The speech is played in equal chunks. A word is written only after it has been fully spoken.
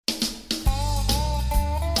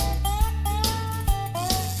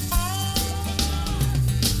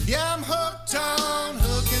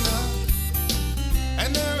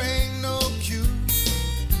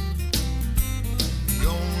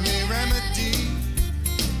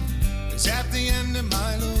end of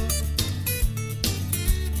my load.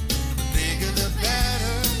 The bigger the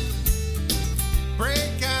better.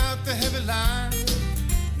 Break out the heavy line.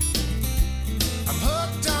 I'm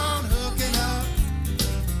hooked on hooking up,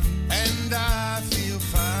 and I feel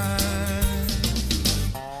fine.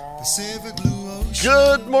 Pacific Blue Ocean.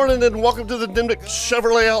 Good morning and welcome to the Nimnik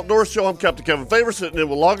Chevrolet Outdoor Show. I'm Captain Kevin Favor, sitting in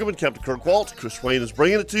with Loggeman, Captain Kirk Waltz. Chris Wayne is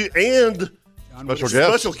bringing it to you, and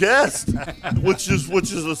special guest, which is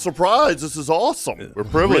a surprise. This is awesome. We're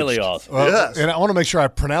privileged. Really awesome. Yes. And I want to make sure I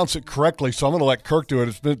pronounce it correctly, so I'm going to let Kirk do it.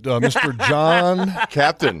 It's been Mr. John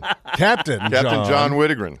Captain John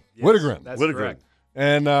Whittegren. Whittegren. That's Whittegren. correct.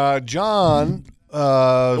 And John,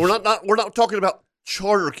 We're not talking about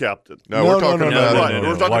charter captain. No, we're talking about Right,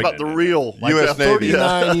 we're talking about the real U.S. Navy.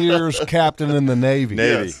 39 years captain in the Navy.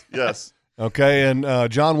 Navy. Yes. Okay, and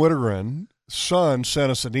John Whittegren's son sent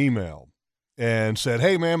us an email and said,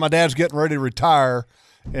 "Hey, man, my dad's getting ready to retire."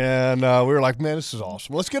 And we were like, "Man, this is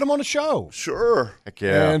awesome. Let's get him on the show." Sure. Heck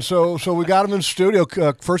yeah. And so we got him in the studio.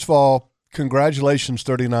 First of all, congratulations,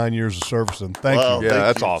 39 years of service, and thank Wow, you Yeah, thank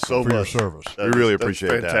that's you awesome so for your much. service. We really That's appreciate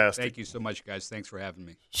that. fantastic. Thank you so much, guys. Thanks for having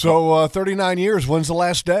me. So 39 years, when's the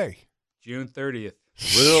last day? June 30th.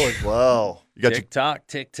 Really? Wow. You got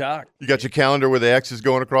Tick tock. you got your calendar with the X's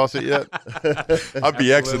going across it yet? I'd be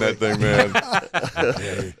Xing that thing,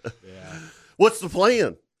 man. Yeah. What's the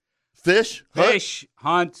plan? Fish? Fish,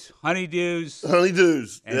 hunt, honeydews,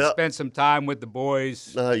 Honeydews. and Yeah. spend some time with the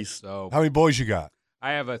boys. Nice. So How many boys you got?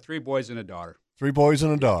 I have 3 boys and a daughter. 3 boys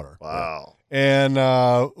and a daughter. Wow. And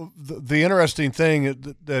the interesting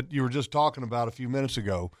thing that you were just talking about a few minutes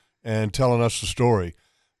ago and telling us the story,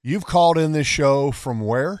 you've called in this show from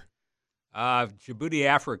where? Djibouti,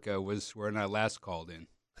 Africa was when I last called in.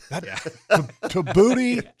 To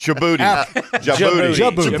Booty? Djibouti.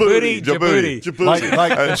 Djibouti. Djibouti.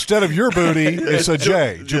 Like instead of your booty, it's a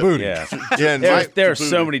J. Djibouti. Yeah. Yeah, and, There are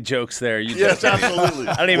so many jokes there. You Yes, just, absolutely.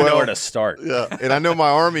 I don't even know Well, where to start. Yeah. and I know my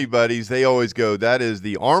Army buddies, they always go, that is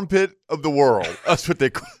the armpit of the world. That's what they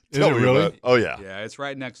tell it me really? about. Oh, yeah. Yeah, it's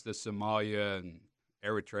right next to Somalia and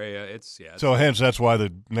Eritrea. It's So hence that's why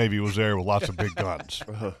the Navy was there with lots of big guns.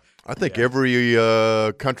 I think every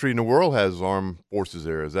country in the world has armed forces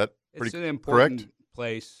there. Is that it's pretty an important correct?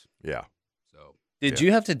 place. Yeah. So Did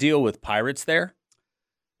you have to deal with pirates there?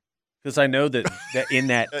 Because I know that in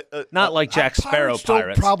that, not like Jack Sparrow Pirates don't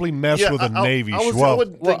pirates. probably mess Yeah, with a I Navy.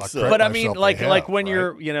 wouldn't think I'll so. correct But I mean, myself, like they have, when right?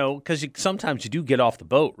 you're, because sometimes you do get off the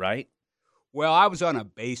boat, right? Well, I was on a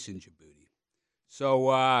base in Djibouti, so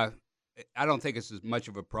I don't think it's as much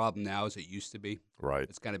of a problem now as it used to be. Right.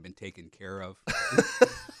 It's kind of been taken care of.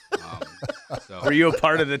 So Were you a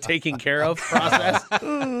part of the taking care of process?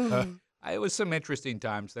 it was some interesting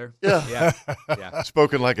times there. Yeah. Yeah.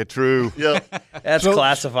 Spoken like a true Yeah. That's So-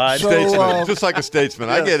 classified. so- statesman. Just like a statesman.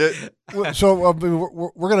 I get it. So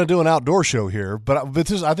we're going to do an outdoor show here, but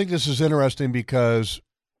I think this is interesting because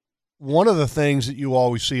one of the things that you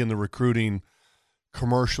always see in the recruiting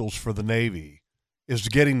commercials for the Navy is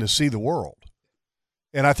getting to see the world.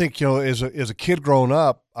 And I think, as a kid growing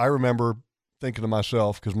up, I remember thinking to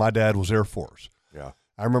myself, because my dad was Air Force. Yeah.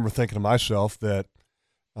 I remember thinking to myself that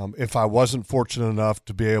if I wasn't fortunate enough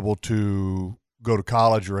to be able to go to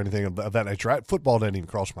college or anything of that nature, football didn't even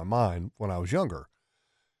cross my mind when I was younger,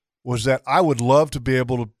 was that I would love to be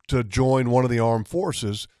able to join one of the armed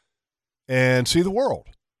forces and see the world.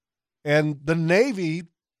 And the Navy,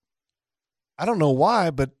 I don't know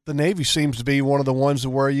why, but the Navy seems to be one of the ones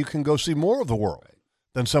where you can go see more of the world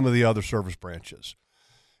than some of the other service branches.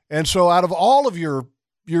 And so out of all of your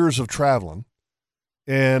years of traveling,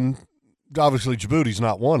 and obviously Djibouti's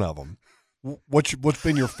not one of them, what's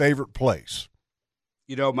been your favorite place?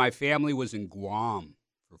 My family was in Guam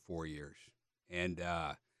for 4 years, and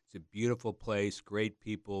it's a beautiful place, great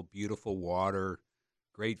people, beautiful water,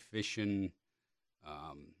 great fishing,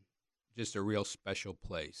 just a real special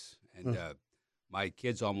place. And my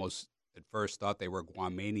kids almost at first thought they were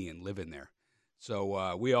Guamanian living there.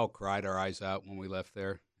 So we all cried our eyes out when we left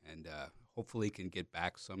there, and hopefully can get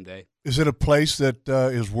back someday. Is it a place that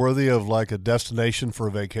is worthy of like a destination for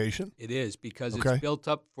a vacation? It is, because Okay. it's built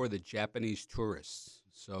up for the Japanese tourists.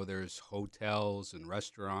 So there's hotels and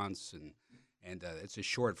restaurants, and it's a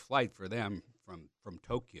short flight for them from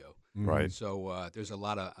Tokyo. Right. So there's a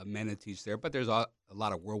lot of amenities there, but there's a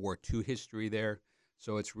lot of World War II history there.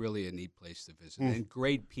 So it's really a neat place to visit, and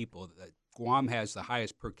great people. Guam has the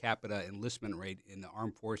highest per capita enlistment rate in the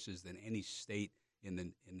armed forces than any state in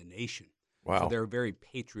the nation. Wow. So they're very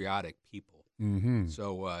patriotic people. Mm-hmm.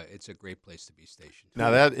 So it's a great place to be stationed. Now,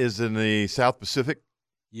 that is in the South Pacific.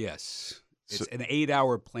 Yes. It's So- an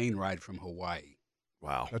 8-hour plane ride from Hawaii.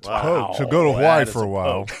 Wow. That's a poke. So go to Hawaii That is for a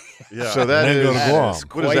while. Yeah. So that And then is, go to Guam. is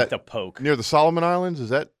What is quite that? the poke. Near the Solomon Islands? Is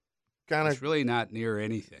that kind It's of? really not near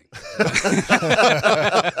anything.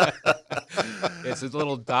 It's a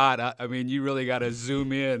little dot. I mean, you really got to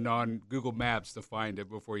zoom in on Google Maps to find it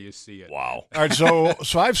before you see it. Wow. All right, so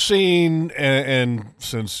I've seen, and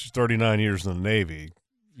since 39 years in the Navy,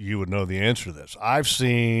 you would know the answer to this. I've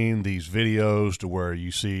seen these videos to where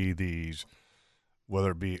you see these,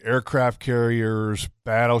 whether it be aircraft carriers,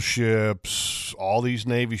 battleships, all these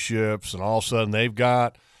Navy ships, and all of a sudden they've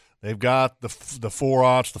got the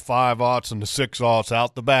 4-aughts, the 5-aughts, and the 6-aughts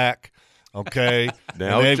out the back. Okay,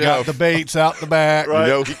 Now, and they've got Jeff. the baits out the back. You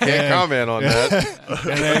know, he can't And- comment on that.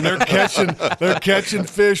 and then they're catching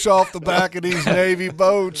fish off the back of these Navy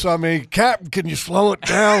boats. I mean, Captain, can you slow it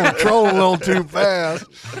down? We're trolling a little too fast.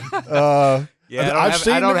 Yeah, I've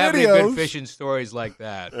seen I don't the have any good videos. fishing stories like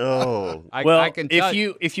that. Oh. Well, I can tell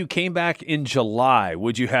if you came back in July,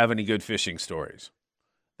 would you have any good fishing stories?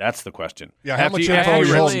 That's the question. Yeah, how After much you- info after are you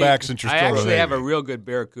you rinse- holding back since you're I still in the actually have a Navy? real good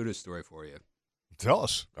Barracuda story for you. Tell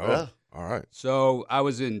us. Oh, Yeah. all right. So I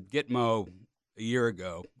was in Gitmo a year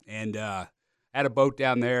ago and had a boat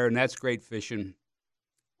down there, and that's great fishing.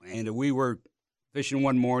 And we were fishing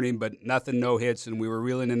one morning, but nothing, no hits, and we were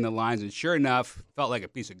reeling in the lines. And sure enough, felt like a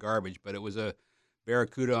piece of garbage, but it was a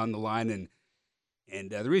Barracuda on the line. And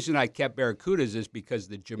the reason I kept Barracudas is because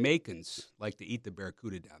the Jamaicans like to eat the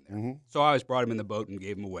Barracuda down there. Mhm. So I always brought them in the boat and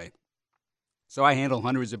gave them away. So I handle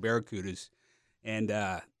hundreds of Barracudas and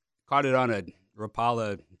caught it on a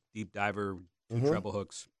Rapala deep diver, two treble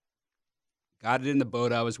hooks. Got it in the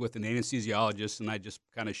boat. I was with an anesthesiologist, and I just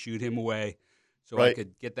kind of shoot him away so I Right.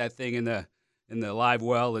 could get that thing in the live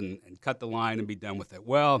well and cut the line and be done with it.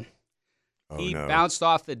 Well, Oh, he no. bounced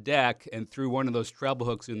off the deck and threw one of those treble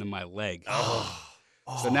hooks into my leg.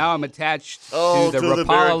 So now I'm attached Oh, to the to the Rapala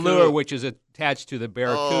Barracuda. lure, which is attached to the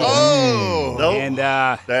Barracuda. Oh. No. And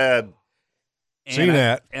Dad. Seen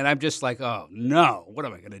that. and I'm just like, oh no, what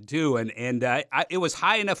am I going to do? And it was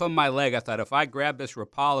high enough on my leg. I thought if I grab this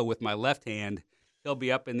Rapala with my left hand, he'll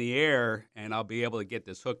be up in the air, and I'll be able to get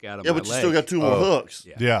this hook out of Yeah, my but you leg. still got two more hooks.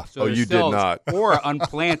 Yeah. So Oh, there's you did still not. 4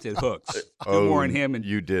 unplanted hooks, 2 more in him and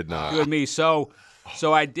you did not. 2 in me. So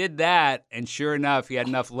I did that, and sure enough, he had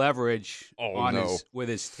enough leverage on no. with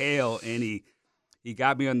his tail, and he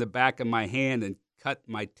got me on the back of my hand and cut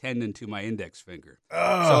my tendon to my index finger.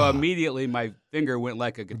 So immediately my finger went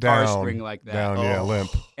like a guitar Down. string like that. Down, yeah,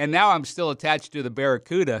 limp. And now I'm still attached to the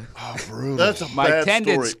Barracuda. That's a My bad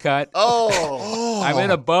tendon's story. cut. Oh. I'm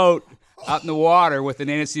in a boat out in the water with an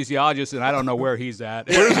anesthesiologist, and I don't know where he's at.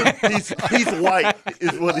 He's white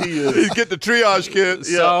is what he You is. get the triage kit.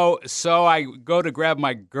 So I go to grab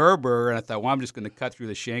my Gerber, and I thought, well, I'm just going to cut through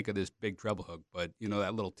the shank of this big treble hook. But,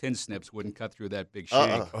 that little tin snips wouldn't cut through that big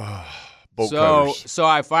shank. Boat So cutters. so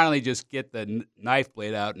I finally just get the knife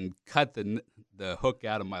blade out and cut the hook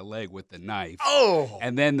out of my leg with the knife. Oh.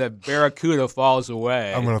 And then the Barracuda falls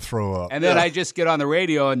away. I'm going to throw up. And then I just get on the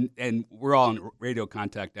radio, and we're all in radio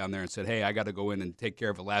contact down there, and said, hey, I got to go in and take care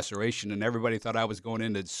of a laceration. And everybody thought I was going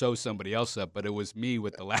in to sew somebody else up, but it was me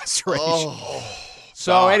with the laceration.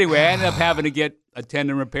 So anyway, I ended up having to get a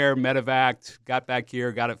tendon repair, medevac, got back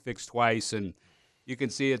here, got it fixed twice, and you can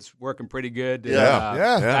see it's working pretty good. And,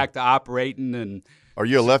 Yeah. Back to operating, and Are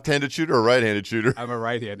you a left-handed shooter or a right-handed shooter? I'm a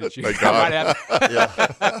right-handed shooter. Thank God. I might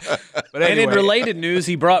have- But And in anyway, related news,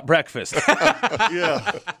 he brought breakfast.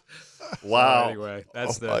 Yeah. Wow. anyway,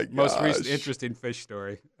 that's my the most recent gosh. interesting fish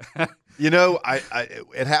story. You know,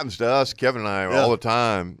 it happens to us, Kevin and I, Yeah. all the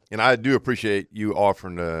time, and I do appreciate you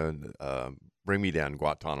offering to bring me down to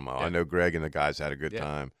Guantanamo. I know Greg and the guys had a good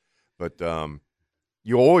time, but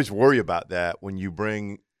you always worry about that when you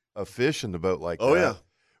bring a fish in the boat like Oh, that. yeah.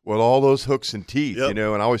 With all those hooks and teeth, Yep. and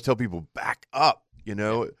I always tell people, back up,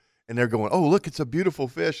 and they're going, oh, look, it's a beautiful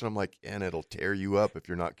fish. And I'm like, and it'll tear you up if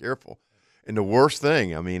you're not careful. And the worst thing,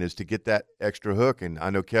 is to get that extra hook. And I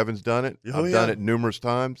know Kevin's done it. Oh, I've done yeah. it numerous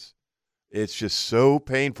times. It's just so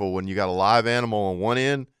painful when you got a live animal on one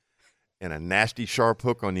end and a nasty sharp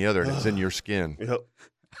hook on the other, and it's in your skin. Yep.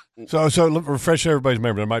 So refresh everybody's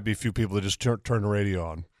memory. There might be a few people that just turn the radio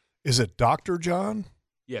on. Is it Dr. John?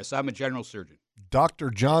 Yes, I'm a general surgeon. Dr.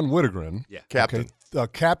 John Whittegren. Yeah. Captain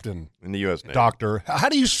Okay. Captain. in the U.S. Navy. Doctor. How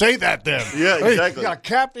do you say that then? Yeah, Hey, exactly. you got a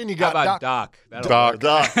captain, you How got about doc. Doc? That'll Doc. work.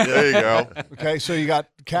 Doc. Yeah. There you go. Okay, so you got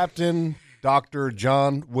Captain Dr.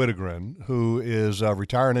 John Whittegren, who is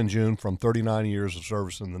retiring in June from 39 years of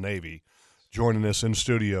service in the Navy, joining us in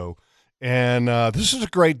studio. And this is a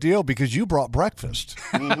great deal because you brought breakfast,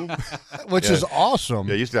 which is awesome.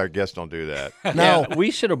 Yeah, usually our guests don't do that. Now, Yeah,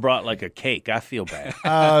 we should have brought like a cake. I feel bad.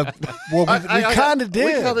 well, we kind of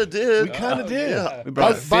did. We kind of did. We kind of did. Yeah. We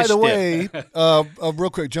brought a By fish the dip. way,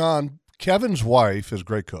 real quick, John, Kevin's wife is a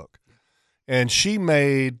great cook, and she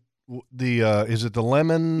made the is it the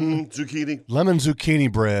lemon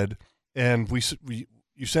zucchini bread, and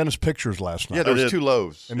you sent us pictures last night. Yeah, there was 2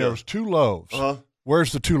 loaves. And there was 2 loaves. Uh-huh.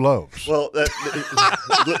 Where's the 2 loaves? Well, here's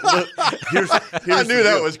I knew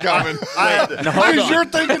that was coming. No, hold on. You're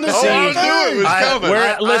thinking the Oh, same I knew it was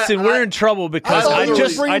coming. We're in trouble because I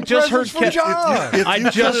just heard John.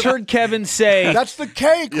 I just heard Kevin say That's the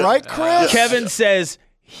cake, right, Chris? Kevin says,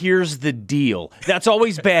 "Here's the deal." That's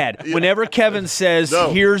always bad. Whenever Kevin says,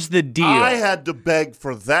 No. "Here's the deal," I had to beg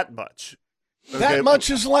for that much. That Okay, much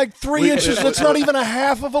is like 3 inches. That's not even a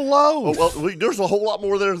half of a loaf. Well, there's a whole lot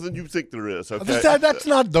more there than you think there is. Okay, That's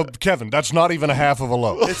not Kevin. That's not even a half of a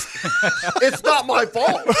loaf. it's not my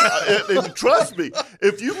fault. And trust me,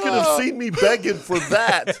 if you could have seen me begging for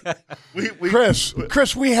that,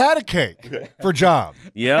 Chris, we had a cake for John.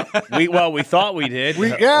 Yep. We thought we did.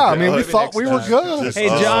 We thought we were good. Hey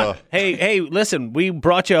John. Hey, listen. We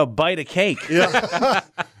brought you a bite of cake. Yeah.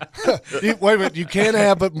 Wait a minute, you can't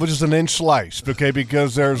have but just an inch slice, okay?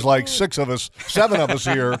 Because there's like 7 of us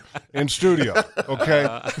here in studio,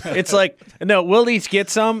 okay? It's like no. We'll each get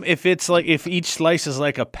some if each slice is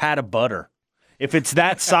like a pat of butter. If it's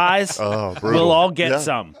that size, we'll all get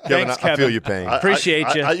some. Kevin, Thanks, I Kevin. feel your pain.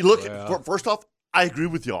 Appreciate you. Look, first off, I agree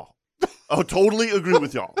with y'all. I totally agree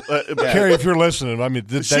with y'all. Carrie, if you're listening, I mean,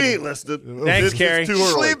 She ain't listening. Thanks, It's Carrie. too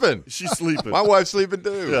early. Sleeping. She's sleeping. My wife's sleeping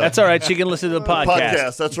too. That's all right. She can listen to the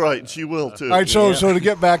podcast. That's right. She will too. all right, so to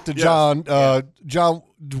get back to John, John,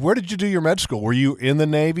 where did you do your med school? Were you in the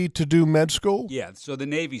Navy to do med school? Yeah, so the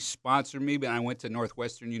Navy sponsored me, but I went to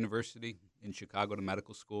Northwestern University in Chicago to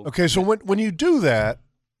medical school. Okay, so when you do that,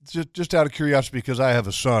 just out of curiosity, because I have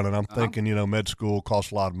a son and I'm thinking, med school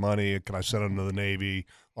costs a lot of money. Can I send him to the Navy,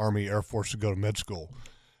 Army, Air Force to go to med school?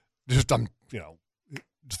 I'm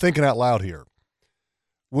thinking out loud here.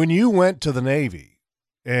 When you went to the Navy,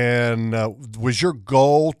 and was your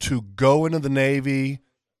goal to go into the Navy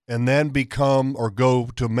and then become or go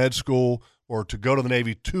to med school, or to go to the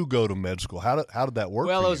Navy to go to med school? How did that work?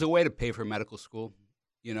 Well, for it was you? a way to pay for medical school.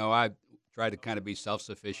 I tried to kind of be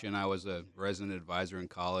self-sufficient. I was a resident advisor in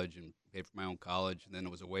college and paid for my own college, and then it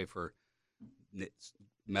was a way for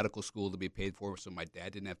medical school to be paid for, so my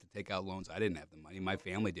dad didn't have to take out loans. I didn't have the money. My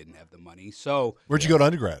family didn't have the money. So Where'd you go to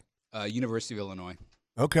undergrad? University of Illinois.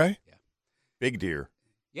 Okay. Big deer.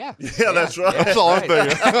 Yeah. Yeah, that's right. That's all I'm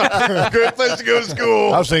thinking. Good place to go to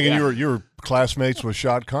school. I was thinking you were classmates with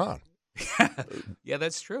Shad Khan. Yeah,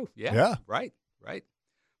 that's true. Yeah. Yeah. Right.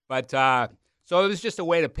 But so it was just a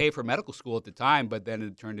way to pay for medical school at the time, but then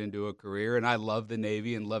it turned into a career, and I loved the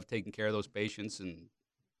Navy and loved taking care of those patients and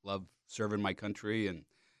loved serving my country, and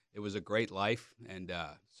it was a great life, and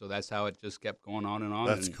so that's how it just kept going on and on.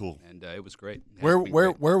 That's cool. And it was great. Where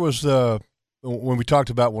was when we talked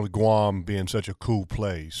about Guam being such a cool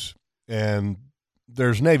place, and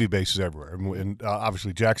there's Navy bases everywhere, and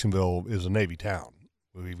obviously Jacksonville is a Navy town.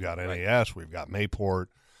 We've got NAS, we've got Mayport,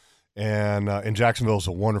 and Jacksonville is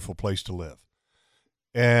a wonderful place to live.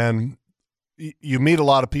 And you meet a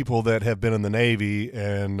lot of people that have been in the Navy,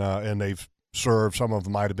 and they've served. Some of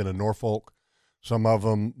them might have been in Norfolk. Some of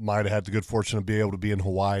them might have had the good fortune to be able to be in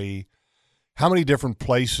Hawaii. How many different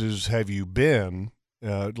places have you been,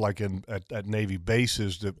 at Navy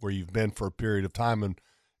bases where you've been for a period of time,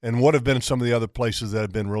 and what have been some of the other places that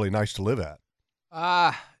have been really nice to live at?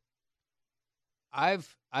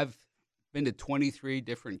 I've been to 23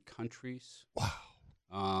 different countries.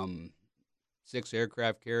 Wow. 6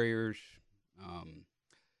 aircraft carriers.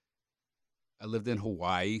 I lived in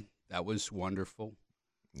Hawaii. That was wonderful.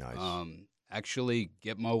 Nice. Actually,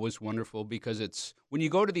 Gitmo was wonderful because it's when you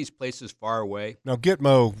go to these places far away. Now,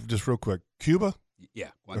 Gitmo, just real quick, Cuba? Yeah,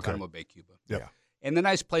 Guantanamo Bay, Cuba. Yep. Yeah. And the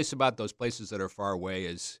nice place about those places that are far away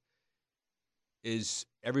is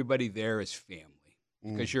everybody there is family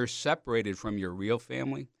because you're separated from your real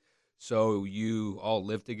family. So you all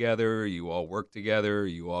live together, you all work together,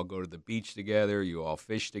 you all go to the beach together, you all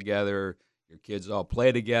fish together, your kids all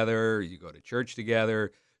play together, you go to church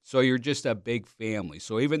together. So you're just a big family.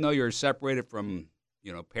 So even though you're separated from,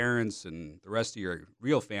 parents and the rest of your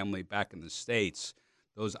real family back in the States,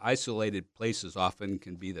 those isolated places often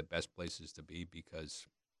can be the best places to be because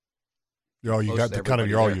You're all you got. Close to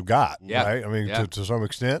You're all everybody you got. Yeah. Right. I mean, Yeah. to some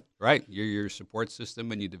extent. right, you're your support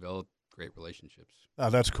system and you develop great relationships. Oh,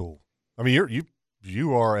 that's cool. I mean,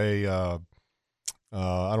 you are a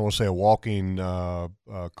I don't want to say a walking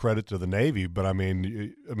credit to the Navy, but I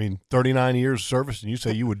mean, 39 years of service, and you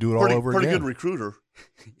say you would do it all over pretty again. Good recruiter.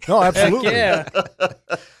 No, absolutely. Yeah.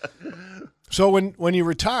 So when you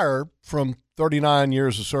retire from 39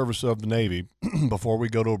 years of service of the Navy, before we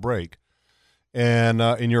go to a break, and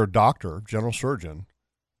you're a doctor, general surgeon,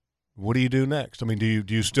 what do you do next? I mean, do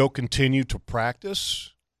you still continue to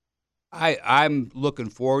practice? I'm looking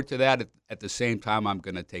forward to that. At the same time, I'm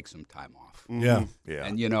going to take some time off. Yeah. Yeah.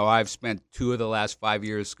 And, you know, I've spent 2 of the last 5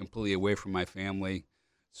 years completely away from my family.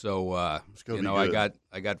 So, you know, I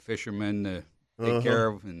got fishermen to take care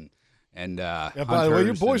of and Yeah, by the way,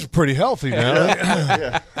 your boys are pretty healthy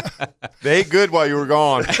now. They ate good while you were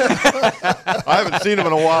gone. I haven't seen them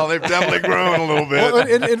in a while. They've definitely grown a little bit. Well,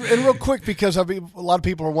 and real quick, because a lot of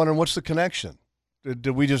people are wondering, what's the connection?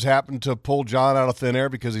 Did we just happen to pull John out of thin air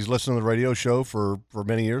because he's listened to the radio show for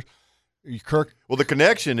many years? Kirk? Well, the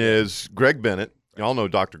connection is Greg Bennett. Y'all know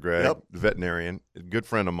Dr. Greg, the veterinarian, a good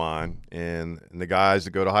friend of mine, and the guys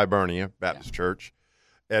that go to Hibernia Baptist Church,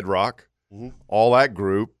 Ed Rock, all that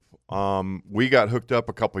group. We got hooked up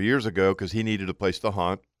a couple of years ago because he needed a place to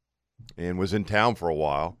hunt and was in town for a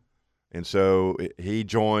while. And so he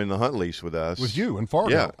joined the hunt lease with us. With you in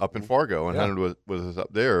Fargo. Yeah, up in Fargo, and hunted with us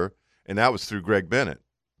up there. And that was through Greg Bennett.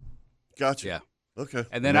 Gotcha. Yeah. Okay.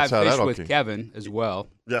 And then I fished with Kevin as well.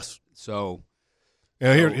 Yes. So.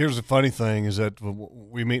 Yeah, here's the funny thing is that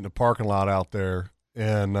we meet in the parking lot out there,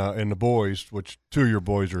 and the boys, which 2 of your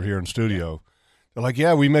boys are here in studio, they're like,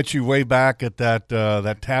 yeah, we met you way back at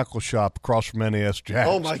that tackle shop across from NAS Jacks.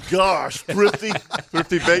 Oh, my gosh. Thrifty.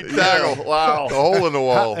 Thrifty bait tackle. Yeah, wow. The hole in the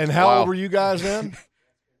wall. How old were you guys then?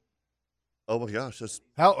 Oh, my gosh. That's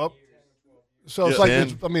So it's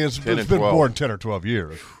 10, it's been 12. more than 10 or 12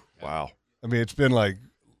 years. Wow. I mean, it's been like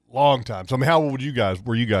long time. So I mean, how old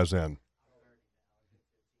were you guys then?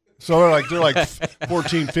 So they're like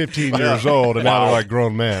 14, 15 years old, and now they're like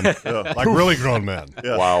grown men, like really grown men.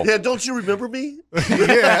 Yeah. Wow. Yeah, don't you remember me?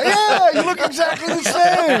 yeah, you look exactly the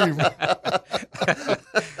same.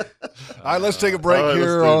 All right, let's take a break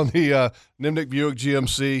here on the Nimnicht Buick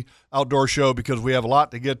GMC Outdoor Show because we have a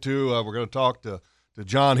lot to get to. We're going to talk to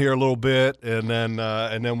John here a little bit, and then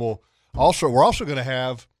we're also going to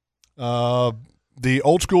have the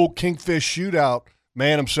old school Kingfish Shootout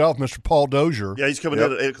man himself, Mr. Paul Dozier. Yeah, he's coming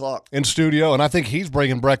in at 8 o'clock. In studio, and I think he's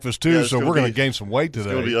bringing breakfast too, so we're going to gain some weight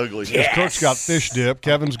today. It's going to be ugly. Yes. Kirk's got fish dip.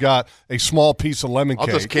 Kevin's got a small piece of lemon cake.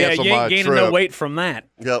 I'll just cancel you my ain't gaining trip. no weight from that.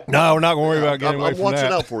 Yep. No, we're not going to worry about getting away I'm from watching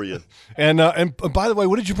that. out for you. And by the way,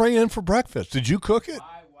 what did you bring in for breakfast? Did you cook it?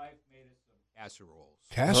 My wife made us some casseroles.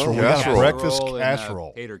 Casserole. Oh, We got a casserole. breakfast And,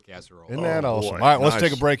 casserole. tater casserole. Isn't that awesome? boy. All right, let's Nice.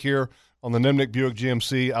 take a break here on the Nimnicht Buick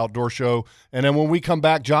GMC Outdoor Show. And then when we come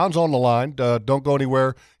back, John's on the line. Don't go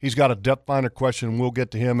anywhere. He's got a depth finder question. We'll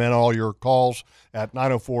get to him and all your calls at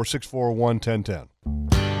 904-641-1010.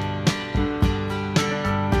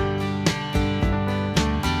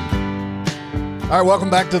 All right,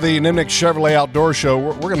 welcome back to the Nimnicht Chevrolet Outdoor Show.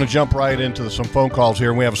 We're going to jump right into some phone calls here,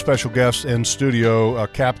 and we have a special guest in studio.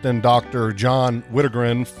 Captain Dr. John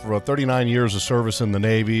Wittegren, for 39 years of service in the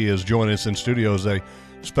Navy, is joining us in studio as a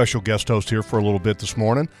special guest host here for a little bit this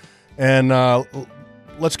morning. And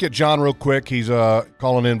let's get John real quick. He's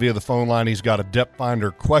calling in via the phone line. He's got a depth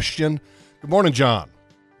finder question. Good morning, John.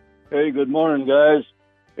 Hey, good morning, guys.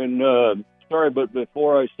 And sorry, but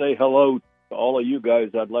before I say hello to all of you guys,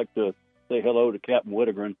 I'd like to say hello to Captain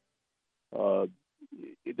Wittegren.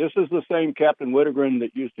 This is the same Captain Wittegren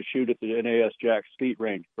that used to shoot at the NAS Jack Skeet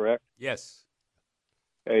Range, correct? Yes.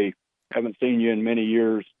 Hey, haven't seen you in many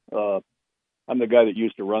years. I'm the guy that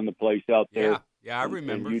used to run the place out there. Yeah, I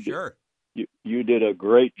remember. you Sure. You did a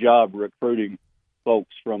great job recruiting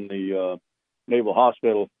folks from the Naval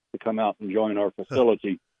Hospital to come out and join our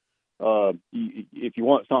facility. If you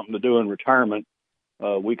want something to do in retirement,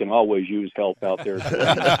 we can always use help out there.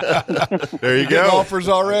 There you Getting go. offers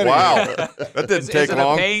already. Wow. That didn't Is take it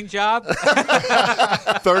long. a paying job?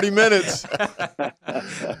 30 minutes.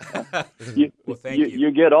 Well, thank you.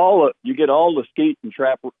 You get all the skeet and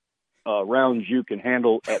trap rounds you can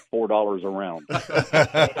handle at $4 a round.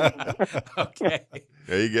 Okay.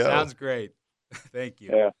 There you go. Sounds great. Thank you.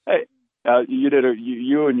 Yeah. Hey,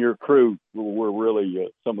 you and your crew were really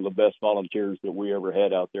some of the best volunteers that we ever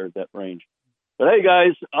had out there at that range. But hey,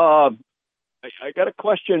 guys, I got a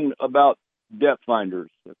question about depth finders.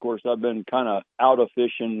 Of course, I've been kind of out of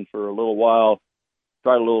fishing for a little while.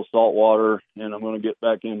 Tried a little saltwater, and I'm going to get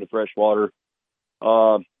back into freshwater.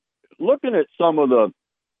 Looking at some of the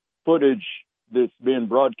footage that's being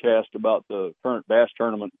broadcast about the current bass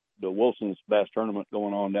tournament, the Wilson's Bass Tournament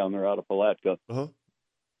going on down there out of Palatka. Uh-huh.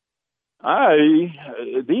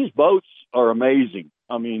 These boats are amazing.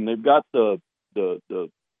 I mean, they've got the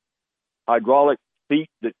hydraulic feet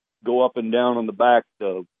that go up and down on the back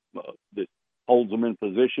that holds them in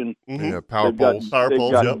position. Mm-hmm. Yeah, power poles.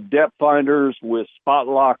 They've got depth finders with spot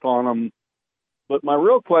lock on them. But my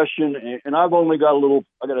real question, and I've only got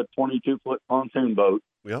I got a 22-foot pontoon boat.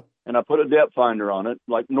 Yep. And I put a depth finder on it,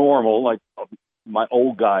 like normal, like my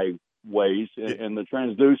old guy ways, and the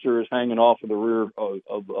transducer is hanging off of the rear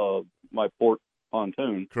of my port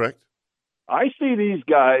pontoon. Correct. I see these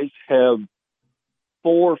guys have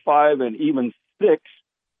 4, 5, and even 6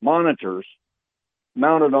 monitors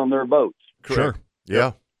mounted on their boats. Correct. Sure.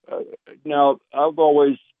 Yeah. Now, I've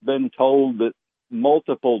always been told that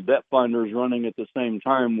multiple depth finders running at the same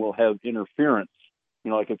time will have interference.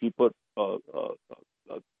 You know, like if you put a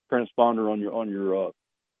transponder on your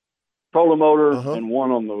trolling motor and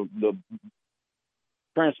one on the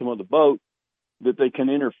transom of the boat, that they can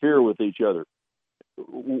interfere with each other.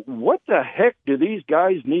 What the heck do these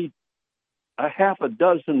guys need a half a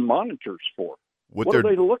dozen monitors for? What are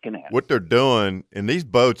they looking at? What they're doing, and these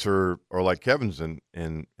boats are like Kevin's and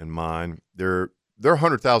mine. They're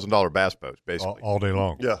 $100,000 bass boats, basically. All day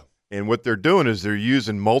long. Yeah. And what they're doing is they're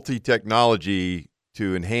using multi-technology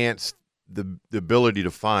to enhance the ability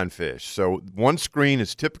to find fish. So one screen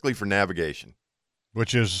is typically for navigation,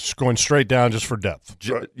 which is going straight down just for depth.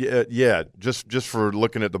 Just for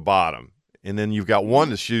looking at the bottom. And then you've got one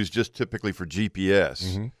that's used just typically for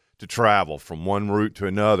GPS to travel from one route to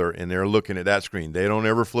another, and they're looking at that screen. They don't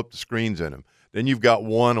ever flip the screens in them. Then you've got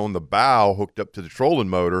one on the bow hooked up to the trolling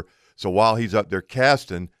motor, so while he's up there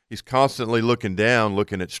casting, he's constantly looking down,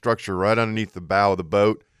 looking at structure right underneath the bow of the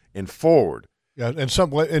boat and forward. Yeah,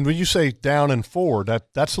 and when you say down and forward,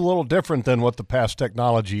 that's a little different than what the past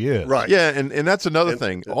technology is. Right. Yeah, and that's another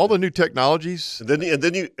thing. All the new technologies. And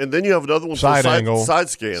then you have another one side for angle, side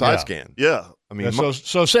scan. Scan. Yeah. I mean,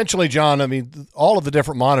 so essentially, John, I mean, all of the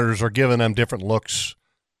different monitors are giving them different looks,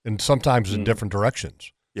 and sometimes in different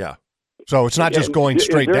directions. Yeah. So it's not just going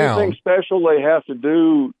straight is there down. Anything special they have to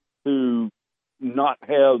do to not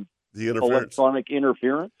have the interference. Electronic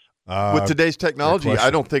interference? With today's technology,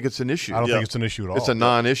 I don't think it's an issue. I don't think it's an issue at all. It's a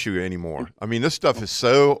non-issue anymore. I mean, this stuff is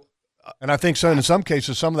so. And I think so. In some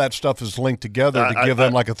cases, some of that stuff is linked together to give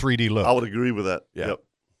them like a 3D look. I would agree with that. Yeah. Yep.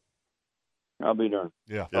 I'll be darned.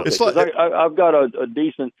 Yeah. Okay, It's like I've got a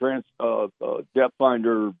decent depth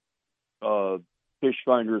finder, fish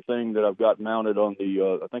finder thing that I've got mounted on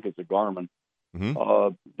the. I think it's a Garmin.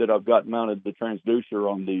 That I've got mounted the transducer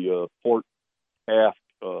on the port aft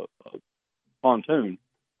pontoon.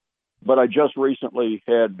 But I just recently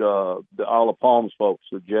had the Isle of Palms folks,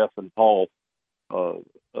 Jeff and Paul,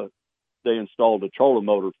 they installed a trolling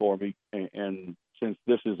motor for me. And since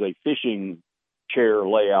this is a fishing chair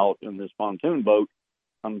layout in this pontoon boat,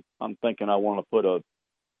 I'm thinking I want to put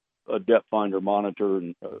a depth finder monitor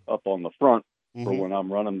up on the front for when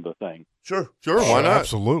I'm running the thing. Sure, why not?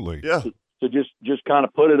 Absolutely. Yeah. So just kind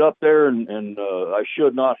of put it up there, and I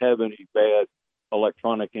should not have any bad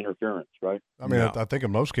electronic interference, right? I mean, I think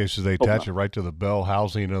in most cases they attach it right to the bell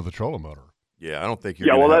housing of the trolling motor. Yeah, I don't think you're.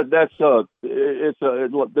 Yeah, well,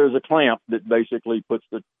 there's a clamp that basically puts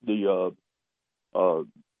the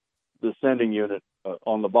sending unit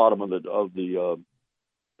on the bottom of the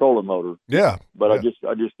trolling motor. Yeah, but I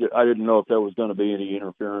didn't know if there was going to be any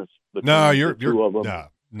interference between the two of them.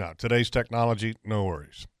 No. Today's technology, no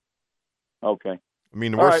worries. Okay. I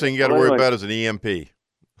mean, the worst thing you got to worry about is an EMP.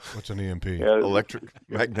 What's an EMP? Electric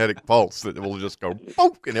magnetic pulse that will just go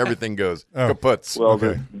poke and everything goes kaputs. Well,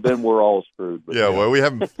 then we're all screwed. Yeah, well, we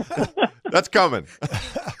haven't. That's coming.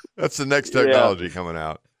 That's the next technology coming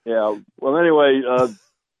out. Yeah. Well, anyway,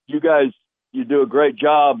 you guys, you do a great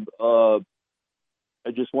job. I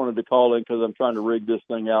just wanted to call in because I'm trying to rig this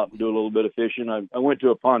thing out and do a little bit of fishing. I went to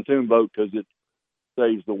a pontoon boat because it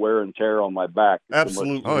saves the wear and tear on my back.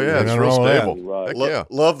 Absolutely. Oh yeah, it's real stable. Right.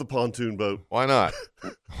 Love the pontoon boat. Why not?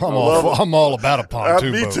 I'm all about a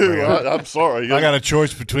pontoon boat. Me too. Man. I'm sorry. I got a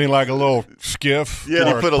choice between like a little skiff. Yeah,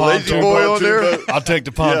 you put a lazy boy on there. I'll take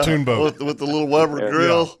the pontoon boat with the little Weber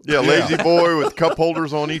grill. Yeah, lazy boy with cup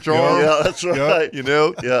holders on each arm. Yeah, that's right. You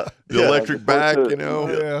know. Yeah. The electric back. You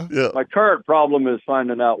know. Yeah. My current problem is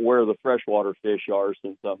finding out where the freshwater fish are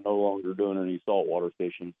since I'm no longer doing any saltwater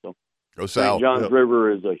fishing. So. Go south. St. John's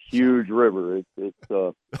River is a huge river. It's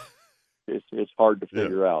hard to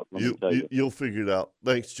figure out. You'll figure it out.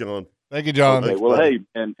 Thanks, John. Thank you, John. Okay, well, hey,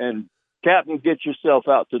 and Captain, get yourself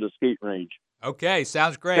out to the skeet range. Okay,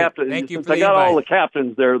 sounds great. Captain, Thank you for the invite. I got all the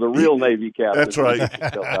captains there, the real Navy captains. That's right. Get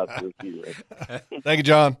yourself out to the skeet range. Thank you,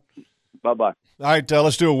 John. Bye-bye. All right,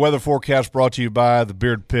 let's do a weather forecast brought to you by the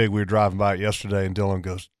Bearded Pig. We were driving by it yesterday, and Dylan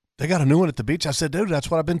goes, they got a new one at the beach. I said, dude,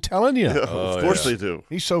 that's what I've been telling you. Yeah, of course they do.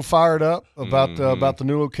 He's so fired up about the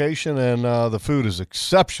new location, and the food is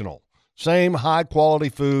exceptional. Same high-quality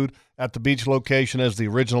food at the beach location as the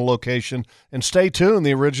original location. And stay tuned,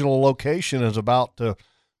 the original location is about to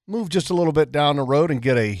move just a little bit down the road and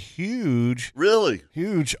get a huge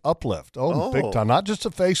uplift. Oh, big time. Not just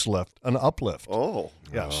a facelift, an uplift. Oh.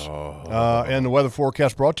 Yes. And the weather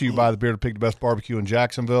forecast brought to you by the Bearded Pig, the best barbecue in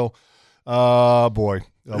Jacksonville. Boy,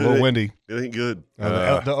 a little windy. It ain't good.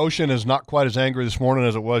 The ocean is not quite as angry this morning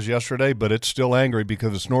as it was yesterday, but it's still angry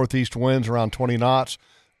because it's northeast winds around 20 knots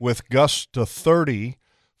with gusts to 30,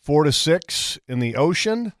 4 to 6 in the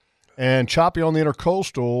ocean, and choppy on the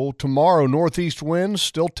intercoastal. Tomorrow, northeast winds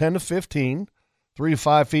still 10 to 15, 3 to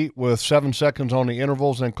 5 feet with 7 seconds on the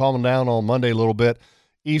intervals, and then calming down on Monday a little bit.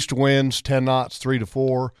 East winds 10 knots, 3 to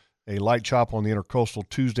 4. A light chop on the intercoastal.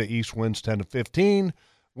 Tuesday, east winds 10 to 15.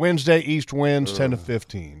 Wednesday, east winds 10 to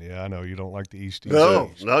 15. Yeah, I know you don't like the east. No,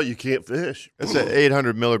 you can't fish. It's an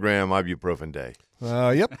 800 milligram ibuprofen day.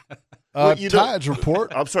 Yep. Tides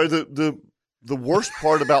report. I'm sorry. The worst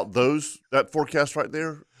part about that forecast right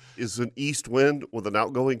there is an east wind with an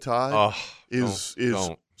outgoing tide is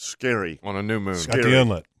scary on a new moon. At the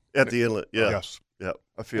inlet. At the inlet, yeah. Yes. Yep.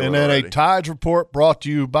 I feel. And then a tides report brought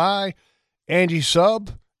to you by Angie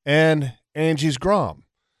Sub and Angie's Grom.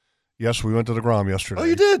 Yes, we went to the Grom yesterday. Oh,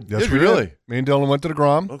 you did? Yes, did we really? did. Me and Dylan went to the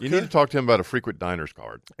Grom. Okay. You need to talk to him about a frequent diners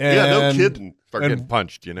card. No kidding. Start getting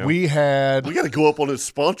punched, you know. We got to go up on his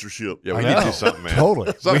sponsorship. Yeah, we need to do something, man.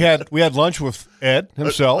 Totally. We had lunch with Ed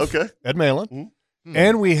himself, Ed Malin,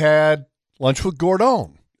 and we had lunch with Gordon.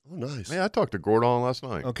 Oh, nice. Yeah, I talked to Gordon last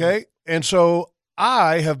night. Okay, and so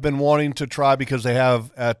I have been wanting to try because they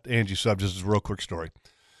have at Angie Sub. This is a real quick story.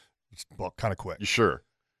 It's kind of quick. You sure?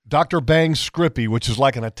 Dr. Bang Scrippy, which is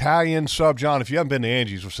like an Italian sub. John, if you haven't been to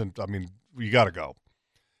Angie's, you got to go.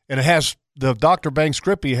 And it has the Dr. Bang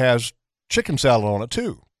Scrippy has chicken salad on it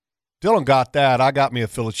too. Dylan got that. I got me a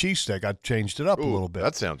Philly cheesesteak. I changed it up a little bit.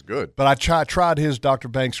 That sounds good. But I tried his Dr.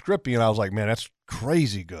 Bang Scrippy, and I was like, man, that's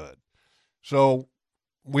crazy good. So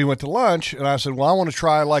we went to lunch, and I said, well, I want to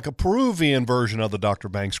try like a Peruvian version of the Dr.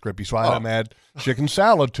 Bang Scrippy. So I had him add chicken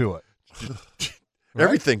salad to it. Right?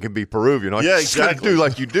 Everything can be Peruvian. Yeah, exactly. Do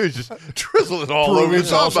like you do, just drizzle it all Peruvian over.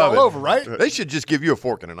 sauce all over, right? They should just give you a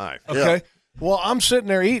fork and a knife. Okay. Yeah. Well, I'm sitting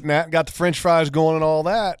there eating that, got the French fries going and all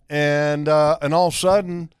that, and all of a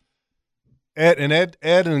sudden, Ed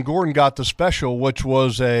and Gordon got the special, which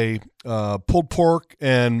was a pulled pork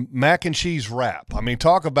and mac and cheese wrap. I mean,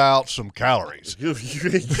 talk about some calories. You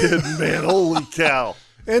ain't kidding, man. Holy cow.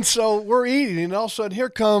 And so we're eating, and all of a sudden, here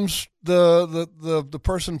comes the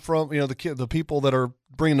person from the people that are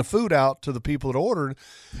bringing the food out to the people that ordered,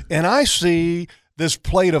 and I see this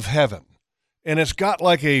plate of heaven, and it's got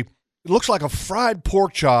it looks like a fried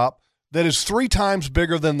pork chop that is 3 times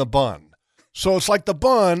bigger than the bun. So it's like the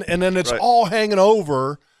bun, and then it's all hanging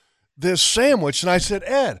over this sandwich. And I said,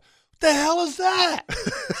 Ed, what the hell is that?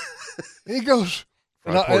 And he goes,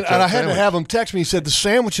 and I had to have him text me. He said the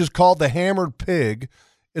sandwich is called the Hammered Pig.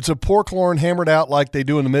 It's a pork loin hammered out like they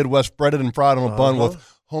do in the Midwest, breaded and fried on a bun with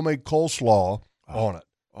homemade coleslaw on it.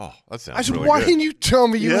 Oh, that sounds I said, really why good. didn't you tell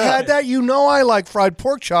me you had that? You know I like fried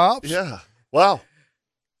pork chops. Yeah. Wow.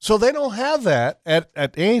 So they don't have that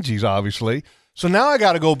at Angie's, obviously. So now I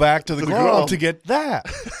got to go back to the Grom to get that.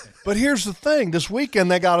 But here's the thing. This weekend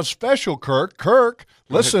they got a special, Kirk. Kirk,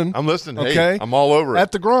 listen. I'm listening. Okay? Hey, I'm all over it.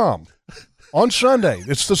 At the Grom. On Sunday,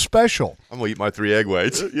 it's the special. I'm going to eat my 3 egg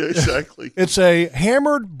whites. Yeah, exactly. It's a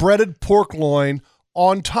hammered breaded pork loin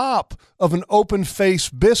on top of an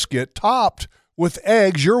open-faced biscuit topped with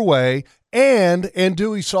eggs your way and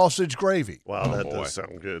andouille sausage gravy. Wow, that does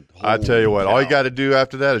sound good. I tell you what, all you got to do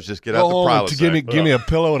after that is just get out the Prilosec. Give me a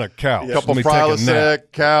pillow and a couch. A couple Let me take a nap.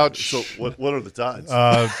 Prilosec, couch. So what are the tides?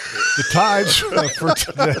 The tides for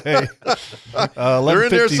today, They're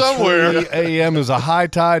in there somewhere. a.m. is a high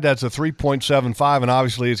tide. That's a 3.75, and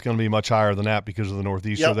obviously it's going to be much higher than that because of the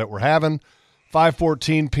northeaster that we're having.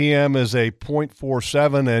 5:14 p.m. is a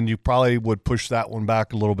 0.47, and you probably would push that one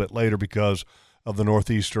back a little bit later because of the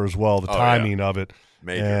northeaster as well, the timing of it.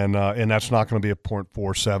 Major. And that's not going to be a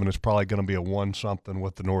 0.47. It's probably going to be a 1-something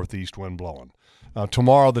with the northeast wind blowing.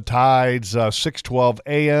 Tomorrow, the tides, 6:12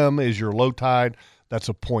 a.m. is your low tide. That's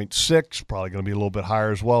a 0.6, probably going to be a little bit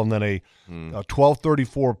higher as well. And then a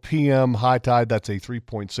 12:34 p.m. high tide, that's a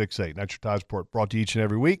 3.68. That's your Tides Report, brought to you each and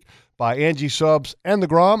every week by Angie Subs and the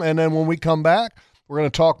Grom. And then when we come back, we're going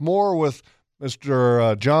to talk more with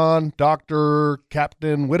Mr. John, Dr.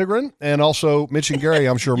 Captain Whittegren, and also Mitch and Gary.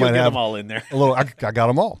 I'm sure might have them all in there. a little. I got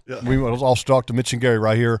them all. Yeah. We all talk to Mitch and Gary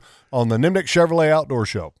right here on the Nimnik Chevrolet Outdoor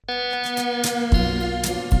Show.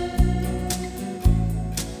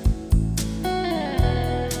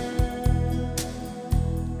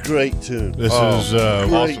 great tune. This is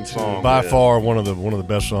awesome song. by far one of the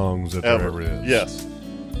best songs that there ever is. Yes.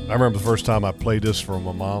 I remember the first time I played this for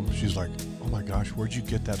my mom. She's like, "Oh my gosh, where'd you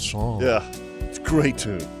get that song?" Yeah. It's a great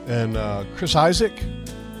tune. And Chris Isaac.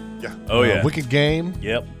 Yeah. Oh, yeah. Wicked Game.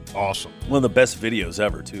 Yep. Awesome. One of the best videos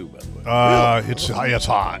ever, too, by the way. It's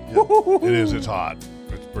hot. It is. It's hot.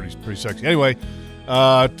 It's pretty sexy. Anyway,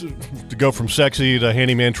 to go from sexy to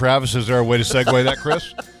handyman Travis, is there a way to segue that,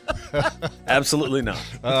 Chris? Absolutely not.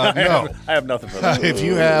 No. I have nothing for that. If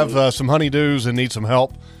you have some honeydews and need some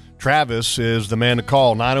help, Travis is the man to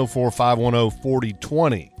call.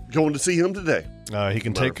 904-510-4020. Going to see him today. He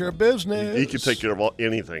can take care of business. He can take care of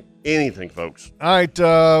anything, folks. All right,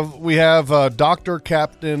 we have Dr.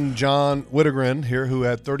 Captain John Whittegren here, who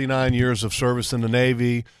had 39 years of service in the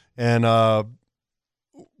Navy. And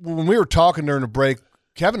when we were talking during the break,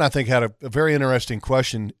 Kevin, I think, had a very interesting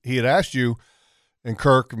question. He had asked you, and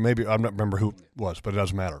Kirk, maybe, I don't remember who it was, but it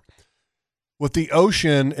doesn't matter. With the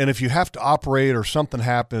ocean, and if you have to operate or something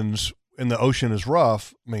happens and the ocean is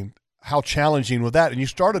rough, I mean, how challenging with that? And you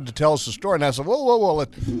started to tell us the story, and I said, whoa,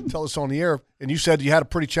 let's tell us on the air. And you said you had a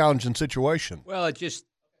pretty challenging situation. Well, it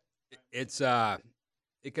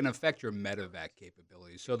can affect your medevac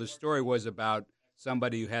capabilities. So the story was about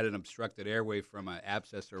somebody who had an obstructed airway from an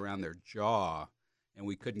abscess around their jaw, and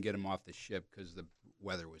we couldn't get them off the ship because the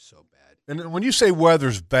weather was so bad. And when you say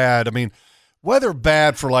weather's bad, I mean, weather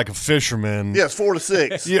bad for like a fisherman. Yes, 4 to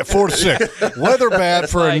 6. Yeah, 4 to 6. Weather bad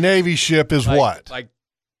for a Navy ship is what? Like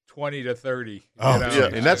 20 to 30. Oh, yeah.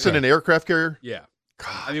 And that's in an aircraft carrier? Yeah.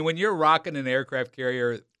 I mean, when you're rocking an aircraft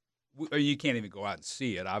carrier, you can't even go out and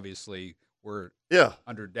see it. Obviously, we're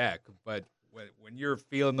under deck. But when you're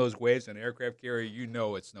feeling those waves in an aircraft carrier, you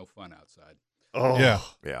know it's no fun outside. Oh. Yeah.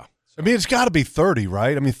 Yeah. I mean, it's got to be 30,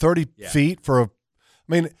 right? I mean, 30 feet for a – I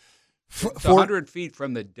mean – It's 100 feet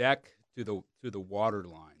from the deck to the water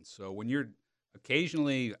line. So when you're –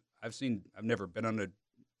 occasionally I've never been on a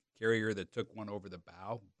carrier that took one over the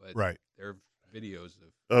bow, but there are videos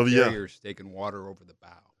of carriers taking water over the bow.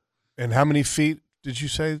 And how many feet did you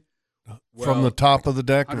say from the top of the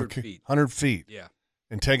deck? 100 feet. 100 feet. Yeah.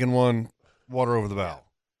 And taking one water over the bow.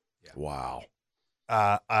 Yeah. Wow.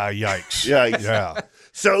 Yikes. Yeah.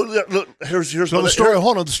 So look, here's the story.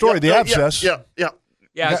 Hold on, the story. The abscess. Yeah.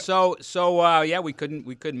 Yeah. So we couldn't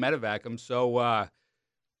medevac him. So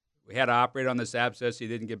we had to operate on this abscess. He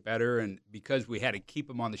didn't get better, and because we had to keep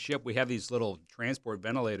him on the ship, we have these little transport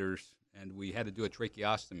ventilators, and we had to do a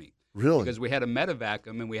tracheostomy. Really? Because we had to medevac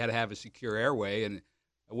him, and we had to have a secure airway, and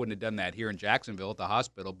I wouldn't have done that here in Jacksonville at the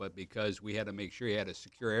hospital, but because we had to make sure he had a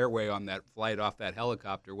secure airway on that flight off that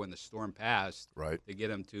helicopter when the storm passed, to get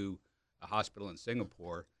him to a hospital in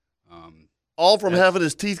Singapore. All from having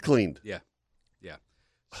his teeth cleaned. Yeah.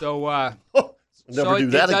 So, never do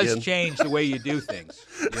that it again. does change the way you do things,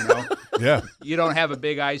 you know? Yeah. You don't have a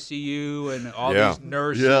big ICU and all these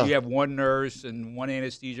nurses. Yeah. You have one nurse and one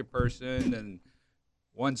anesthesia person and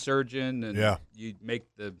one surgeon, and you make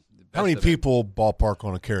the best How many of it. people ballpark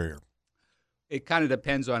on a carrier? It kind of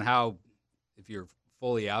depends on if you're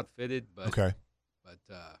fully outfitted, but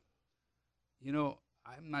you know,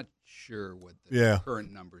 I'm not sure what the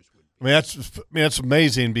current numbers would be. I mean, that's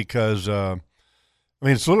amazing because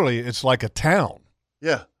it's like a town.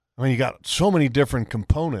 Yeah. I mean, you got so many different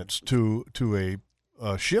components to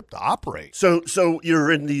a ship to operate. So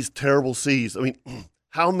you're in these terrible seas. I mean,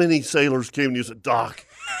 how many sailors came to you and said, "Doc,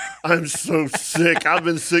 I'm so sick. I've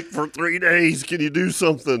been sick for 3 days. Can you do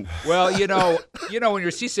something?" Well, you know, when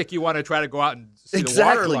you're seasick, you want to try to go out and see the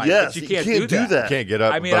water line. Yes, But you can't do that. You can't get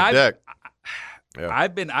up I mean, above deck.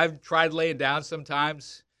 I've tried laying down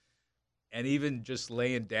sometimes, and even just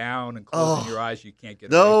laying down and closing your eyes, you can't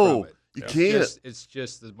get away from it. You can't. It's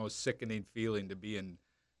just the most sickening feeling to be in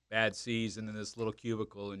bad seas and in this little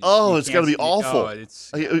cubicle. And it's got to be awful.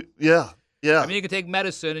 Yeah. I mean, you can take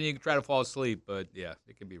medicine and you can try to fall asleep, but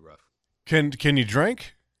it can be rough. Can you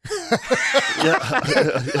drink? No,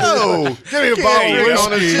 give me a bottle of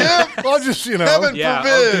whiskey. I'll just, Heaven forbid.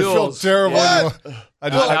 I feel terrible. I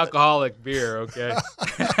just alcoholic beer, okay?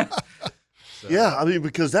 Yeah, I mean,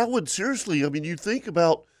 because that would seriously, I mean, you think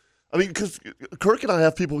about, I mean, because Kirk and I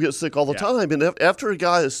have people get sick all the time, and after a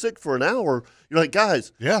guy is sick for an hour, you're like,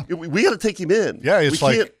 guys, we got to take him in. Yeah, it's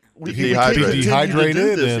we can't dehydrated.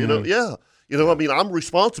 I mean, I'm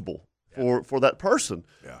responsible for that person.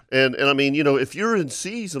 Yeah. And I mean, if you're in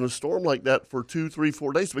seas in a storm like that for 2, 3,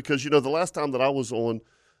 4 days, because, the last time that I was on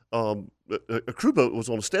a crew boat was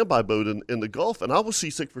on a standby boat in the Gulf, and I was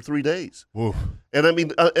seasick for 3 days. Woof. And I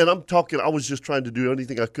mean, and I'm talking, I was just trying to do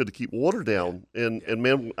anything I could to keep water down. And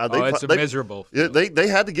man, it's miserable. Yeah, they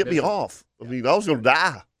had to get me off. I mean, I was going to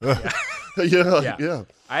die. Yeah.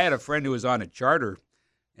 I had a friend who was on a charter,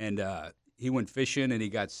 and he went fishing and he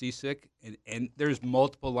got seasick. And there's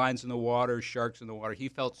multiple lines in the water, sharks in the water. He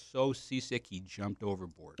felt so seasick he jumped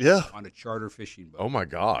overboard. Yeah. On a charter fishing boat. Oh my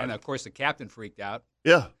God! And of course the captain freaked out.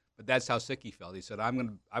 Yeah. But that's how sick he felt. He said,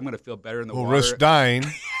 "I'm gonna feel better in the We'll water." risk dying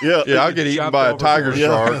Yeah. I'll get eaten by a tiger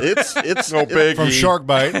shark. It's No big. from shark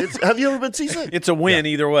bite. Have you ever been seasick? It's a win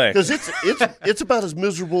either way. Because it's about as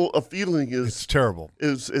miserable a feeling It's as terrible.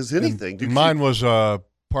 anything. Mine was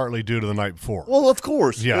partly due to the night before. Well, of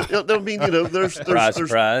course. Yeah. I mean, there's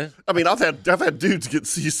Surprise. I mean, I've had dudes get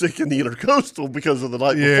seasick in the intercoastal because of the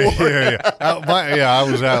night Yeah, before. yeah. I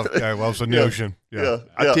was out. I was in the ocean. Yeah.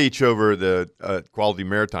 I teach over the Quality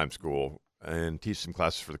Maritime School and teach some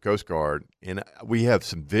classes for the Coast Guard. And we have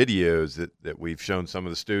some videos that we've shown some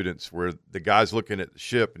of the students where the guy's looking at the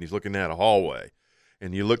ship and he's looking at a hallway.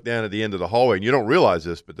 And you look down at the end of the hallway and you don't realize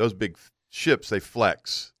this, but those big ships, they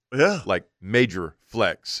flex. Yeah. Like major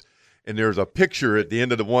flex. And there's a picture at the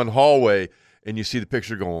end of the one hallway and you see the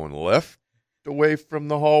picture going left away from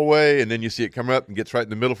the hallway, and then you see it come up and gets right in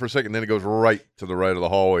the middle for a second, and then it goes right to the right of the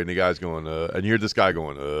hallway, and the guy's going, and you hear this guy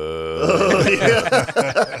going,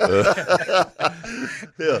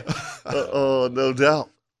 Yeah. No doubt.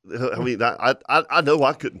 I mean, I know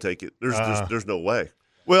I couldn't take it. There's no way.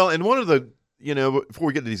 Well, and one of the, before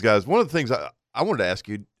we get to these guys, one of the things I wanted to ask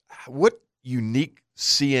you, what unique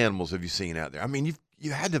sea animals have you seen out there? I mean,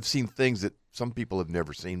 you had to have seen things that some people have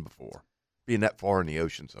never seen before, being that far in the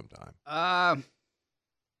ocean sometime.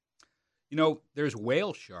 There's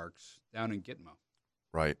whale sharks down in Gitmo.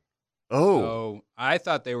 Right. Oh. So I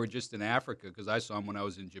thought they were just in Africa because I saw them when I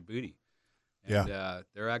was in Djibouti. And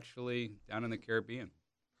they're actually down in the Caribbean.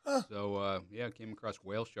 Huh. So, I came across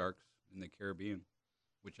whale sharks in the Caribbean,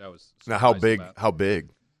 which I was Now, how big? about. How big?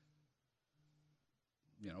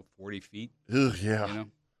 40 feet. Ugh, yeah.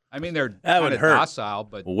 I mean, they're That kind would of hurt. docile,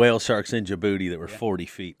 but Whale sharks in Djibouti that were 40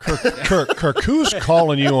 feet. Kirk, who's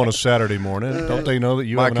calling you on a Saturday morning? Don't they know that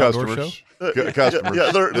you My have an outdoor customers. show?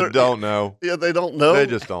 Customers. They don't know. Yeah, they don't know. They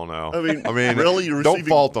just don't know. I mean, really, you're don't receiving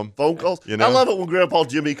fault them. phone calls. I love it when Grandpa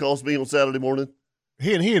Jimmy calls me on Saturday morning.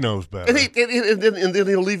 He knows better. And then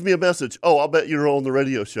he'll leave me a message. Oh, I'll bet you're on the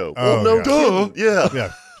radio show. Oh, no, yeah. duh. Yeah.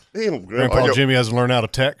 Yeah. Damn, Grandpa Jimmy hasn't learned how to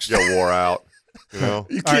text. Get wore out. You All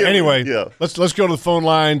right, can't- anyway, yeah. let's go to the phone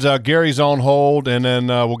lines. Gary's on hold, and then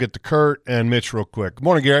we'll get to Kurt and Mitch real quick. Good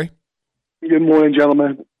morning, Gary. Good morning,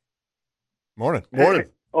 gentlemen. Morning. Morning.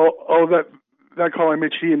 That caller,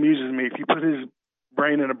 Mitch, he amuses me. If you put his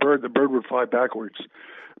brain in a bird, the bird would fly backwards.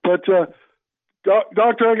 But,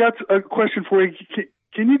 Doctor, I got a question for you.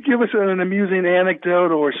 Can you give us an amusing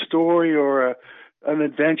anecdote or a story or an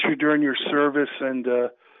adventure during your service and,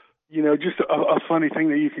 just a funny thing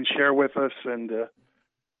that you can share with us and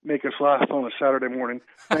make us laugh on a Saturday morning?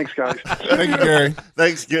 Thanks, guys. Thank you, Gary.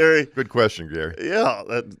 Thanks, Gary. Good question, Gary. Yeah.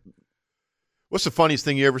 What's the funniest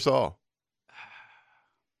thing you ever saw?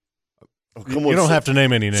 Oh, come You on. don't have to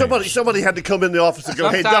name any names. Somebody had to come in the office and go,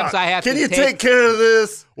 "Hey, Sometimes Doc, I have can to you take- take care of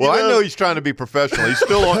this?" Well, I know he's trying to be professional. He's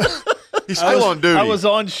still on. He's still on duty. I was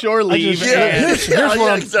on shore leave. Here's exactly.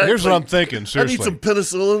 what I'm thinking. I need Seriously, some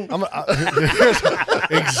penicillin.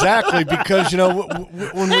 exactly, because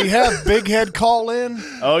when we have Big Head call in,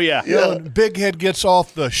 Oh, yeah. when Big Head gets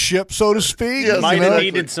off the ship, so to speak, Yes, Might have exactly.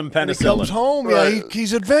 needed some when he comes penicillin. home, Right.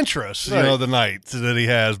 he's adventurous. Right. The night that he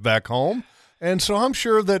has back home, and so I'm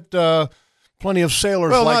sure that plenty of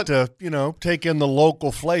sailors like to take in the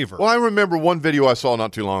local flavor. Well, I remember one video I saw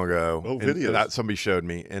not too long ago. Oh, and videos. that somebody showed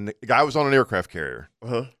me, and the guy was on an aircraft carrier,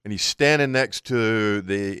 Uh-huh. and he's standing next to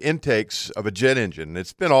the intakes of a jet engine.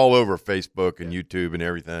 It's been all over Facebook and YouTube and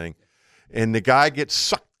everything, and the guy gets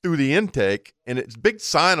sucked through the intake, and it's a big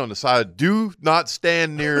sign on the side: "Do not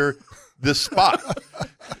stand near this spot."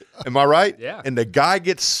 Am I right? Yeah. And the guy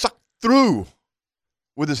gets sucked through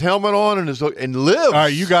with his helmet on and lives. All right,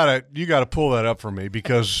 you gotta pull that up for me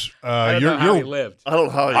because I don't know how he you're lived. I don't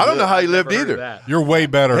know how. I don't know how he Never lived heard of either. that. you're way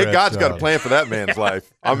better. Hey, at, God's got a plan for that man's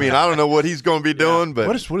life. I mean, I don't know what he's going to be doing, but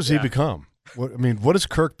What does he become? What does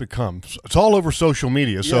Kirk become? It's all over social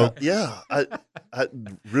media. So Yeah. I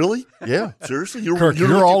really? yeah. Seriously, Kirk,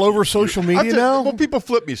 you're all over social media now. Well, people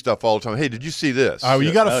flip me stuff all the time. Hey, did you see this? Oh,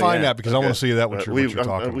 you got to Oh, find yeah. that because I want to see that what you're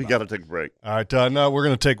talking we about. got to take a break. All right, no, we're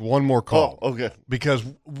going to take one more call. Oh, okay. Because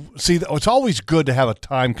see, it's always good to have a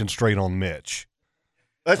time constraint on Mitch.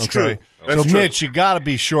 That's Okay, true. That's so true. Mitch, you got to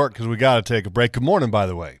be short because we got to take a break. Good morning, by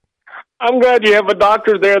the way. I'm glad you have a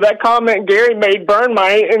doctor there. That comment Gary made burned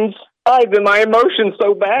my inside and my emotions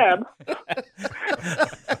so bad.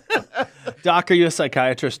 Doc, are you a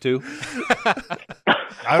psychiatrist too?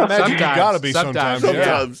 I imagine you Sometimes, got to be sometimes,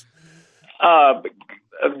 sometimes. Yeah. Sometimes.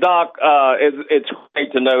 Doc, it's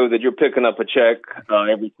great to know that you're picking up a check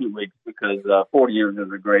every 2 weeks because 40 years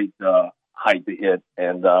is a great height to hit.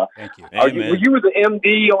 And Thank you. were you the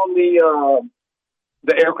MD on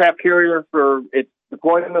the aircraft carrier for its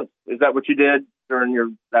deployment? Is that what you did during your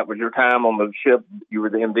time on the ship? You were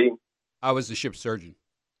the MD? I was the ship surgeon.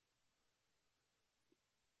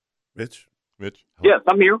 Mitch? Yes,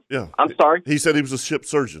 I'm here. Yeah. I'm sorry. He said he was a ship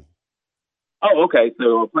surgeon. Oh, okay.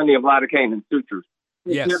 So plenty of lidocaine and sutures.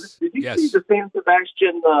 Yes. Did you Yes. see the San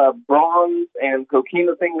Sebastian bronze and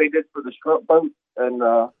coquina thing they did for the shrimp boat in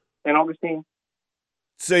St. Augustine?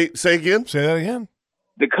 Say again? Say that again.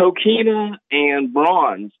 The coquina and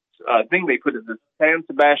bronze thing they put at the San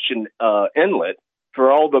Sebastian inlet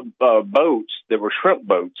for all the boats that were shrimp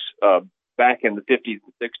boats back in the 50s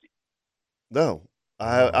and 60s. No,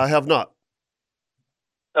 I have not.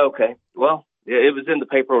 Okay. Well, it was in the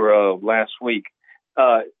paper last week.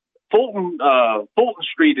 Fulton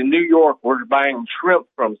Street in New York, we're buying shrimp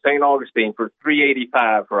from St. Augustine for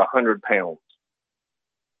 $3.85 for 100 pounds.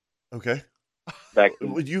 Okay. Back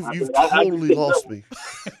You've totally lost me.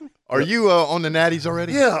 Are you on the Natties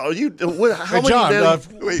already? Yeah. Are you? How Hey, John,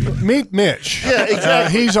 many? meet Mitch. Yeah,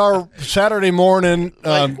 exactly. He's our Saturday morning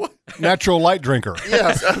natural light drinker.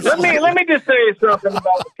 Yes. Absolutely. Let me just say something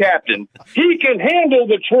about the captain. He can handle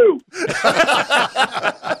the truth.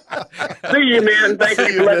 See you, man. Thank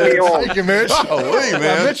you for letting me on. Thank you, Mitch. Golly,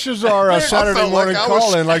 man. Mitch is our Saturday felt morning like I was-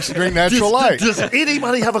 call-in, likes to drink natural light. Does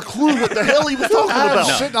anybody have a clue what the hell he was talking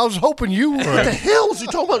about? I was hoping you What the would. hell is he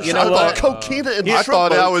talking about? You know I thought what? coquina and I shrimp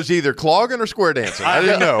thought I boats. was either clogging or square dancing. I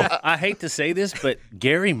didn't know. I hate to say this, but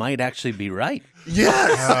Gary might actually be right.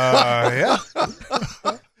 Yes.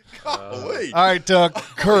 Yeah. Golly. All right,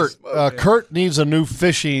 Kurt. Kurt needs a new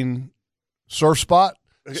fishing surf spot.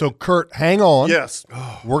 So, Kurt, hang on. Yes.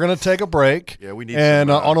 We're going to take a break. Yeah, we need And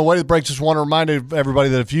some, on the way to the break, just want to remind everybody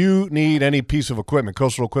that if you need any piece of equipment,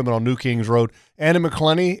 Coastal Equipment on New Kings Road and in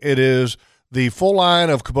McClenny, it is the full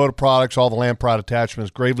line of Kubota products, all the Land Pride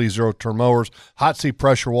attachments, Gravely zero-turn mowers, hot seat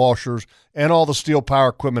pressure washers, and all the steel power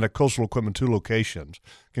equipment at Coastal Equipment 2 locations.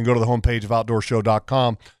 You can go to the homepage of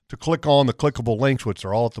OutdoorShow.com to click on the clickable links, which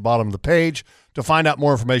are all at the bottom of the page, to find out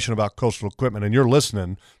more information about Coastal Equipment. And you're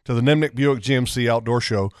listening to the Nimnik Buick GMC Outdoor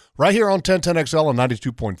Show right here on 1010XL and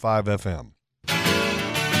 92.5 FM.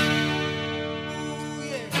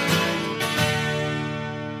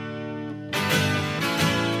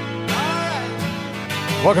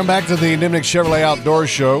 Welcome back to the Nimnik Chevrolet Outdoor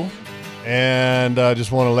Show. And I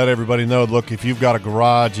just want to let everybody know, look, if you've got a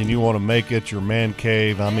garage and you want to make it your man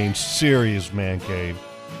cave, I mean serious man cave,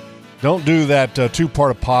 don't do that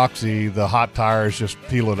two-part epoxy. The hot tires just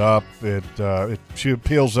peel it up. It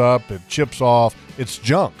peels up. It chips off. It's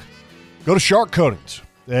junk. Go to Shark Coatings.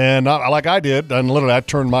 And like I did, and literally I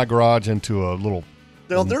turned my garage into a little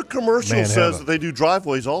Now, their commercial Man says heaven. that they do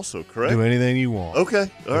driveways also, correct? do anything you want. Okay.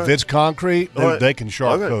 All If right. it's concrete, All right. they can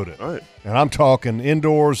shark Okay. coat it. All right. And I'm talking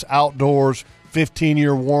indoors, outdoors,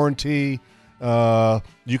 15-year warranty.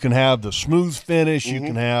 You can have the smooth finish. You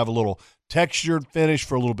can have a little textured finish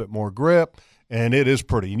for a little bit more grip, and it is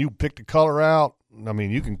pretty. And you pick the color out. I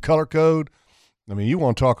mean, you can color code. I mean, you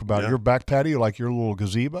want to talk about your back patio like your little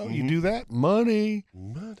gazebo. You do that? Money.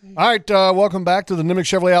 All right, welcome back to the Nimnik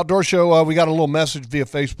Chevrolet Outdoor Show. We got a little message via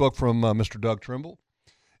Facebook from Mr. Doug Trimble.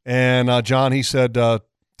 And John, he said, tell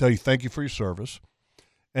you thank you for your service.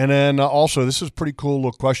 And then also, this is a pretty cool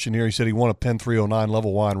little question here. He said he won a Penn 309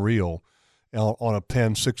 level wine reel on a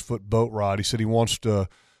Penn 6-foot boat rod. He said he wants to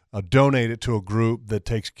donate it to a group that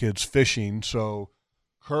takes kids fishing. So,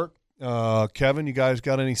 Kurt, Kevin, you guys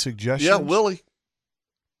got any suggestions? Yeah, Willie.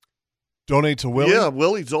 Donate to Willie? Yeah,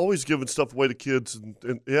 Willie's always giving stuff away to kids,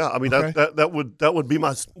 and yeah, I mean Okay. that would be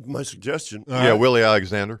my suggestion. All Yeah, right. Willie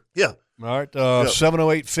Alexander. Yeah, All right,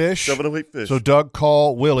 708 Fish. 708 Fish. So Doug,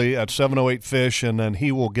 call Willie at 708 Fish, and then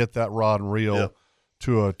he will get that rod and reel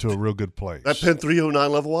to a real good place. That Penn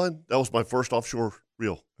 309 level one, that was my first offshore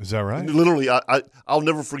reel. Is that right? Literally, I'll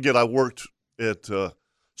never forget. I worked at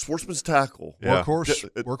Sportsman's Tackle. Yeah.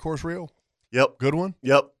 Workhorse reel. Yep. Good one.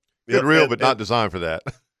 Yep. Good reel, and- but not designed for that.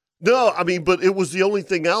 No, I mean, but it was the only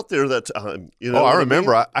thing out there that time. You know Oh, what I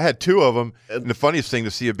remember. mean? I had two of them. And- And the funniest thing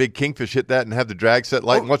to see a big kingfish hit that and have the drag set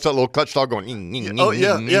light. And what's that little clutch dog going? Oh,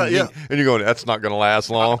 yeah, yeah. And you're going, that's not going to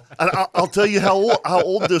last long. And I'll tell you how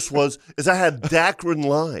old this was. Is I had Dacron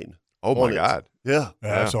line. Oh, on my it. God. Yeah.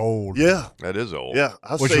 That's old. Yeah. That is old. Yeah.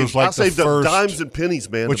 I Which saved, was like I saved the up first- dimes and pennies,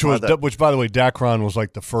 man. Which to buy was, that. which by the way, Dacron was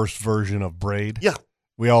like the first version of braid. Yeah.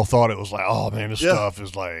 We all thought it was like, oh man, this Yeah. stuff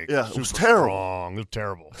is like, Yeah, it was super terrible. strong. It was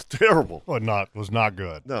terrible. terrible. Was not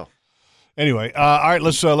good. No. Anyway, all right,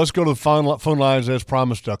 let's go to the phone lines as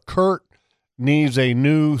promised. Kurt needs a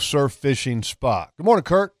new surf fishing spot. Good morning,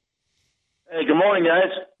 Kurt. Hey, good morning,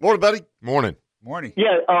 guys. Morning, buddy. Morning. Morning.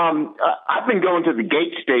 Yeah, I've been going to the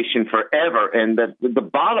gate station forever, and the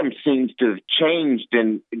bottom seems to have changed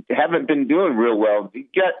and haven't been doing real well. Do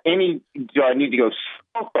I need to go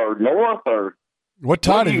south or north or? What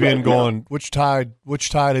tide have you been going? Which tide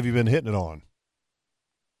have you been hitting it on?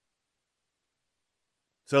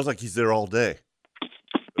 Sounds like he's there all day.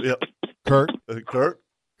 Yep. Kurt.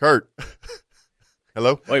 Kurt.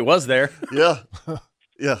 Hello. Oh, he was there. Yeah.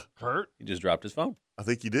 Yeah. Kurt. He just dropped his phone. I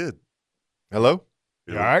think he did. Hello.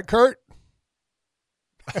 You all right, Kurt?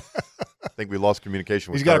 I think we lost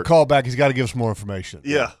communication with He's got to Kurt. call back. He's got to give us more information.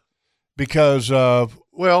 Yeah. Because,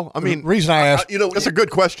 well, I mean, the reason I asked, that's a good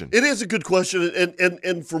question. It is a good question,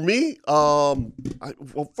 and for me,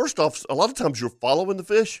 well, first off, a lot of times you're following the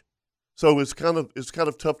fish, so it's kind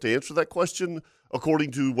of tough to answer that question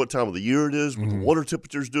according to what time of the year it is, what the water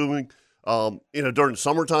temperature's doing. During the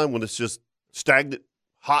summertime when it's just stagnant,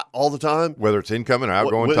 hot all the time, whether it's incoming or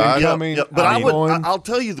outgoing tide. Yeah, but I'll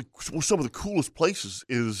tell you, some of the coolest places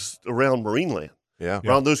is around Marineland. Yeah,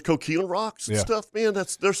 around those coquina rocks and stuff, man.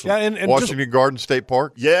 There's some and Washington Garden State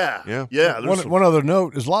Park. Yeah. One other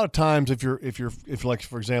note is a lot of times if like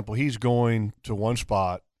for example he's going to one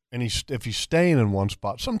spot and if he's staying in one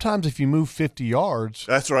spot, sometimes if you move 50 yards,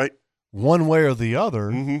 that's right, one way or the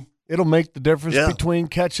other, it'll make the difference between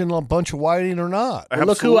catching a bunch of whiting or not. Well,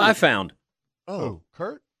 look who I found. Oh,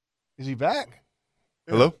 Kurt, is he back?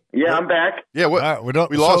 Hello. Yeah, I'm back. Yeah, what? Right,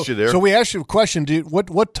 we lost you there. So we asked you a question, dude.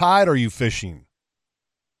 What tide are you fishing?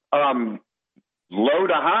 Low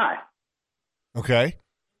to high. Okay.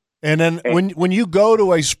 And then when you go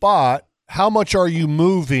to a spot, how much are you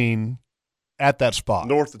moving at that spot?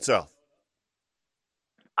 North and south.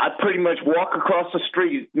 I pretty much walk across the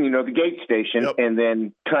street, the gate station, and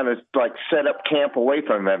then kind of like set up camp away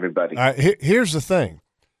from everybody. All right, here's the thing,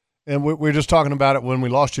 and we were just talking about it when we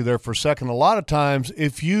lost you there for a second. A lot of times,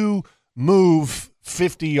 if you move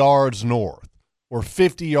 50 yards north or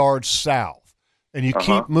 50 yards south, and you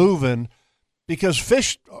keep moving, because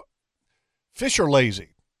fish are lazy,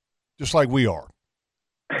 just like we are.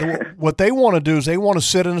 What they want to do is they want to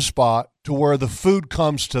sit in a spot to where the food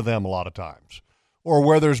comes to them a lot of times, or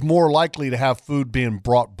where there's more likely to have food being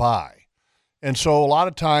brought by. And so a lot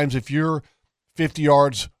of times if you're 50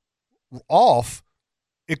 yards off,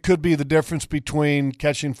 it could be the difference between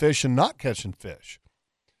catching fish and not catching fish.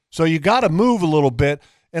 So you got to move a little bit,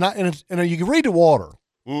 and you can read the water.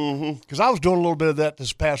 Because I was doing a little bit of that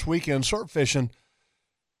this past weekend, surf fishing.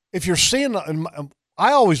 If you're seeing,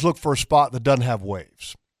 I always look for a spot that doesn't have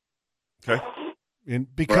waves. Okay.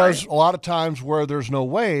 Because a lot of times where there's no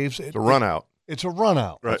waves, it's a run out. It's a run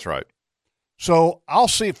out. Right. That's right. So I'll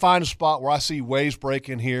find a spot where I see waves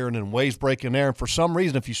breaking here and then waves breaking there. And for some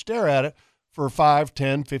reason, if you stare at it for 5,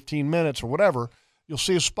 10, 15 minutes or whatever, you'll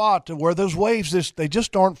see a spot where those waves, they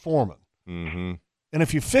just aren't forming. Mm-hmm. And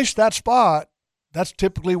if you fish that spot, that's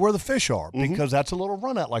typically where the fish are, because that's a little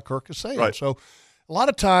run out, like Kirk is saying. Right. So a lot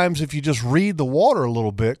of times if you just read the water a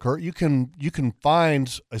little bit, Kurt, you can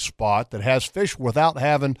find a spot that has fish without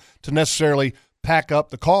having to necessarily pack up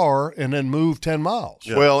the car and then move 10 miles.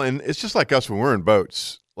 Yeah. Well, and it's just like us when we're in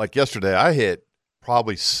boats. Like yesterday, I hit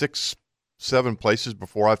probably 6, 7 places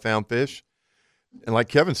before I found fish. And like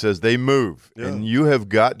Kevin says, they move. Yeah. And you have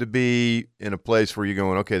got to be in a place where you're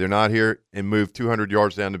going, okay, they're not here, and move 200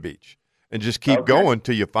 yards down the beach. And just keep going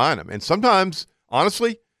till you find them. And sometimes,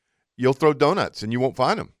 honestly, you'll throw donuts and you won't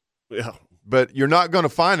find them. Yeah. But you're not going to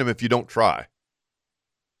find them if you don't try.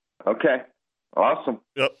 Okay. Awesome.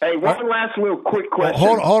 Yep. Hey, one last little quick question.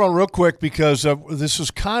 Hold on real quick, because this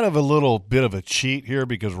is kind of a little bit of a cheat here,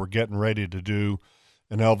 because we're getting ready to do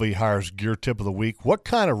an LV Hires Gear Tip of the Week. What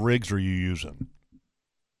kind of rigs are you using?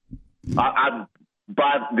 I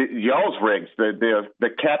buy y'all's rigs, the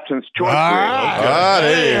Captain's Choice rigs.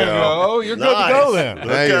 There you go. You're good to go then.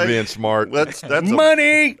 Now you're being smart. That's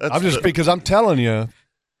money. Because I'm telling you,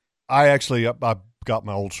 I got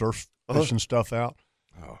my old surf fishing stuff out,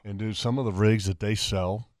 and dude, some of the rigs that they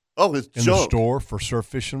sell in the store for surf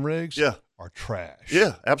fishing rigs are trash.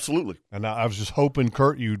 Yeah, absolutely. And I was just hoping,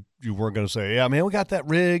 Kurt, you weren't going to say, yeah, man, we got that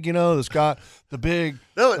rig, that's got the big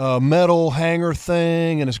metal hanger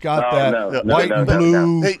thing, and it's got white and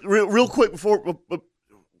blue. Hey, real quick before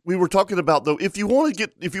we were talking about, though, if you want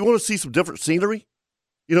to see some different scenery,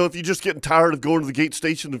 if you're just getting tired of going to the gate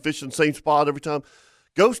station and fishing the same spot every time,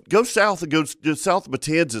 go south and go south of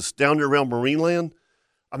Matanzas, down there around Marineland.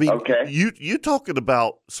 I mean, you talking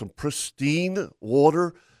about some pristine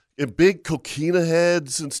water and big coquina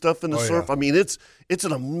heads and stuff in the surf. Yeah. I mean, it's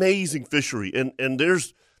an amazing fishery, and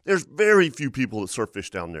there's There's very few people that surf fish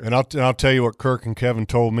down there. And I'll tell you what Kirk and Kevin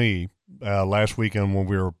told me last weekend when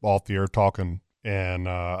we were off the air talking, and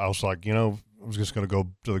I was like, I was just going to go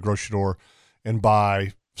to the grocery store and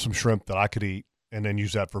buy some shrimp that I could eat and then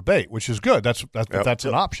use that for bait, which is good. If that's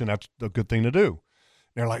an option, that's a good thing to do. And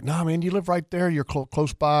they're like, no, man, you live right there. You're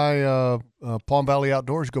close by Palm Valley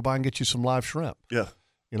Outdoors. Go by and get you some live shrimp. Yeah.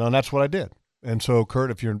 And that's what I did. And so,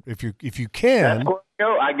 Kurt, if you can, that's what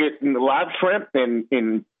I get live shrimp,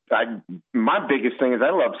 and my biggest thing is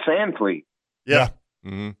I love sand flea. Yeah.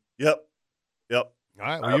 Mm-hmm. Yep. All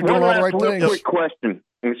right. Well, you're doing all the right things. Quick question.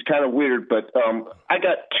 It's kind of weird, but I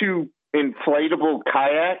got 2 inflatable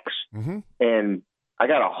kayaks, and I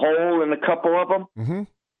got a hole in a couple of them. Mm-hmm.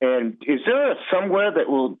 And is there somewhere that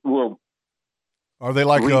will? Are they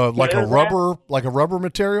like a rubber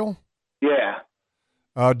material? Yeah.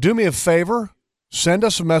 Do me a favor. Send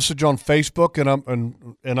us a message on Facebook, and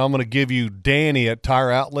I'm going to give you Danny at Tire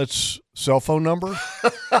Outlet's cell phone number.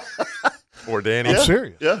 Or Danny. I'm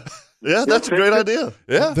serious. Yeah. Yeah, that's a great idea.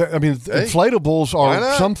 Yeah. Inflatables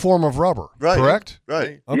are some form of rubber, correct?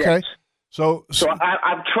 Right. Okay. Yes. So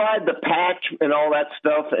I've tried the patch and all that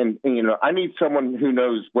stuff, and I need someone who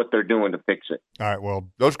knows what they're doing to fix it. All right. Well,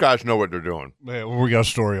 those guys know what they're doing. Yeah, we got a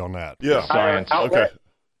story on that. Yeah. Science. Okay.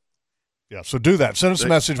 Yeah. So do that. Send us a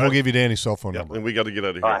message. We'll give you Danny's cell phone number. And we got to get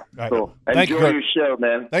out of here. All right. Cool. Thank you, Enjoy Kurt. your show,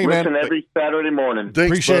 man. Thank you, man. Listen every Saturday morning. Thanks,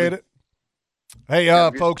 Appreciate buddy. it. Hey,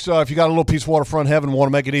 folks, if you got a little piece of waterfront heaven and want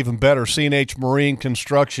to make it even better, C&H Marine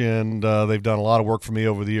Construction, they've done a lot of work for me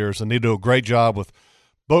over the years, and they do a great job with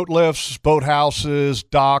boat lifts, boat houses,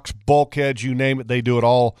 docks, bulkheads, you name it. They do it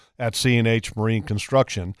all at C&H Marine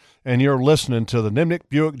Construction. And you're listening to the Nimnick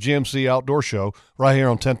Buick GMC Outdoor Show right here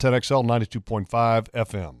on 1010XL 92.5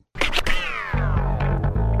 FM.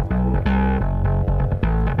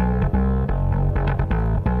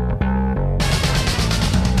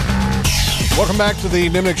 Welcome back to the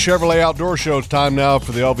Nimnick Chevrolet Outdoor Show. It's time now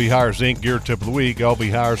for the LV Hires Inc. Gear Tip of the Week.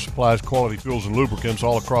 LV Hires supplies quality fuels and lubricants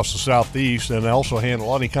all across the Southeast, and they also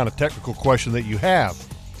handle any kind of technical question that you have.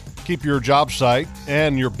 Keep your job site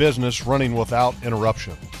and your business running without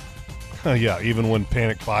interruption. Yeah, even when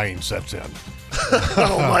panic buying sets in.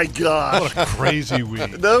 Oh, my God. What a crazy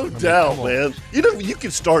week. No doubt, man. You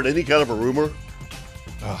can start any kind of a rumor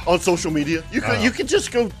on social media. You can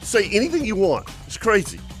just go say anything you want. It's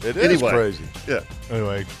crazy. It is crazy. Yeah.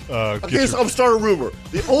 Anyway, okay, so I'm starting a rumor.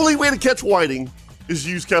 The only way to catch whiting is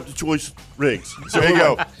use Captain Choice rigs. So there you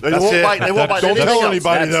go. They won't bite. They won't bite. Don't tell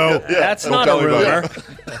anybody, though. That's not a rumor.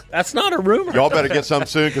 That's not a rumor. Y'all better get some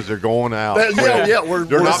soon because they're going out. They're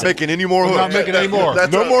not making any more hooks. Not making any more.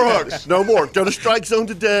 No more hooks. No more. Go to Strike Zone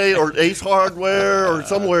today or Ace Hardware or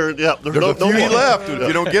somewhere. Yeah, there's a few more left. If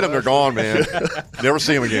you don't get them, they're gone, man. Never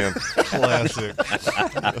see them again. Classic.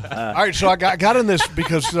 All right, so I got in this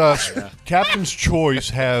because Captain's Choice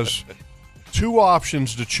has 2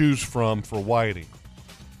 options to choose from for whiting.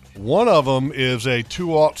 One of them is a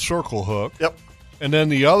 2/0 circle hook. Yep. And then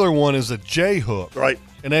the other one is a J hook. Right.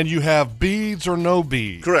 And then you have beads or no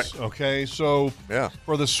beads. Correct. Okay, so yeah,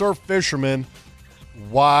 for the surf fisherman,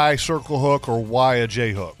 why circle hook or why a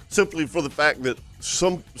J hook? Simply for the fact that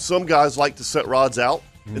some guys like to set rods out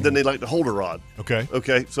and then they like to hold a rod. Okay.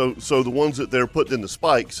 Okay. So the ones that they're putting in the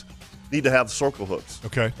spikes need to have circle hooks.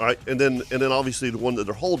 Okay. All right. And then obviously the one that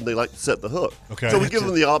they're holding, they like to set the hook. Okay. So we give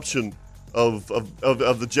them the option of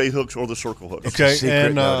the J hooks or the circle hooks. Okay. Secret,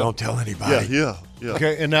 and don't tell anybody. Yeah.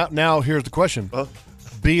 Okay. And now here's the question: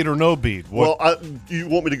 bead or no bead? Well, you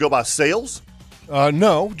want me to go by sales?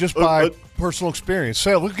 No, just by personal experience.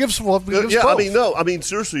 Sales. Give us both. I mean,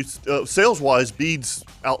 seriously, sales wise, beads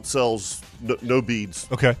outsells no beads.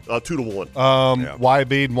 Okay. 2 to 1. Why a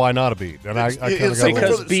bead and why not a bead? And I kind of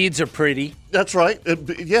because beads are pretty. That's right.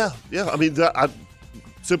 Yeah. I mean,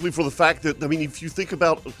 simply for the fact that, I mean, if you think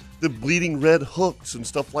about the bleeding red hooks and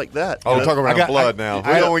stuff like that. Oh, we're talking about blood now.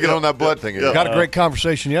 We don't get on that blood thing again. Got a great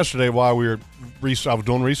conversation yesterday while we were I was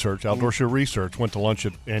doing research, outdoor show research, went to lunch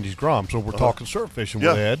at Andy's Grom. So we're talking surf fishing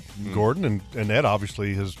with Ed Gordon, and Ed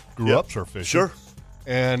obviously grew up surf fishing. Sure.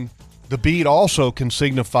 And the bead also can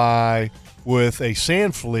signify with a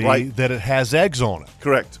sand flea that it has eggs on it.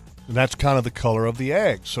 Correct. And that's kind of the color of the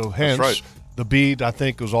egg. So hence the bead, I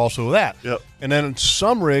think, was also that. Yep. And then in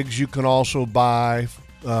some rigs you can also buy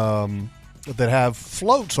that have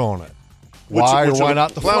floats on it. Why or why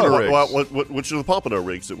not the float? Which are the pompano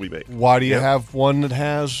rigs that we make? Why do you have one that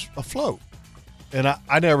has a float? And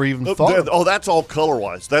I never even thought. That's all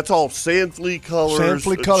color-wise. That's all sand flea colors,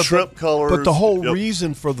 shrimp colors. But the whole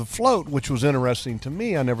reason for the float, which was interesting to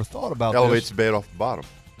me, I never thought about elevates the bait off the bottom.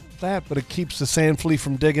 But it keeps the sand flea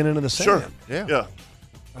from digging into the sand. Sure. Yeah.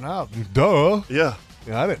 And duh. Yeah.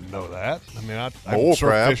 Yeah, I didn't know that. I mean, I Mole surf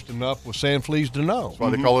crab. fished enough with sand fleas to know. That's why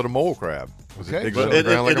they call it a mole crab. 'Cause Okay. it digs But under the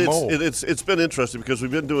ground like a mole. it's been interesting because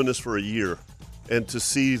we've been doing this for a year, and to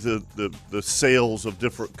see the sales of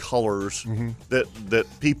different colors that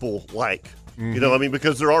people like. You know, I mean,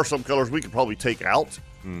 because there are some colors we could probably take out,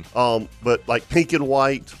 but like pink and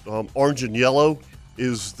white, orange and yellow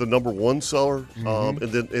is the number one seller, and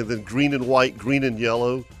then green and white, green and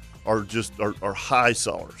yellow are just are high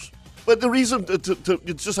sellers. But the reason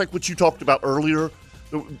it's just like what you talked about earlier.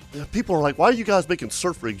 People are like, "Why are you guys making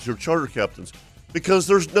surf rigs? You're charter captains." Because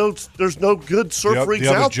there's no good surf rigs the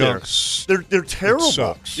other out there. junk's- They're terrible. it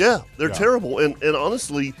sucks. Yeah, they're terrible. And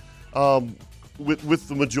honestly, with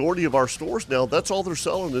the majority of our stores now, that's all they're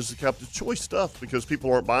selling is the Captain's Choice stuff because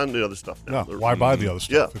people aren't buying the other stuff now. No, why buy the other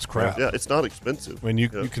stuff? Yeah, It's crap. Yeah, it's not expensive. I mean, you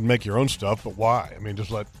can make your own stuff, but why? I mean,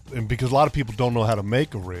 and because a lot of people don't know how to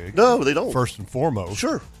make a rig. No, they don't. First and foremost.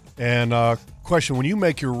 Sure. And question: when you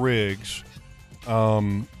make your rigs, what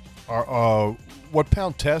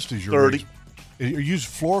pound test is your 30. rigs? You use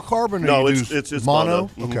fluorocarbon? Or No, you it's use mono.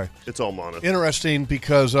 Okay, It's all mono. interesting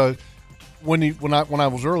because when I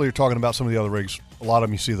was earlier talking about some of the other rigs, a lot of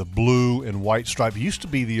them you see the blue and white stripe. It used to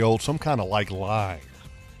be the old some kind of like line.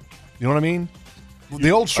 You know what I mean? The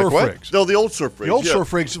old surf what? rigs. No, the old surf rigs. The old yeah.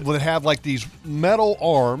 surf rigs would have like these metal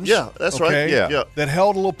arms. Yeah, that's right. Yeah. That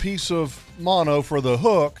held a little piece of mono for the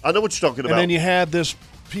hook. I know what you're talking about. And then you had this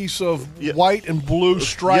piece of white and blue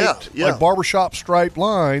striped, like barbershop striped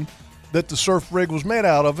line that the surf rig was made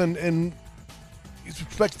out of. And you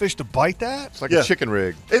expect fish to bite that? It's like a chicken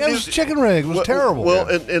rig. It was a chicken rig. It was terrible. Well,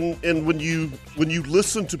 and when you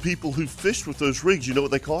listen to people who fished with those rigs, you know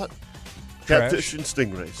what they caught? Catfish and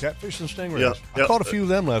stingrays. Catfish and stingrays. Yeah, I caught a few of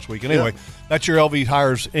them last week. And anyway, that's your LV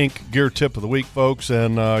Hires Inc. gear tip of the week, folks.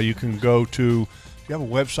 And you can go to. Do you have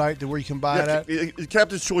a website where you can buy it at?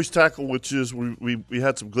 Captain's Choice Tackle, which is we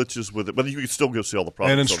had some glitches with it, but you can still go see all the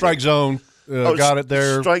products. And then Strike Zone got it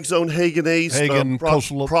there. Strike Zone, Hagen Ace,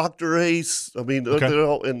 Coastal Proctor Ace. I mean, they're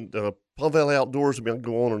all in Palm Valley Outdoors. I mean, I can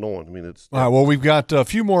go on and on. I mean, it's all right. Well, we've got a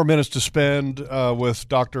few more minutes to spend with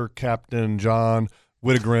Dr. Captain John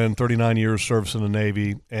Whittegren, 39 years service in the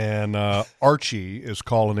Navy, and Archie is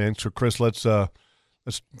calling in. So, Chris, let's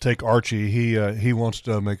take Archie. He wants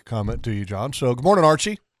to make a comment to you, John. So, good morning,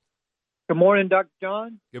 Archie. Good morning, Dr.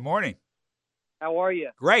 John. Good morning. How are you?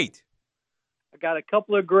 Great. I got a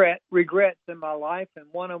couple of regrets in my life, and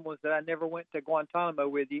one of them was that I never went to Guantanamo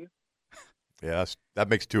with you. Yeah, that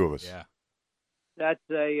makes two of us. Yeah. That's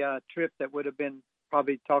a trip that would have been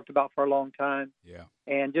probably talked about for a long time. Yeah.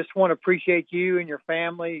 And just want to appreciate you and your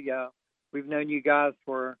family. We've known you guys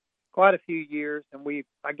for quite a few years, and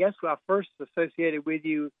I guess I first associated with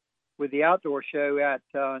you with the outdoor show at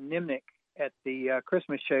Nimnik at the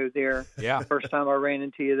Christmas show there. Yeah. First time I ran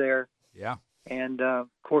into you there. Yeah. And of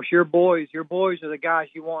course, your boys are the guys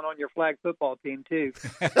you want on your flag football team too.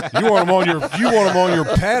 You want them on your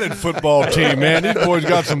padded football team, man. These boys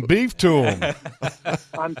got some beef to them.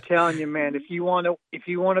 I'm telling you, man. If you want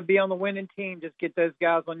to be on the winning team, just get those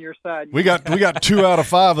guys on your side. We got 2 out of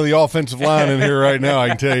 5 of the offensive line in here right now. I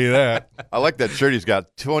can tell you that. I like that shirt. He's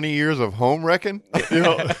got 20 years of home wrecking. You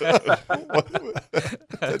know,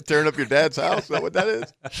 tearing up your dad's house. Is that what that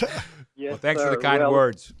is? Yes, well, thanks sir. for the kind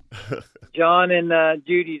words. John and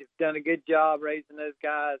Judy have done a good job raising those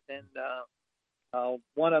guys, and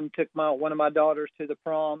one of them took one of my daughters to the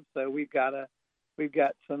prom, so we've got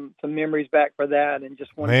some memories back for that. And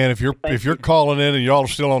just want man, if you're calling in and y'all are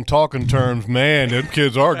still on talking terms, man, them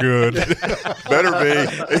kids are good. Better be.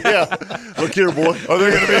 Yeah. Look here, boy. Are they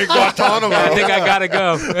going to be in Guantanamo? I think I gotta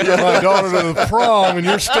go. My daughter to the prom, and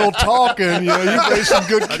you're still talking. You know, you raised some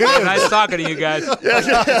good kids. Nice talking to you guys.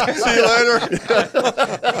 See you later.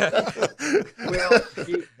 Well,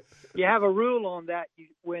 you have a rule on that.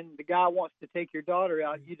 When the guy wants to take your daughter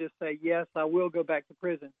out, you just say, yes, I will go back to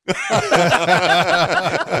prison. But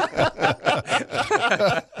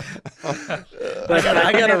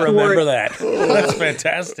I got to remember that. That's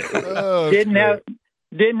fantastic.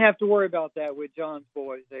 Didn't have to worry about that with John's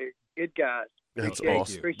boys. They're good guys. That's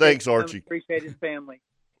awesome. Thanks, Archie. Appreciate his family.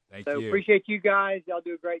 Thank you. Appreciate you guys. Y'all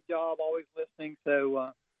do a great job, always listening.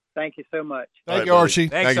 So thank you so much. Thank you, Archie.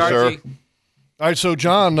 Thanks, Thank you, Archie. sir. All right, so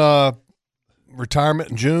John,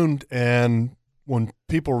 retirement in June, and when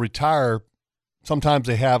people retire, sometimes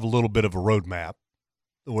they have a little bit of a roadmap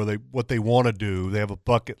where what they want to do. They have a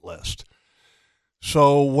bucket list.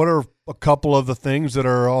 So what are a couple of the things that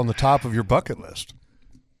are on the top of your bucket list?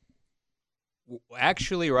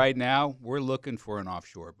 Actually, right now, we're looking for an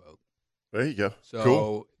offshore boat. There you go.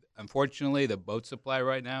 So, unfortunately, the boat supply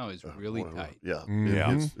right now is really tight. Yeah,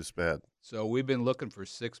 Yeah. It's bad. So we've been looking for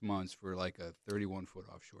 6 months for like a 31-foot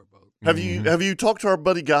offshore boat. Have you talked to our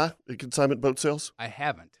buddy Guy at Consignment Boat Sales? I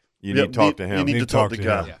haven't. You need to talk to him. You need to talk to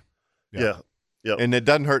Guy. Yeah. Yeah. Yeah. And it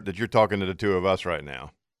doesn't hurt that you're talking to the two of us right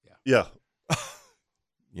now. Yeah.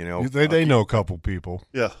 You know, they know a couple people.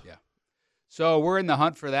 Yeah. Yeah. So we're in the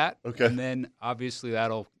hunt for that. Okay. And then obviously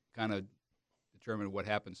that'll kind of determine what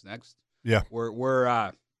happens next. Yeah. We're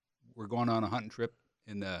going on a hunting trip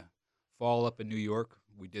in the fall up in New York.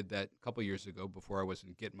 We did that a couple years ago before I was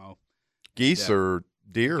in Gitmo. Geese or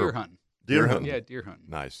deer? Deer hunting. Deer hunting. Yeah, deer hunting.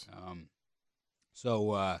 Nice.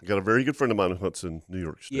 I got a very good friend of mine who hunts in New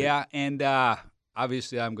York State. Yeah, and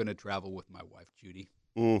obviously I'm going to travel with my wife, Judy.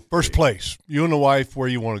 First place, you and the wife, where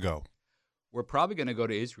you want to go? We're probably going to go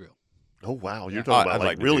to Israel. Oh, wow. You're talking about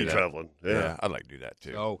like really traveling. Yeah, I'd like to do that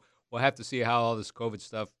too. So we'll have to see how all this COVID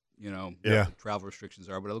stuff, the travel restrictions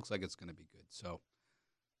are, but it looks like it's going to be good. So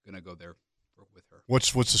going to go there with her.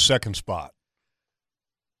 What's the second spot?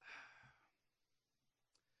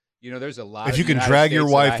 There's a lot. If you can drag your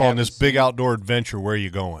wife on this big outdoor adventure, where are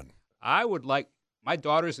you going? I would like my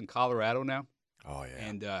daughter's in Colorado now. Oh yeah,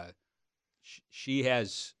 and she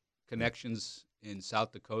has connections in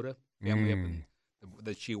South Dakota. Family up in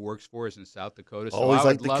that she works for is in South Dakota. So Always I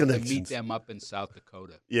like would the love to connections. meet them up in South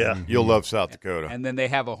Dakota. Yeah, you'll love South Dakota. And then they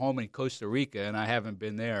have a home in Costa Rica, and I haven't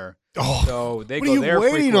been there. Oh, so they what go are you there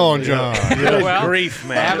waiting frequently. on, John? Well, grief,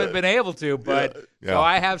 man. I haven't been able to, but so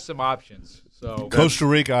I have some options. So Costa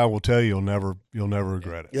Rica, I will tell you, you'll never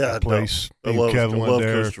regret it. Yeah, that place. I me love, and Kevin I went love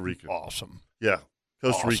there. Costa Rica. Awesome. Yeah,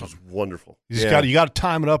 Costa Awesome. Rica's wonderful. You got to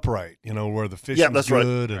time it up right. Where the fishing's that's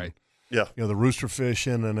good, right. and Yeah. the rooster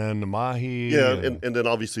fishing, and then the mahi. Yeah, and then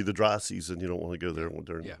obviously the dry season. You don't want to go there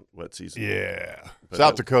during wet season. Yeah. But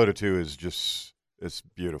South Dakota too is just it's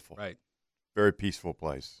beautiful. Right. Very peaceful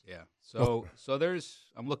place. Yeah. So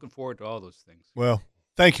I'm looking forward to all those things. Well,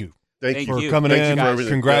 thank you. Thank for you. coming Thank you in. for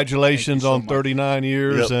everything. Congratulations Thank you so on much. 39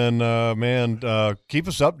 years, and man, keep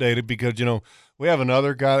us updated because we have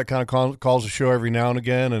another guy that kind of calls the show every now and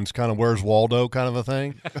again, and it's kind of where's Waldo kind of a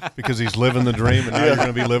thing because he's living the dream, and now you're going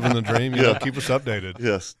to be living the dream. Keep us updated.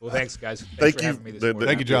 Yes. Well, thanks, guys. Thank for you. having me this morning.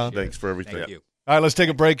 Thank you, John. Thanks for everything. Thank you. All right, let's take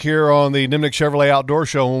a break here on the Nimnik Chevrolet Outdoor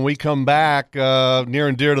Show. When we come back, near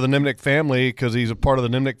and dear to the Nimnik family because he's a part of the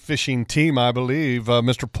Nimnik fishing team, I believe,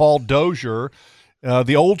 Mr. Paul Dozier.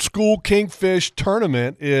 The Old School Kingfish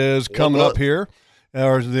Tournament is coming up here,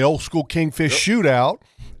 or the Old School Kingfish Shootout,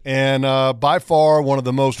 and by far one of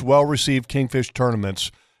the most well-received kingfish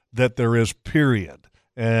tournaments that there is, period.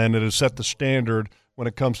 And it has set the standard when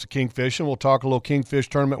it comes to kingfish, and we'll talk a little kingfish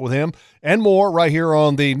tournament with him and more right here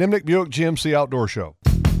on the Nimnik Buick GMC Outdoor Show.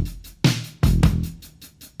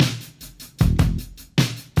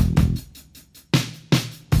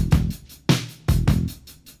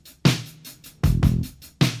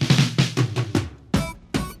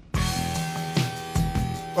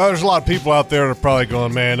 Well, there's a lot of people out there that are probably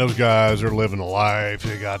going, man, those guys are living a life.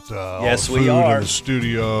 They got all Yes, the we food are. in the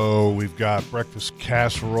studio. We've got breakfast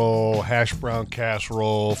casserole, hash brown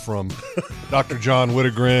casserole from Dr. John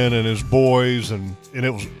Whittegren and his boys, and it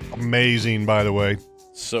was amazing, by the way.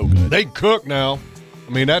 So good. They cook now.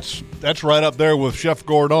 I mean, that's right up there with Chef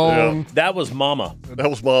Gordon. That was Mama. That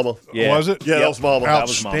was Mama. Yeah. Was it? Yeah, that was Mama. That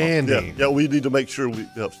was Mama. Outstanding. Yeah, we need to make sure we.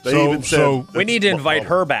 They So- even said so- We that's need to what invite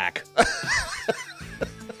Mama- her back.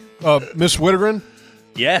 Miss Whittegren,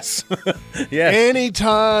 Yes. Yes.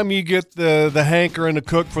 anytime you get the hankering to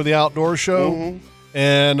cook for the outdoor show,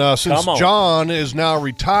 and since Come on. John is now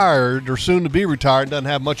retired or soon to be retired, doesn't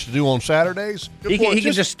have much to do on Saturdays, He can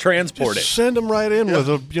just transport just it. send him right in with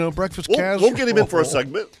a breakfast casserole. We'll get him in for a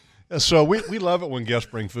segment. So we love it when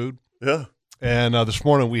guests bring food. Yeah. And this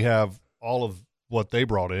morning we have all of what they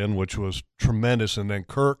brought in, which was tremendous. And then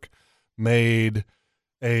Kirk made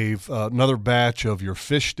another batch of your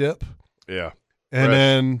fish dip. Yeah. And Fresh.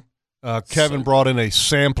 then Kevin brought in a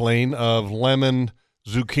sampling of lemon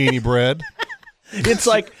zucchini bread. It's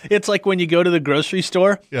like when you go to the grocery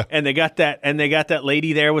store Yeah. and they got that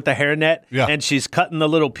lady there with the hairnet Yeah. and she's cutting the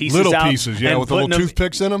little pieces Little out pieces, yeah, and with the little putting them-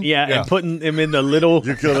 toothpicks in them. Yeah, and putting them in the little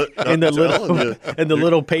You're gonna in the I'm telling little you. in the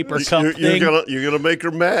little paper cup thing. You're gonna make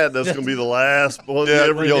her mad. That's gonna be the last one you Yeah,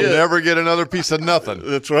 ever you'll get. never get another piece of nothing.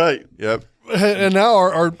 That's right. Yep. And now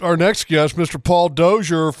our next guest, Mr. Paul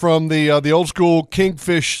Dozier from the Old School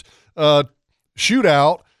Kingfish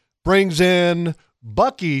Shootout, brings in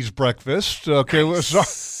Bucky's breakfast. Okay,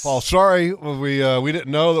 Paul, sorry, we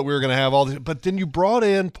didn't know that we were going to have all these. But then you brought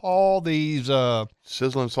in, Paul, these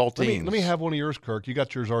Sizzling saltines. Let me have one of yours, Kirk. You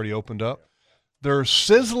got yours already opened up. They're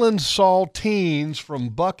sizzling saltines from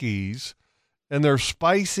Bucky's, and they're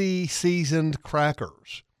spicy seasoned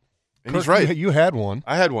crackers. And he's right. You had one.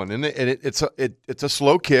 I had one, and it's a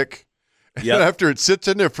slow kick. Yeah. And after it sits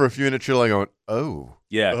in there for a few minutes, you're like going, oh.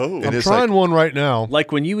 Yeah. Oh. I'm trying one right now.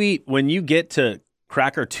 Like when you get to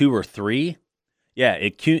cracker 2 or 3, yeah,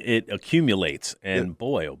 it accumulates, and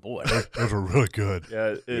boy, oh boy, those are really good.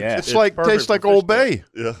 Yeah, it's like tastes like Old Bay.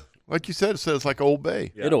 Yeah, like you said, it says like Old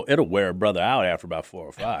Bay. Yeah. It'll wear a brother out after about 4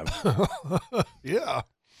 or 5. Yeah.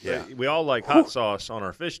 Yeah, we all like hot sauce on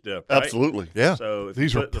our fish dip, right? Absolutely. Yeah. So if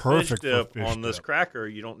These you are put the perfect fish dip for fish on this dip. cracker,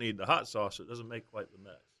 you don't need the hot sauce. It doesn't make quite the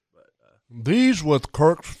mess. But These with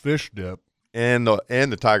Kirk's fish dip. And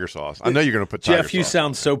the tiger sauce. I know you're going to put tiger Jeff, you sauce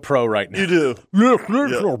sound so pro right now. You do. I'm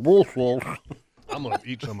going to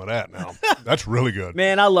eat some of that now. That's really good.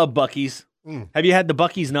 Man, I love Buc-ee's. Have you had the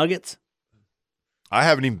Buc-ee's nuggets? I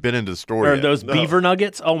haven't even been into the store Or yet. those beaver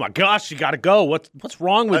nuggets? Oh my gosh, you got to go. What's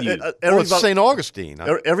wrong with you? It's St. Augustine.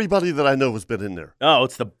 Everybody that I know has been in there. Oh,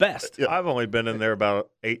 it's the best. I've only been in there about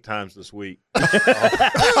 8 times this week.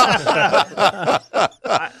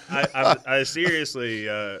 I seriously,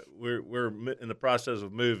 we're in the process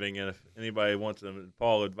of moving, and if anybody wants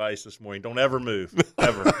Paul advice this morning, don't ever move,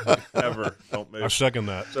 ever don't move. I second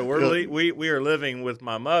that. So we are living with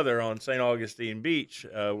my mother on St. Augustine Beach.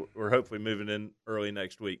 We're hopefully moving in early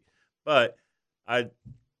next week, but I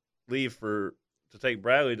leave to take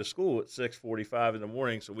Bradley to school at 6:45 in the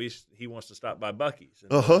morning. So he wants to stop by Buc-ee's.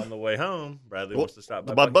 And on the way home, Bradley wants to stop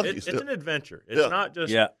by Buc-ee's. It's an adventure. It's not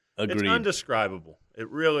just agreed. It's undescribable. It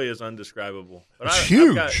really is undescribable. But it's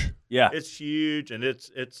huge. It's huge, and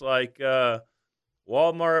it's like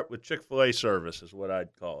Walmart with Chick-fil-A service is what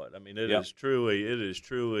I'd call it. I mean, it is truly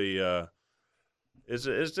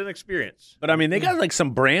it's an experience. But I mean, they got like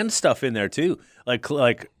some brand stuff in there too, like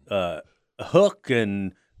Hook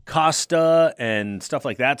and Costa and stuff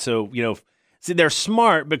like that. So see, they're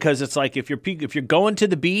smart because it's like if you're going to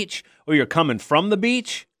the beach or you're coming from the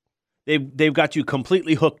beach, they've got you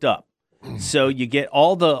completely hooked up. So you get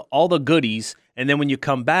all the goodies, and then when you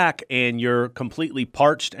come back and you're completely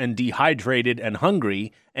parched and dehydrated and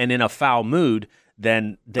hungry and in a foul mood,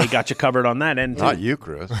 then they got you covered on that end too. Not you,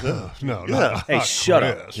 Chris. No. Hey, shut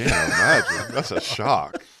up. Can't imagine. That's a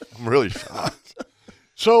shock. I'm really shocked.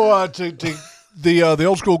 So the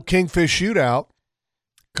old school Kingfish Shootout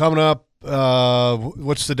coming up.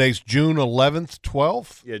 What's the dates? June 11th,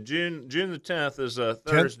 12th? Yeah, June the 10th is a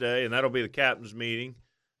Thursday, and that'll be the captain's meeting.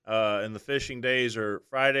 And the fishing days are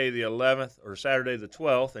Friday the 11th or Saturday the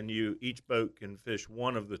 12th, and each boat can fish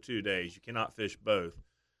one of the 2 days. You cannot fish both.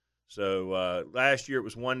 So last year it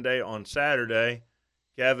was one day on Saturday.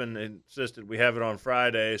 Kevin insisted we have it on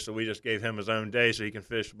Friday, so we just gave him his own day so he can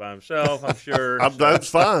fish by himself, I'm sure. That's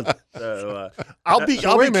fine. So I'll be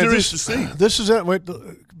curious to see. This is it,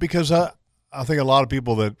 because I think a lot of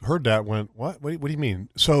people that heard that went, what? What do you mean?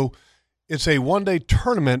 So it's a one-day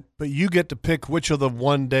tournament, but you get to pick which of the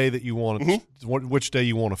one day that you want to, which day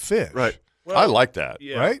you want to fish. Right. Well, I like that.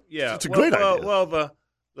 Yeah, right? Yeah. It's a great idea. Well,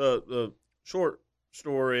 the short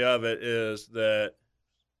story of it is that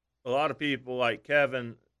a lot of people like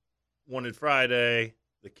Kevin wanted Friday.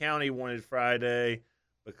 The county wanted Friday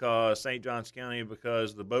because St. Johns County,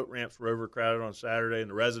 because the boat ramps were overcrowded on Saturday and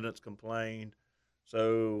the residents complained.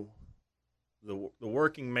 So the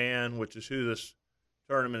working man, which is who this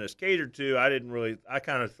tournament is catered to, I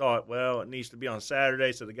kind of thought, well, it needs to be on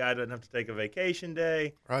Saturday so the guy doesn't have to take a vacation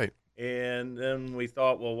day. Right. And then we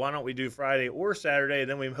thought, well, why don't we do Friday or Saturday? And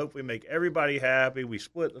then we hope we make everybody happy. We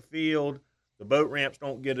split the field. The boat ramps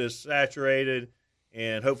don't get as saturated,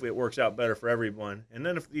 and hopefully it works out better for everyone. And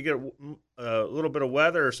then if you get a little bit of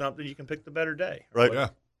weather or something, you can pick the better day. Right. Yeah.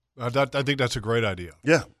 I think that's a great idea.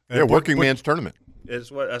 Yeah. Yeah, working man's tournament.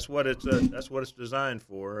 That's what it's designed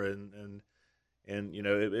for, and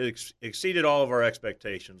it exceeded all of our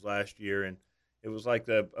expectations last year, and it was like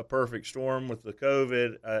a perfect storm with the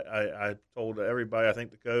COVID. I told everybody I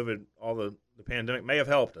think the pandemic may have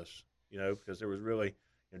helped us, because there was really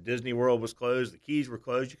Disney World was closed, the Keys were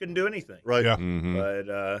closed, you couldn't do anything. Right. Yeah. Mm-hmm. But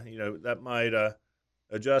that might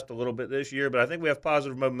adjust a little bit this year, but I think we have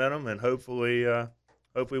positive momentum, and hopefully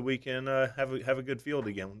we can have a good field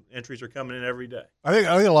again. Entries are coming in every day. I think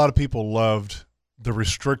a lot of people loved the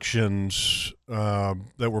restrictions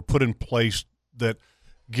that were put in place that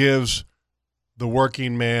gives the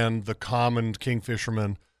working man, the common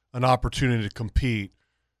kingfisherman, an opportunity to compete,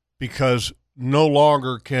 because no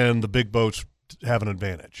longer can the big boats have an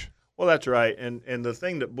advantage. Well, that's right. And the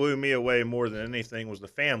thing that blew me away more than anything was the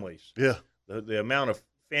families. Yeah. The amount of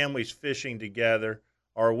families fishing together.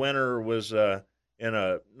 Our winner was in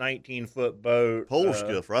a 19-foot boat. Polar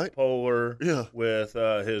skiff, right? Polar. Yeah. With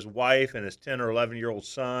his wife and his 10 or 11-year-old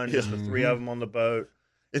son, just the three of them on the boat.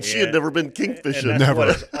 And she had never been kingfishing. And that's Never. what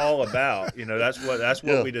it's all about. That's what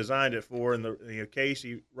Yeah. we designed it for. And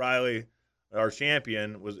Casey Riley, our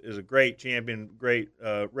champion, is a great champion, great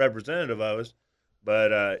representative of us.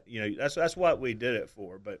 But that's what we did it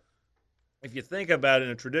for. But if you think about it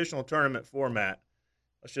in a traditional tournament format,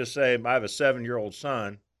 let's just say I have a 7-year-old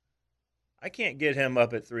son. I can't get him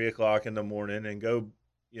up at 3 o'clock in the morning and go,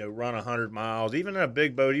 run 100 miles, even in a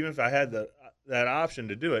big boat. Even if I had that option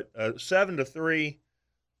to do it, 7 to 3.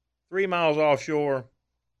 3 miles offshore,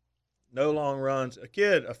 no long runs. A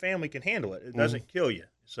family can handle it. It doesn't kill you.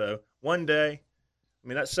 So one day,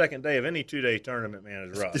 that second day of any 2-day tournament, man,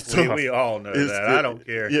 is rough. We all know that. I don't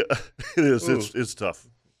care. Yeah, it is. It's tough.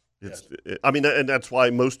 And that's why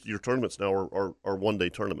most of your tournaments now are 1-day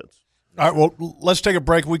tournaments. All right, well, let's take a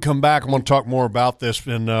break. When we come back, I'm going to talk more about this.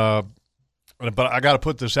 But I got to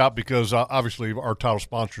put this out because obviously our title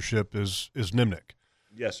sponsorship is Nimnik.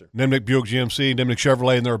 Yes, sir. Nimnik Buick GMC, Nimnik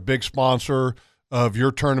Chevrolet, and they're a big sponsor of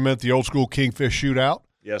your tournament, the Old School Kingfish Shootout.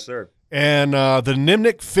 Yes, sir. And the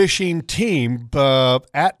Nimnik Fishing Team,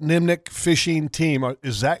 at Nimnik Fishing Team,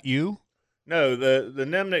 is that you? No, the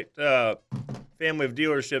Nimnik family of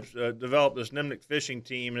dealerships developed this Nimnik Fishing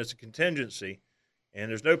Team, and it's a contingency. And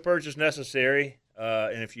there's no purchase necessary.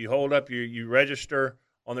 And if you hold up, you register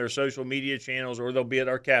on their social media channels, or they'll be at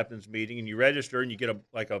our captain's meeting, and you register and you get a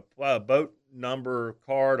boat number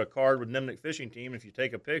card, a card with Nimnik Fishing Team. If you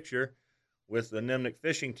take a picture with the Nimnik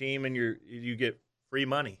Fishing Team, and you get free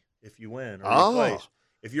money if you win or replace.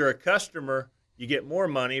 If you're a customer, you get more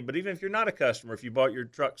money. But even if you're not a customer, if you bought your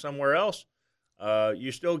truck somewhere else,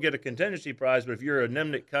 you still get a contingency prize. But if you're a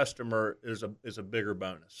Nimnik customer, is a bigger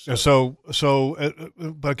bonus. But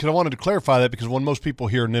I wanted to clarify that because when most people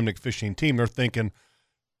hear Nimnik Fishing Team, they're thinking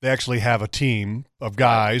they actually have a team of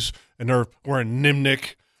guys and they're wearing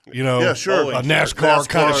Nimnik, yeah, sure. a NASCAR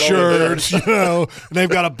kind of shirts, and they've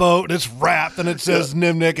got a boat and it's wrapped and it says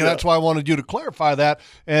Nimnik, and that's why I wanted you to clarify that.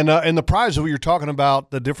 And the prize that you're talking about,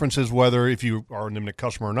 the difference is whether if you are a Nimnik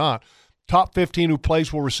customer or not. Top 15 who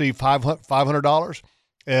place will receive $500.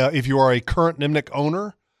 If you are a current Nimnik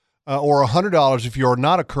owner, or $100 if you are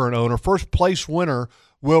not a current owner. First place winner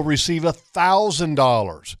will receive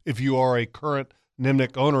 $1,000 if you are a current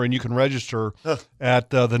Nimnik owner, and you can register at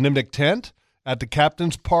the Nimnik tent at the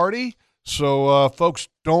captain's party. So, folks,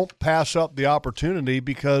 don't pass up the opportunity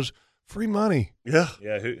because free money. Yeah.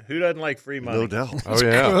 Yeah, who doesn't like free money? No doubt. Oh,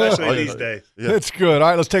 yeah. Especially these days. Yeah. It's good. All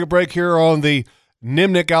right, let's take a break here on the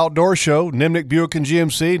Nimnik Outdoor Show. Nimnik Buick and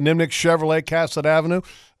GMC, Nimnik Chevrolet, Cassett Avenue.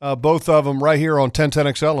 Both of them right here on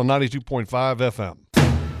 1010XL and 92.5 FM.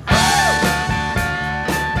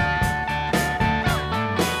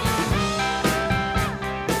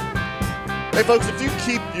 Hey, folks, if you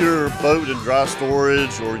keep your boat in dry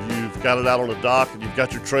storage or you've got it out on a dock and you've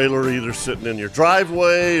got your trailer either sitting in your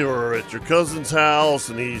driveway or at your cousin's house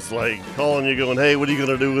and he's like calling you going, hey, what are you going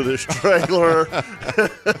to do with this trailer?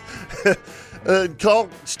 Call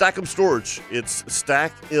Stack 'em Storage. It's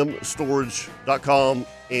stackmstorage.com,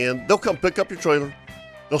 and they'll come pick up your trailer.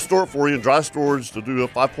 They'll store it for you in dry storage. They'll do a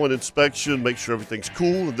 5-point inspection, make sure everything's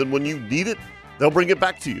cool, and then when you need it, they'll bring it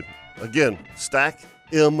back to you. Again,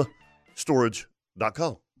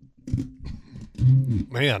 stackmstorage.com.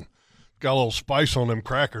 Man, got a little spice on them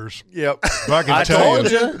crackers. Yep. But I I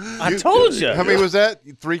told you. I told you. How many was that?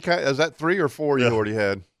 Is that 3 or 4 you already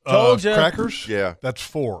had? Told ya. Crackers? Yeah. That's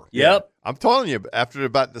 4. Yep. I'm telling you, after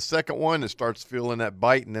about the second one, it starts feeling that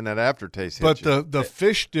bite, and then that aftertaste hits But the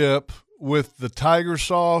fish dip with the tiger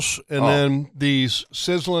sauce and then these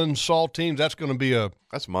sizzling saltines, that's going to be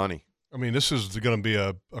that's money. I mean, this is going to be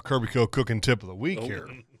a Kirby Co. cooking tip of the week here.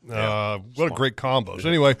 What a great combos.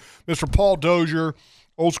 Anyway, Mr. Paul Dozier,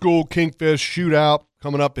 Old School Kingfish Shootout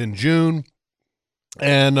coming up in June.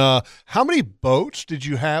 And how many boats did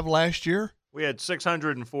you have last year? We had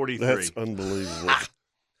 643. That's unbelievable.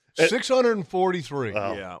 643.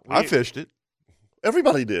 Wow. Yeah, I fished it.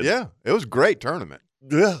 Everybody did. Yeah, it was a great tournament.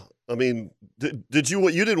 Yeah. I mean, did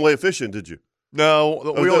you didn't weigh a fish in, did you?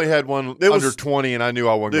 No, we only had one under 20, and I knew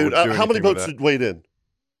I wasn't going to do anything how many with boats that. did weighed in?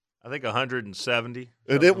 I think 170.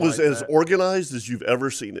 And it was like as that. organized as you've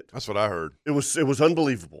ever seen it. That's what I heard. It was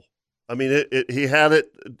unbelievable. I mean, he had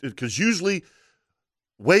it because usually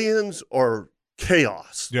weigh-ins are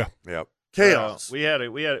chaos. Yeah. Yep. Chaos. We had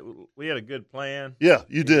a good plan. Yeah,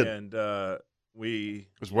 you did. And it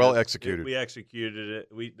was well executed. We executed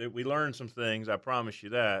it. We learned some things. I promise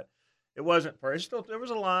you that. It wasn't perfect. Still, there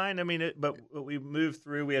was a line. I mean, but we moved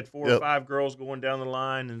through. We had 4 or 5 girls going down the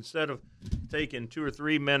line. Instead of taking 2 or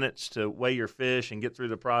 3 minutes to weigh your fish and get through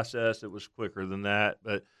the process, it was quicker than that.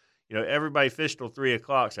 But everybody fished till 3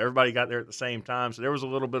 o'clock, so everybody got there at the same time. So there was a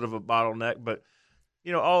little bit of a bottleneck. But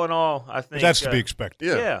all in all, I think that's to be expected.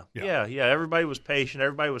 Yeah. Everybody was patient.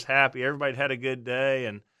 Everybody was happy. Everybody had a good day,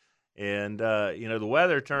 and the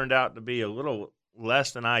weather turned out to be a little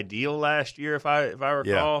less than ideal last year, if I recall.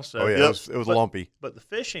 Yeah. So it was lumpy. But the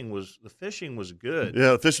fishing was good.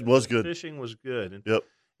 Yeah, the fishing was good. Fishing was good.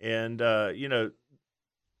 And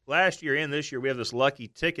last year and this year we have this lucky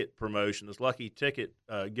ticket promotion, this lucky ticket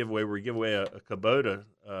giveaway where we give away a Kubota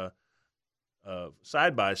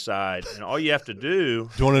side by side, and all you have to do.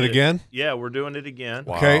 Doing it again? Yeah, we're doing it again.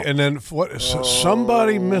 Wow. Okay, and then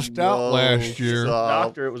somebody missed out last year.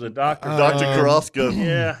 It was a doctor. Dr. Carrasco.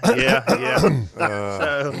 Yeah.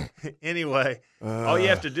 So anyway, all you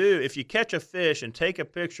have to do, if you catch a fish and take a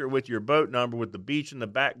picture with your boat number with the beach in the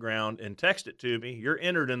background and text it to me, you're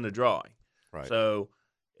entered in the drawing. Right. So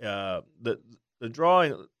the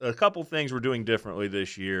drawing, a couple things we're doing differently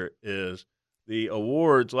this year is the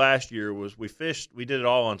awards. Last year was we did it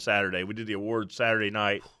all on Saturday. We did the awards Saturday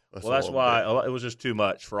night. That's why it was just too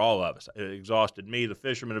much for all of us. It exhausted me. The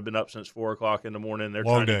fishermen have been up since 4 o'clock in the morning. They're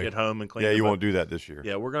trying to get home and clean. Yeah, you won't do that this year.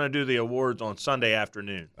 Yeah, we're going to do the awards on Sunday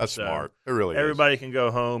afternoon. That's smart. It really everybody can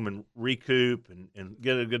go home and recoup and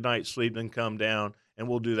get a good night's sleep, then come down, and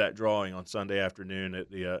we'll do that drawing on Sunday afternoon at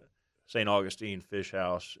the St. Augustine Fish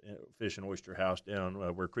and Oyster House down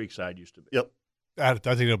where Creekside used to be. Yep. I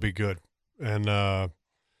think it'll be good. And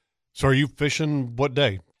so are you fishing what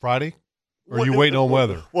day? Friday? Or are you waiting on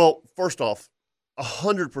weather? Well, first off,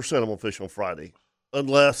 100% I'm going to fish on Friday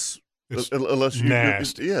unless it's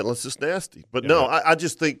nasty. Unless it's nasty. But no, I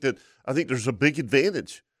just think there's a big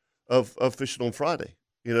advantage of fishing on Friday,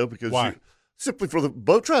 because why? Simply for the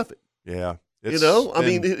boat traffic. Yeah. Here's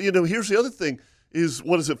the other thing is,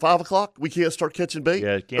 what is it, 5 o'clock? We can't start catching bait?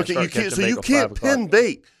 Yeah, you can't pin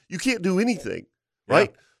bait. You can't do anything, right?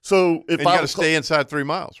 Yeah. So if you got to stay inside 3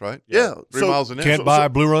 miles, right? Yeah, 3 miles an inch. Can't buy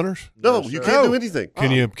blue runners? No, you can't do anything.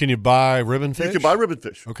 Can you buy ribbon fish? You can buy ribbon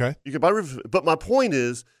fish. Okay. You can buy ribbon fish. But my point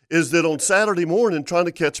is that on Saturday morning, trying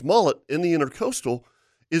to catch mullet in the Intercoastal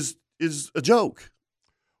is a joke.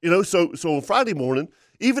 So on Friday morning,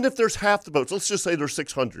 even if there's half the boats, let's just say there's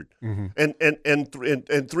 600,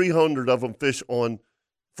 and 300 of them fish on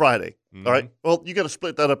Friday. Mm-hmm. All right. Well, you got to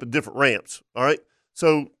split that up in different ramps. All right.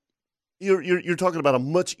 So you're talking about a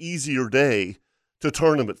much easier day to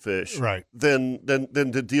tournament fish, right? Than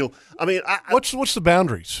to deal. I mean, what's the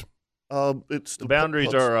boundaries? It's the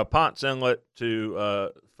boundaries are Ponce Inlet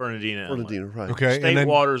to Fernandina Inlet. Fernandina, right? Okay, state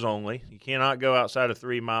waters only. You cannot go outside of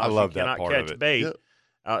 3 miles. I love you that cannot part catch of it. bait.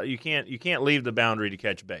 Yep. You can't leave the boundary to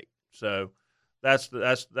catch bait. So that's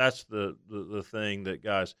the thing that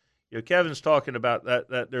guys. Kevin's talking about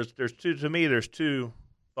that. There's two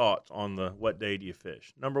thoughts on what day do you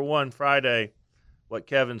fish. Number one, Friday. What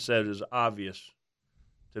Kevin said is obvious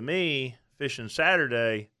to me. Fishing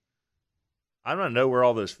Saturday, I don't know where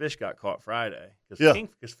all those fish got caught Friday because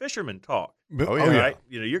fishermen talk. Oh yeah, right.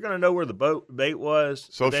 You're going to know where the bait was.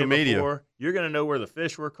 Social media. Before. You're going to know where the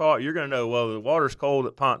fish were caught. You're going to know, the water's cold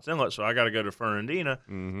at Ponce Inlet, so I got to go to Fernandina.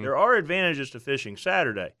 Mm-hmm. There are advantages to fishing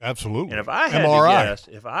Saturday. Absolutely. And if I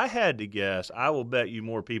had to guess, I will bet you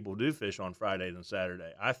more people do fish on Friday than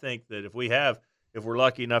Saturday. I think that if we're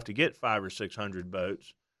lucky enough to get 500 or 600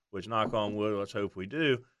 boats, which knock on wood, let's hope we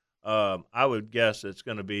do. I would guess it's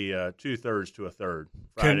going to be 2/3 to a third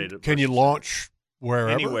Friday. Can you launch wherever?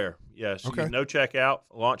 Anywhere, yes. Okay. No checkout.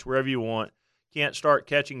 Launch wherever you want. Can't start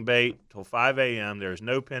catching bait till 5 a.m. There's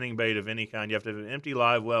no pinning bait of any kind. You have to have an empty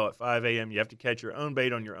live well at 5 a.m. You have to catch your own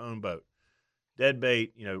bait on your own boat. Dead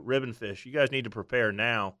bait, ribbon fish. You guys need to prepare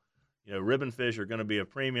now. Ribbon fish are going to be a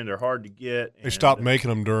premium. They're hard to get. They stopped making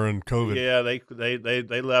them during COVID. Yeah,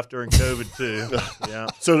 they left during COVID too. Yeah.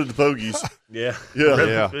 So did the pogies. Yeah.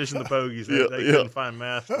 Yeah. Fish and the pogies. They couldn't find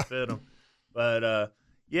masks to fit them. But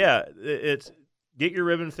it's get your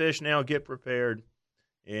ribbon fish now. Get prepared,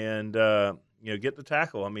 and get the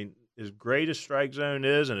tackle. I mean, as great as Strike Zone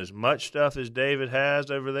is, and as much stuff as David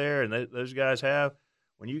has over there, and those guys have,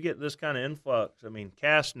 when you get this kind of influx, I mean,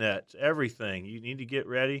 cast nets, everything, you need to get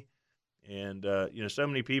ready. And, so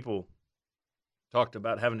many people talked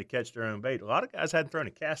about having to catch their own bait. A lot of guys hadn't thrown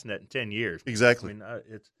a cast net in 10 years. Exactly. I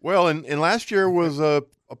mean, and last year was a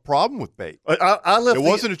problem with bait. I left. It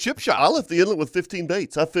wasn't a chip shot. I left the inlet with 15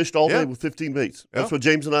 baits. I fished all day with 15 baits. That's what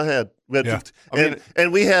James and I had. We had 15,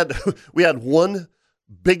 and we had one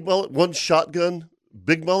big mullet, one shotgun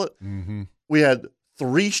big mullet. Mm-hmm. We had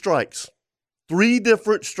 3 strikes. 3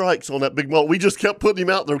 different strikes on that big mullet. We just kept putting him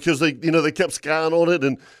out there because they kept skying on it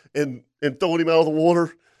and throwing him out of the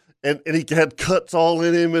water, and he had cuts all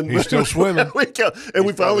in him, and he's still swimming. we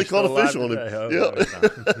finally caught a fish on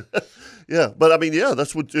him. Yeah, but I mean, yeah,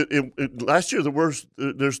 that's what. Last year there were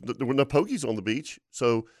no pogies on the beach,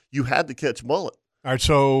 so you had to catch mullet. All right,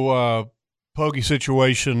 so pogie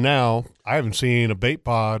situation now. I haven't seen a bait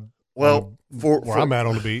pod. Well, where I'm at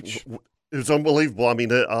on the beach. It was unbelievable. I mean,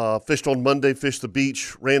 fished on Monday, fished the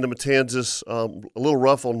beach, ran to Matanzas. A little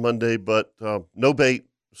rough on Monday, but no bait.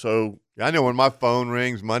 So I know when my phone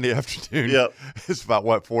rings Monday afternoon. Yeah, it's about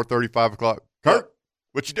 4:30, 5 o'clock. Kurt,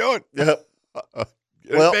 what you doing? Yeah.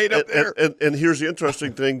 Well, bait up there. And here's the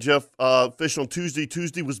interesting thing, Jeff. Fished on Tuesday.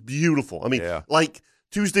 Tuesday was beautiful. I mean, like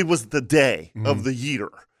Tuesday was the day of the year.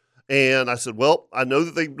 And I said, well, I know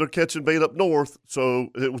that they're catching bait up north, so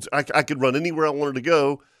it was I could run anywhere I wanted to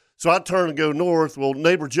go. So I turn and go north. Well,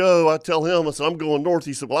 neighbor Joe, I tell him, I said, I'm going north.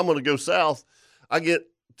 He said, well, I'm going to go south. I get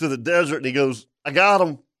to the desert, and he goes, I got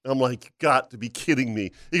him. I'm like, you got to be kidding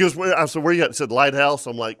me. He goes, where? I said, where you at? He said, Lighthouse.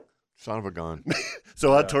 I'm like, son of a gun.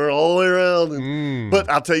 So I turn all the way around. But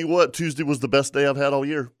I'll tell you what, Tuesday was the best day I've had all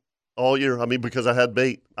year. All year. I mean, because I had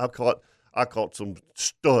bait. I caught some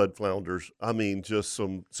stud flounders. I mean, just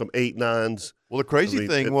some 8, 9s. Well, the crazy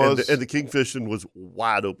thing was, and the kingfishing was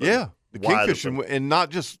wide open. Yeah, the kingfishing, and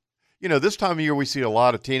not just this time of year we see a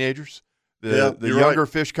lot of teenagers, the younger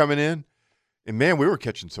fish coming in, and man, we were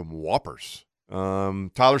catching some whoppers.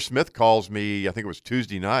 Tyler Smith calls me, I think it was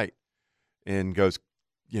Tuesday night, and goes,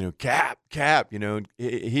 Cap,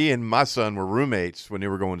 he and my son were roommates when they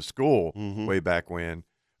were going to school way back when.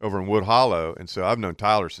 Over in Wood Hollow, and so I've known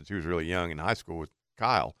Tyler since he was really young in high school with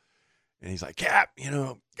Kyle, and he's like, Cap,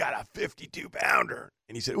 got a 52-pounder,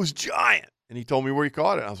 and he said it was giant, and he told me where he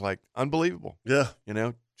caught it. I was like, unbelievable. Yeah,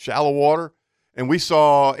 shallow water, and we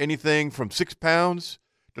saw anything from 6 pounds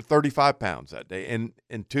to 35 pounds that day, and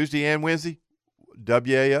Tuesday and Wednesday,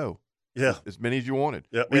 WAO, as many as you wanted.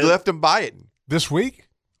 Yeah, we left them biting this week.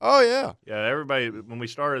 Oh yeah, yeah. Everybody, when we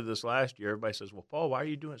started this last year, everybody says, "Well, Paul, why are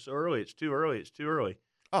you doing it so early? It's too early. It's too early."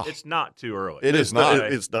 Oh. It's not too early. It's not.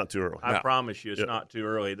 It's not too early. I promise you, it's not too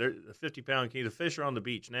early. The 50-pound king. The fish are on the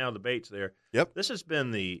beach now. The bait's there. Yep. This has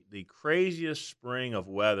been the craziest spring of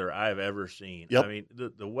weather I've ever seen. Yep. I mean,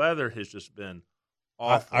 the weather has just been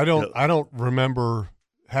awful. I don't remember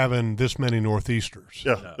having this many northeasters.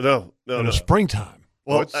 Yeah. No. In the springtime.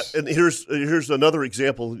 Well, and here's another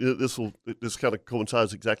example. This kind of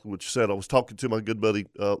coincides exactly what you said. I was talking to my good buddy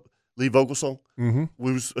Lee Vogelsong,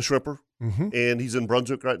 who's a shrimper, and he's in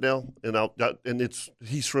Brunswick right now, and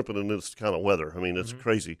he's shrimping in this kind of weather. I mean, it's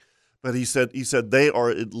crazy. But he said they are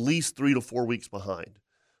at least 3 to 4 weeks behind,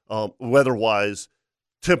 weather-wise,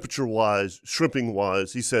 temperature-wise,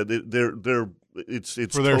 shrimping-wise. He said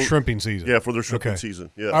it's for their shrimping season. Yeah, for their shrimping season.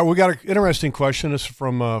 Yeah. All right, we got an interesting question. This is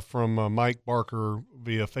from Mike Barker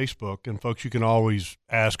via Facebook, and folks, you can always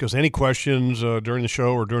ask us any questions during the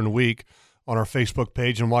show or during the week on our Facebook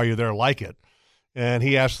page, and while you're there, like it. And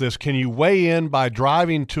he asked this: can you weigh in by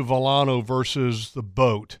driving to Volano versus the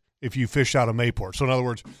boat if you fish out of Mayport? So in other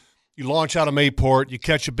words, you launch out of Mayport, you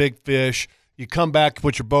catch a big fish, you come back,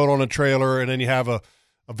 put your boat on a trailer, and then you have a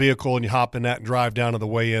vehicle and you hop in that and drive down to the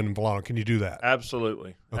weigh-in in Volano. Can you do that?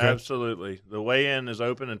 Absolutely. Okay. Absolutely. The weigh-in is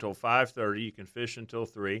open until 5:30. You can fish until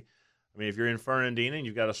 3. I mean, if you're in Fernandina and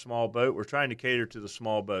you've got a small boat, we're trying to cater to the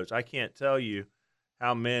small boats. I can't tell you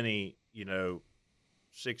how many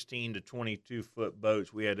 16 to 22-foot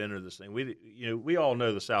boats we had enter this thing. We all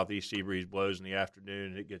know the southeast sea breeze blows in the afternoon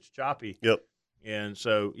and it gets choppy. Yep. And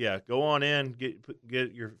so, go on in,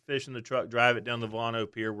 get your fish in the truck, drive it down the Volano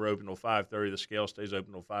Pier. We're open till 5:30. The scale stays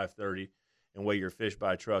open till 5:30, and weigh your fish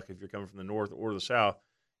by truck if you're coming from the north or the south.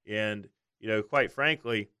 And quite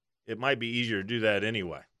frankly, it might be easier to do that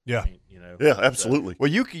anyway. Yeah. Yeah, absolutely.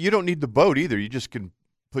 Well, you don't need the boat either. You just can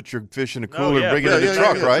put your fish in a cooler and bring it in the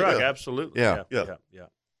truck, right? Truck, absolutely. Yeah.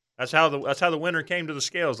 That's how the winner came to the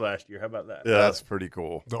scales last year. How about that? Yeah, that's pretty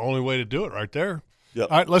cool. The only way to do it, right there. Yeah.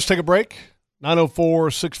 All right, let's take a break.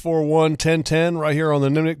 904-641-1010 right here on the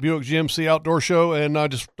Nimnik Buick GMC Outdoor Show. And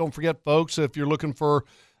just don't forget, folks, if you're looking for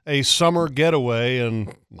a summer getaway,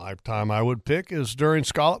 and my time I would pick is during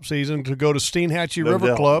scallop season to go to Steinhatchee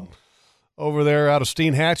River Club over there out of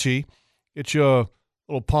Steinhatchee. Get you a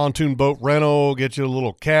little pontoon boat rental, get you a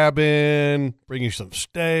little cabin, bring you some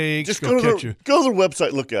steaks. Just go to their website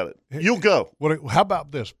and look at it. You'll go. How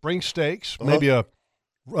about this? Bring steaks, maybe a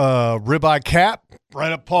ribeye cap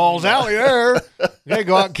right up Paul's alley there. Okay,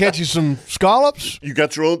 go out and catch you some scallops. You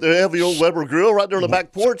got your own. They have the old Weber grill right there on the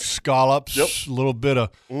back porch. Scallops, a little bit of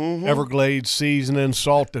Everglades seasoning,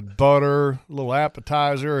 salted butter, a little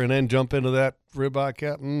appetizer, and then jump into that ribeye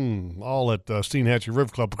cap. All at Steinhatchee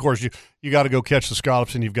River Club. Of course, you got to go catch the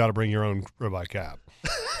scallops, and you've got to bring your own ribeye cap.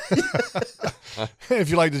 If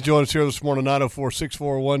you'd like to join us here this morning,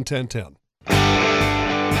 904-641-1010.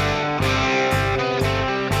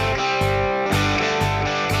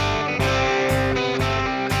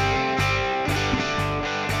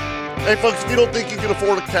 Hey, folks, if you don't think you can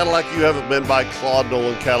afford a Cadillac, you haven't been by Claude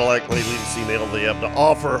Nolan Cadillac lately to see all they have to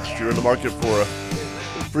offer. If you're in the market for a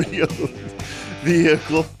pre-owned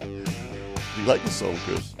vehicle. Do you like the song,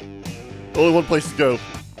 Chris? Only one place to go.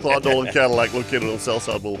 Claude Nolan Cadillac, located on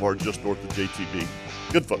Southside Boulevard, just north of JTB.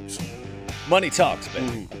 Good folks. Money talks,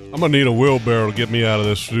 baby. I'm going to need a wheelbarrow to get me out of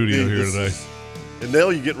this studio here today. And now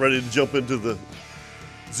you get ready to jump into the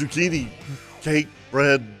zucchini cake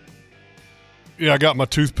bread. Yeah, I got my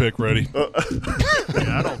toothpick ready. Yeah,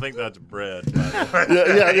 I don't think that's bread.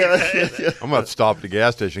 Yeah. I'm about to stop at the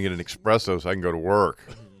gas station and get an espresso so I can go to work.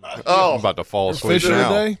 Oh, I'm about to fall asleep Fishing now.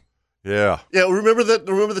 today? Yeah. Yeah, remember that?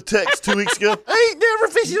 Remember the text 2 weeks ago? I ain't never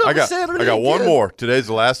fishing on a Saturday. I got one again. more. Today's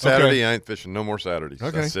the last Saturday. Okay. I ain't fishing no more Saturdays.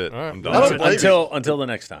 Okay. That's it. All right. I'm done. Until the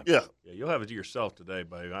next time. Yeah. Yeah, you'll have it to yourself today,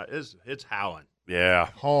 baby. It's howling. Yeah.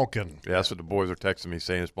 Honking. Yeah, that's what the boys are texting me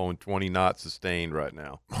saying. It's blowing 20 knots sustained right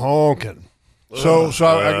now. Honking. So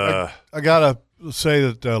I got to say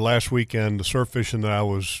that last weekend, the surf fishing that I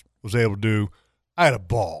was able to do, I had a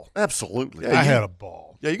ball. Absolutely. Yeah, I had a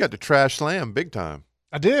ball. Yeah, you got the trash slam big time.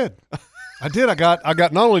 I did. I got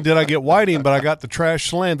not only did I get whiting, but I got the trash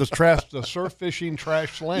slam, the surf fishing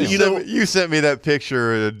trash slam. You sent me that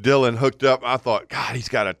picture. Dylan hooked up. I thought, God, he's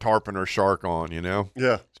got a tarpon or shark on, you know?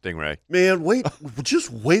 Yeah. Stingray. Man,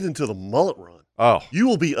 just wait until the mullet run. Oh. You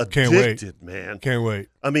will be addicted, man. Can't wait.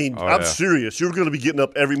 I mean, I'm serious. You're going to be getting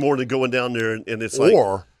up every morning going down there, and it's like.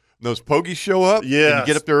 Or those pogies show up. Yeah. And you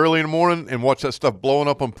get up there early in the morning and watch that stuff blowing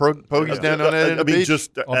up on pogies down on that beach.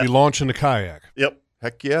 I'll be launching the kayak. Yep.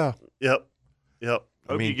 Heck yeah. Yep.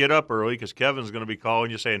 Hope you get up early because Kevin's going to be calling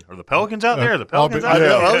you saying, "Are the Pelicans out there? The I'll Pelicans be- out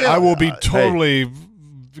there?" I will be totally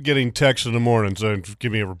getting texts in the morning saying,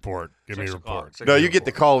 "Give me a report. Give me a report." No, you get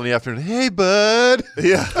the call in the afternoon. Hey, bud.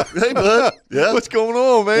 Yeah. Hey, bud. Yeah. What's going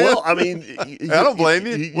on, man? Well, I mean, I don't blame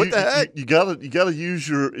you. What the heck? You gotta use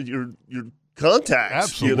your contacts.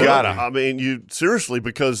 Absolutely. You know? Gotta. I mean, you seriously,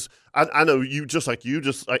 because I know you just like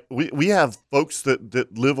we have folks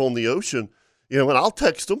that live on the ocean, you know, and I'll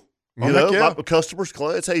text them. You know, my customers,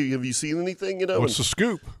 clients, hey, have you seen anything? You know, What's the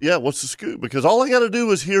scoop? Yeah, what's the scoop? Because all I got to do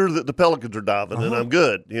is hear that the pelicans are diving, and I'm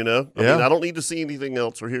good. You know, I mean, I don't need to see anything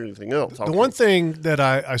else or hear anything else. The one thing that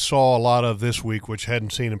I saw a lot of this week, which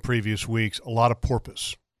hadn't seen in previous weeks, a lot of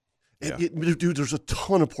porpoise. Dude, there's a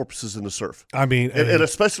ton of porpoises in the surf. I mean, and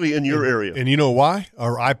especially in your area. And you know why?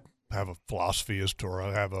 Or I have a philosophy as to, or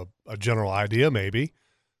I have a general idea, maybe,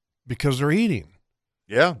 because they're eating.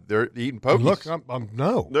 Yeah, they're eating pokies. Look,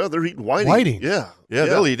 no, they're eating whiting. Yeah,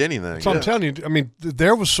 they'll eat anything. So I'm telling you, I mean,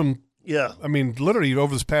 there was some. Yeah, I mean, literally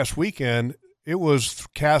over this past weekend, it was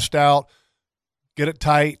cast out, get it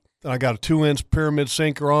tight. And I got a 2-inch pyramid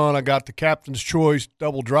sinker on. I got the Captain's Choice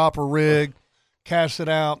double dropper rig, cast it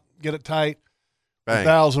out, get it tight. Bang.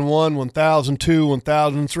 1001, 1002,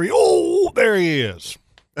 1003. Oh, there he is.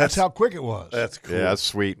 That's how quick it was. That's cool. Yeah, that's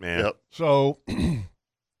sweet, man. Yep. So, and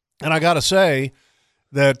I got to say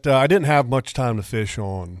that I didn't have much time to fish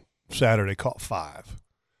on Saturday. Caught 5.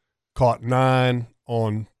 Caught 9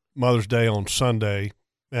 on Mother's Day on Sunday.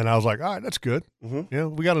 And I was like, all right, that's good. Mm-hmm. Yeah,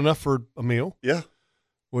 we got enough for a meal. Yeah.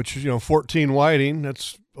 Which is, 14 whiting.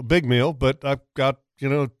 That's a big meal, but I've got,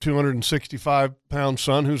 265-pound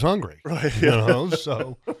son who's hungry. Right.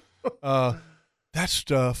 So that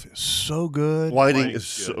stuff is so good. Whiting is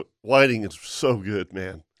so good,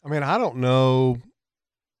 man. I mean, I don't know.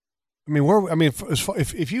 I mean,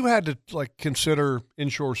 if you had to consider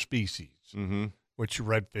inshore species, which your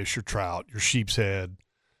redfish, your trout, your sheep's head,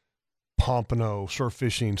 pompano, surf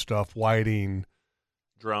fishing stuff, whiting,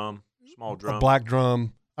 small drum, a black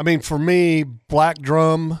drum. I mean, for me, black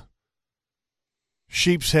drum,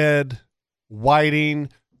 sheep's head, whiting.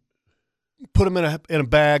 Put them in a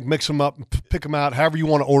bag, mix them up, and pick them out. However you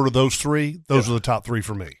want to order those 3. Those are the top 3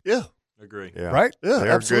 for me. Yeah. Agree. Yeah. Right? Yeah,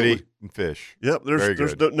 They're absolutely. good eating fish. Yep.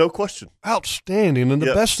 There's no question. Outstanding. And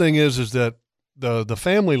the best thing is that the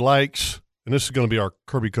family likes, and this is going to be our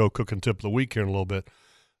Kirby Co. cooking tip of the week here in a little bit.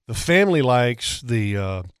 The family likes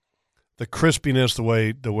the crispiness,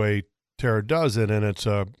 the way Tara does it, and it's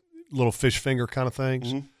a little fish finger kind of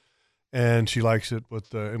things. Mm-hmm. And she likes it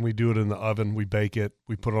and we do it in the oven. We bake it.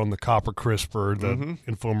 We put it on the copper crisper, the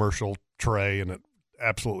infomercial tray, and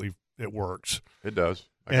it works. It does.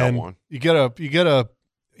 I got one. You get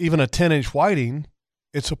even a 10-inch whiting.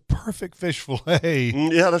 It's a perfect fish fillet.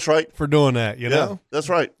 Yeah, that's right. For doing that, you know? That's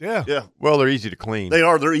right. Yeah. Yeah. Well, they're easy to clean. They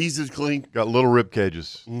are. They're easy to clean. Got little rib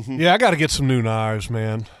cages. Mm-hmm. Yeah, I got to get some new knives,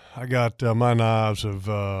 man. I got my knives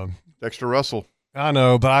of Dexter Russell. I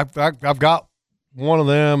know, but I've got one of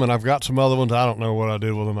them, and I've got some other ones. I don't know what I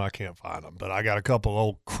did with them. I can't find them, but I got a couple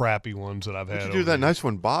old crappy ones that I've had. What'd you do with that nice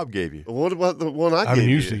one Bob gave you? What about the one I haven't gave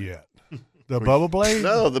used you? it yet. The Bubba blade?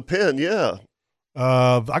 No, the pen. Yeah.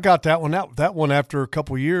 I got that one. That one after a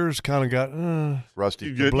couple of years kind of got rusty.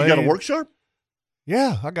 You got a work sharp?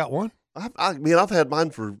 Yeah, I got one. I've had mine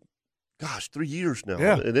for 3 years now.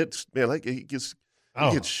 Yeah. And it's it gets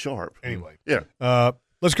sharp. Anyway. Yeah.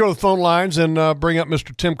 Let's go to the phone lines and bring up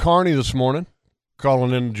Mr. Tim Carney this morning,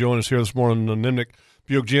 calling in to join us here this morning on the Nimnik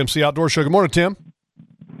Buick GMC Outdoor Show. Good morning, Tim.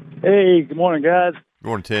 Hey, good morning, guys. Good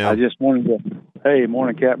morning, Tim. I just wanted to, hey,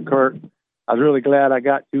 morning, Captain Kirk. I was really glad I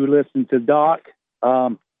got to listen to Doc.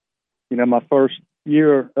 My first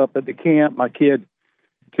year up at the camp, my kid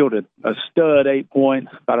killed a stud 8 point,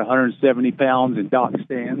 about 170 pounds in Doc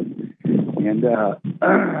stand. And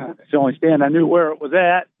it's the only stand I knew where it was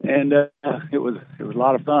at, and it was a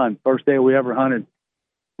lot of fun. First day we ever hunted.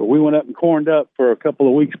 But we went up and corned up for a couple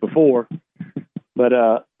of weeks before. But,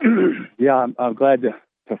 I'm glad to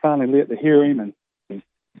finally get to hear him and,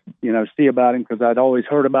 see about him, because I'd always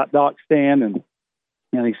heard about Doc Stan, and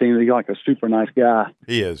he seems like a super nice guy.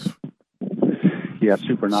 He is. Yeah,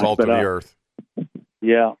 super nice. Salt of the earth.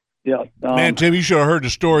 Yeah. Man, Tim, you should have heard the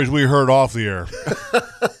stories we heard off the air.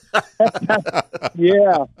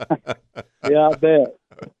 Yeah, I bet.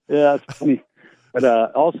 Yeah, it's funny. But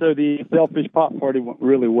also the Sailfish Pop Party went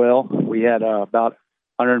really well. We had about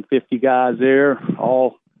 150 guys there,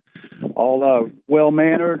 all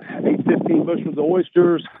well-mannered, 15 bushels of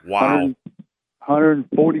oysters, wow,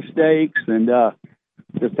 140 steaks, and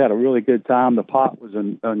just had a really good time. The pot was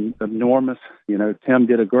enormous. Tim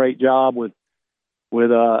did a great job with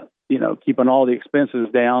keeping all the expenses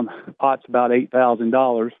down. The pot's about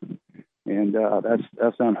 $8,000, and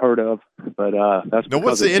that's unheard of. But that's now.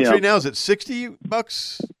 What's the entry now? Is it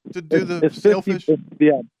 $60 to do the Sailfish?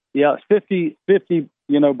 It's 50.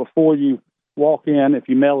 Before you walk in, if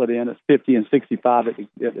you mail it in, it's 50 and 65 at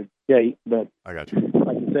the gate. But I got you.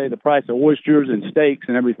 Like I say, the price of oysters and steaks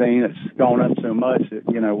and everything, it's gone up so much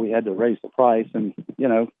that we had to raise the price. And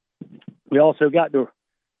we also got to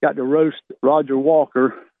roast Roger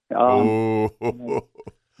Walker. Wow,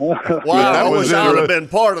 I wish I would have been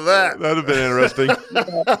part of that. That'd have been interesting.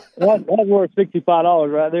 That's worth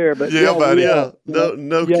 $65 right there. But buddy.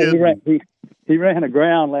 No kidding. He ran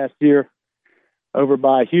aground last year over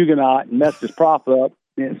by Huguenot and messed his prop up.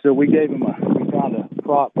 And so we found a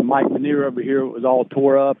prop from Mike Veneer over here. It was all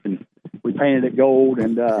tore up, and we painted it gold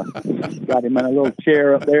and got him in a little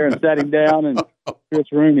chair up there and sat him down. And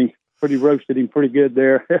Chris Rooney roasted him pretty good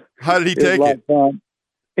there. How did he take it? Fun.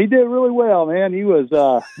 He did really well, man. He was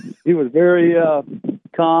very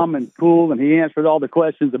calm and cool, and he answered all the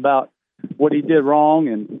questions about what he did wrong,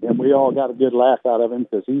 and we all got a good laugh out of him,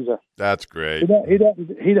 because that's great. He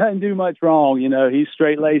doesn't do much wrong, He's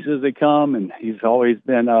straight laced as they come, and he's always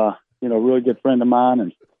been a really good friend of mine,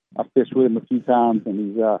 and I fished with him a few times,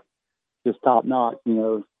 and he's just top notch,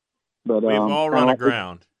 But we've all run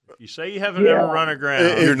aground. If you say you haven't ever run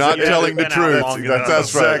aground, you're not telling the truth.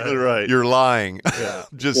 That's exactly right. You're lying. Yeah.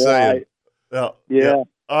 Just saying. Yeah.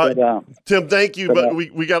 All right, Tim, thank you, but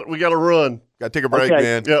we got to run. Got to take a break,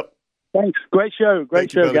 man. Yep. Thanks. Great show.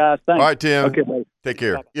 Thank you, guys. Thanks. All right, Tim. Okay, buddy. Take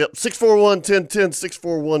care. Yep. 641-1010,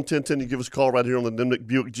 641-1010. You give us a call right here on the Nimnik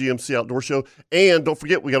Buick GMC Outdoor Show. And don't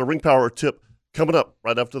forget, we got a Ring Power tip coming up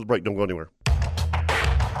right after the break. Don't go anywhere.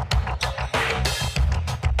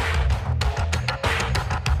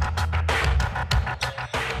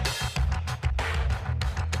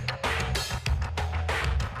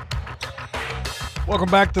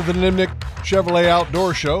 Welcome back to the Nimnik Chevrolet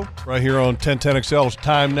Outdoor Show right here on 1010XL. It's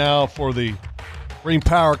time now for the Ring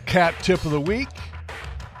Power Cat Tip of the Week.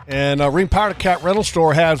 And Ring Power Cat Rental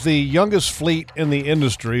Store has the youngest fleet in the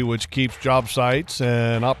industry, which keeps job sites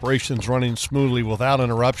and operations running smoothly without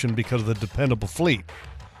interruption because of the dependable fleet.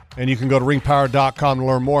 And you can go to ringpower.com to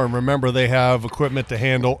learn more. And remember, they have equipment to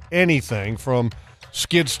handle anything from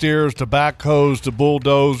skid steers to backhoes to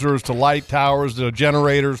bulldozers to light towers to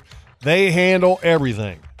generators. They handle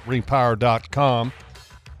everything. Ringpower.com.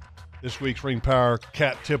 This week's Ring Power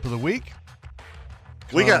Cat Tip of the Week.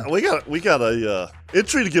 We got a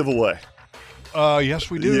entry to give away. Yes,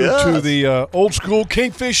 we do. Yes. To the old school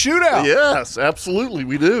Kingfish Shootout. Yes, absolutely,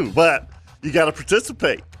 we do. But you got to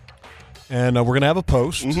participate. And we're going to have a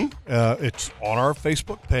post. Mm-hmm. It's on our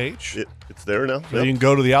Facebook page. It's there now. So you can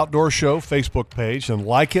go to the Outdoor Show Facebook page and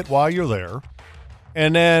like it while you're there.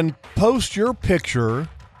 And then post your picture,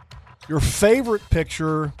 your favorite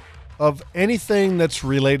picture of anything that's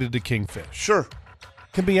related to kingfish. Sure.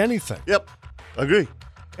 Can be anything. Yep. Agree.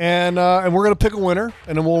 And we're going to pick a winner,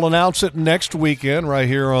 and then we'll announce it next weekend right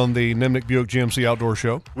here on the Nimnik Buick GMC Outdoor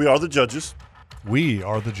Show. We are the judges. We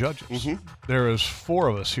are the judges. Mm-hmm. There is 4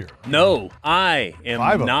 of us here. No, I am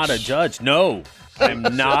 5 of not us. a judge. No, I'm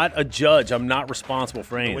not a judge. I'm not responsible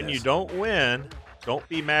for any When of you this. don't win, don't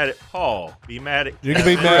be mad at Paul. Be mad at You can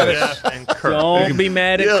be mad at Jeff and Kurt. Don't be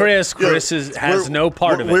mad at Chris. Chris has no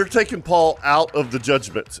part of it. We're taking Paul out of the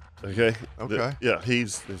judgment. Okay. Okay. Yeah,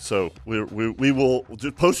 he's so we will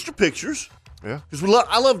just post your pictures. Yeah. Because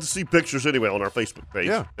I love to see pictures anyway on our Facebook page.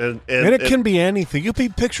 Yeah. And it can be anything. You can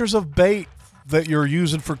be pictures of bait that you're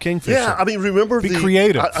using for kingfishing. Yeah, I mean, remember be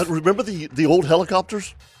creative. I remember the old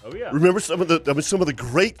helicopters. Oh yeah. Remember some of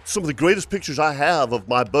the greatest pictures I have of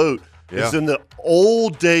my boat is Yeah. in the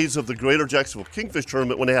old days of the Greater Jacksonville Kingfish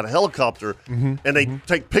Tournament when they had a helicopter and they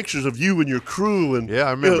take pictures of you and your crew and Yeah,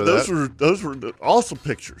 I remember those were awesome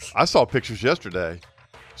pictures. I saw pictures yesterday.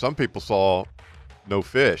 Some people saw no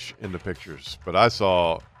fish in the pictures, but I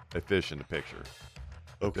saw a fish in the picture.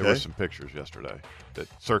 Okay. There were some pictures yesterday that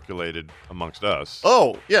circulated amongst us.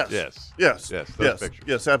 Oh yes, Yes. yes, Yes, those yes, pictures.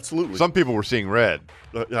 yes, absolutely. Some people were seeing red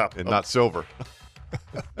Yeah, and not silver.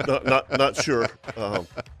 not sure.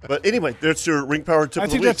 But anyway, that's your ring power tip. I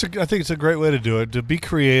of the think week. I think it's a great way to do it. To be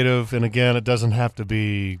creative, and again, it doesn't have to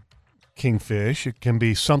be kingfish. It can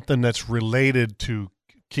be something that's related to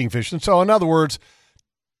kingfish. And so, in other words,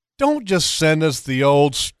 don't just send us the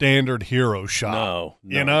old standard hero shot. No.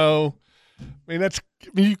 You know, I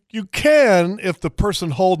mean you can if the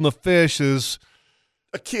person holding the fish is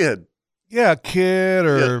a kid. Yeah, a kid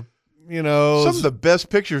or. You know, some of the best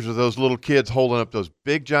pictures of those little kids holding up those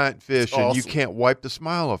big giant fish, and you awesome. canme wipe the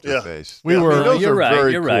smile off their face. Those are right.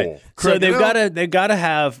 very You're cool. right. So they've got to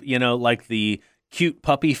have like the cute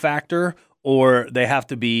puppy factor, or they have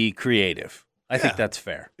to be creative. I think that's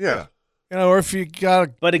fair. Yeah. You know, or if you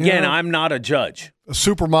got. But again, you know, I'm not a judge. A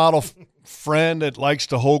supermodel friend that likes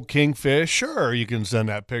to hold kingfish, sure, you can send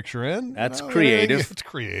that picture in. That's creative. It's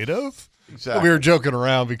creative. Exactly. We were joking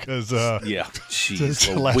around because yeah,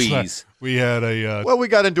 jeez last Louise. night we had a well, we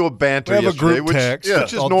got into a banter we have a yesterday, group which, text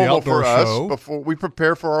which is called The normal for Outdoor us. Show. Before we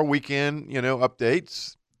prepare for our weekend,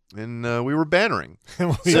 updates, and we were bantering.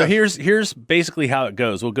 So here's basically how it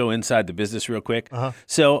goes. We'll go inside the business real quick.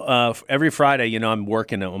 So every Friday, I'm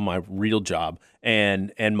working on my real job,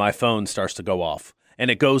 and my phone starts to go off. And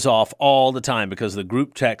it goes off all the time because the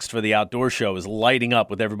group text for the outdoor show is lighting up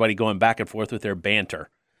with everybody going back and forth with their banter.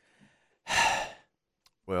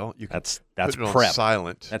 Well, that's put it on prep.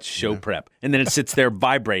 silent. That's show prep. And then it sits there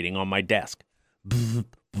vibrating on my desk. Put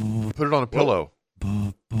it on a pillow.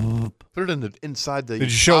 Put it inside the.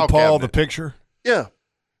 Did you show file Paul cabinet. the picture? Yeah.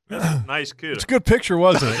 Nice CUDA. It's a good picture,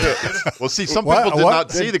 wasn't it? Well, see, some people did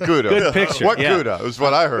not see the CUDA. Good picture. What yeah. CUDA? Is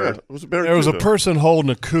what I heard. It was a very There was a CUDA. person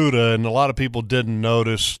holding a CUDA, and a lot of people didn't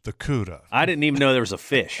notice the CUDA. I didn't even know there was a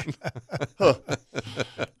fish.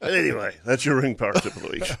 Anyway, that's your ring power tip of the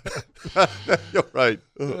week. You're right.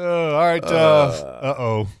 All right.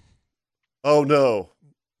 Uh-oh. Oh no,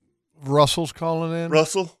 Russell's calling in.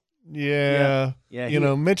 Russell. Yeah. Yeah, You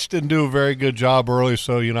know, Mitch didn't do a very good job early,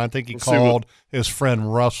 so, I think he Let's see called his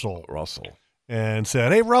friend Russell and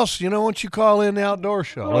said, hey, Russ, why don't you call in the outdoor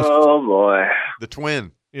show? Oh, boy. The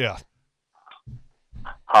twin. Yeah.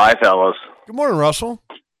 Hi, fellas. Good morning, Russell.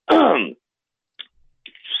 Just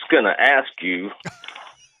going to ask you,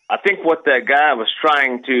 I think what that guy was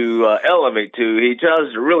trying to elevate to, he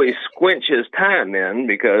does really squinch his time in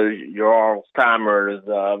because your timer is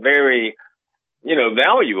very,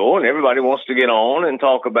 valuable, and everybody wants to get on and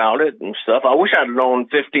talk about it and stuff. I wish I'd known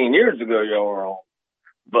 15 years ago y'all were on.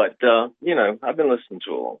 But, I've been listening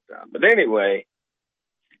to a long time. But anyway,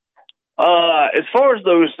 as far as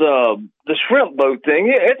those, the shrimp boat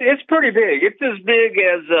thing, it's pretty big. It's as big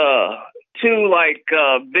as two,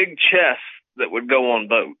 big chests that would go on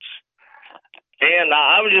boats. And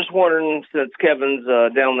I was just wondering, since Kevin's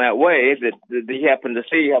down that way, that he happened to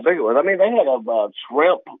see how big it was. I mean, they had a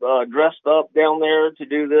shrimp dressed up down there to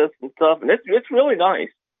do this and stuff, and it's really nice.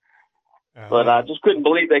 But I just couldn't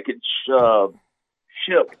believe they could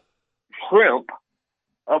ship shrimp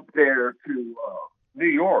up there to New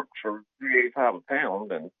York for $3.85 a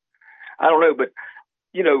pound, and I don't know, but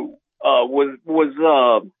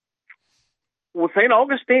was St.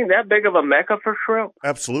 Augustine that big of a mecca for shrimp?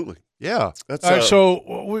 Absolutely. Yeah. That's All right,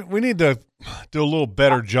 so we need to do a little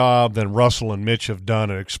better job than Russell and Mitch have done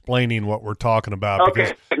at explaining what we're talking about.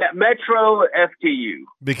 Okay, Metro FTU.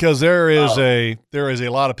 Because there is a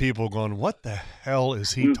lot of people going, what the hell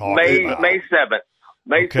is he talking about? May 7th.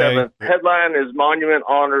 May Okay. 7th. Headline is Monument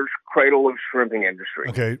Honors Cradle of Shrimping Industry.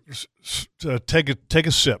 Okay, take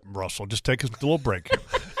a sip, Russell. Just take a little break here.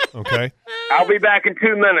 Okay. I'll be back in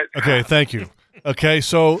 2 minutes. Okay, thank you. Okay,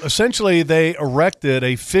 so essentially they erected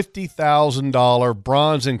a $50,000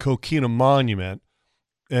 bronze and coquina monument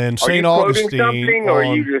in St. Augustine. Something, or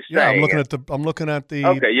are you just saying I'm looking at the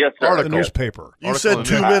Okay, yes, sir. the newspaper. You said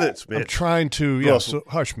 2 minutes, Mitch. I'm trying to so,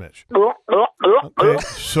 hush, Mitch. Okay.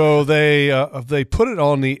 So they put it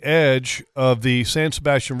on the edge of the San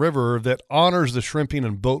Sebastian River that honors the shrimping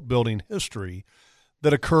and boat building history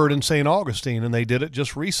that occurred in St. Augustine, and they did it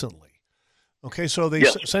just recently. Okay, so they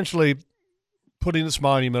essentially putting this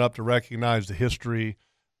monument up to recognize the history,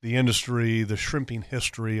 the industry, the shrimping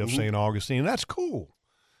history of St. Augustine. That's cool.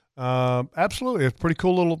 Absolutely, a pretty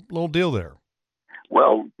cool little deal there.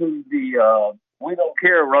 Well, to the we don't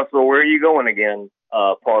care, Russell, where are you going again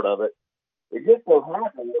part of it. It just so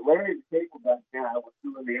happened that Larry the Cableback guy was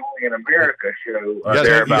doing the Only in America show.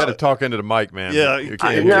 You got to talk into the mic, man. Yeah,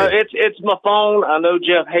 it's my phone. I know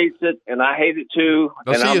Jeff hates it, and I hate it too.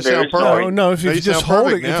 Don't and see I'm you very sound perfect. sorry. No, if you just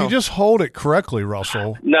hold it, now. if you just hold it correctly,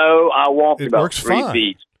 Russell. No, I walked It about works 3 fine.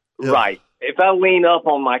 feet. Yeah. Right. If I lean up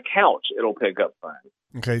on my couch, it'll pick up fine.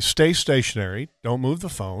 Okay, stay stationary. Don't move the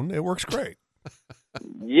phone. It works great.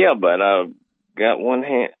 Yeah, but I've got one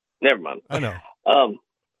hand. Never mind. I know.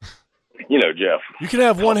 You know, Jeff. You can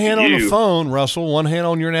have one hand on the You. phone, Russell, one hand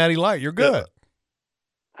on your natty light. You're good.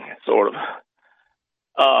 Sort of.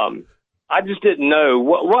 I just didn't know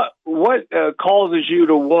what causes you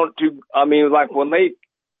to want to. I mean, like when they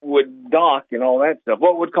would dock and all that stuff.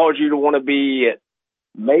 What would cause you to want to be at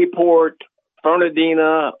Mayport,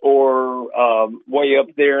 Fernandina, or way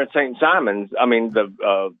up there in St. Simons? I mean,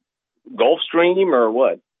 the Gulfstream or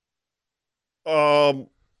what?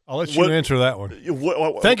 I'll let you answer that one.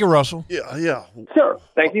 Thank you, Russell. Yeah. Sure.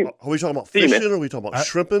 Thank you. Are we talking about See you, fishing? man. Or are we talking about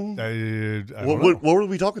shrimping? I don't What know. were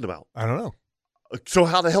we talking about? I don't know. So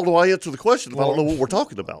how the hell do I answer the question if I don't know what we're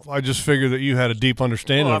talking about? I just figured that you had a deep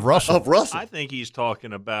understanding Well, of Russell. I think he's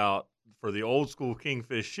talking about for the old school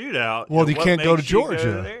Kingfish shootout. Well, you what can't go to makes you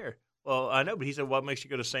Georgia. there? Well, I know, but he said, what makes you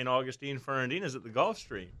go to St. Augustine, Fernandina's at the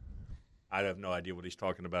Gulfstream? I have no idea what he's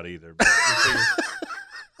talking about either. But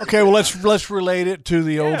Okay, well let's relate it to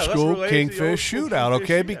the old let's school relate it to the Kingfish old school shootout, Kingfish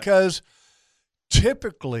okay? shootout. Because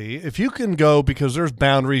typically, if you can go, because there's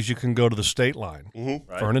boundaries, you can go to the state line, Right.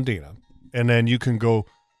 Fernandina, and then you can go.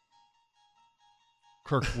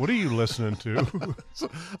 Kirk, what are you listening to?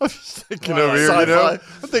 I'm just thinking over here, you know.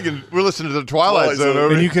 I'm thinking we're listening to the Twilight Zone over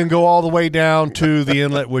And here. you can go all the way down to the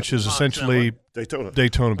inlet, which is essentially Daytona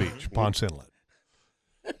Beach, Ponce Inlet.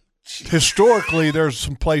 Historically, there's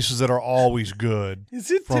some places that are always good. Is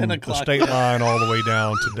it from 10 the o'clock? state line all the way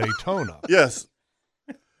down to Daytona? Yes.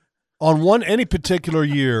 On any particular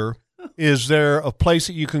year, is there a place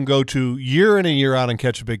that you can go to year in and year out and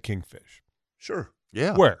catch a big kingfish? Sure.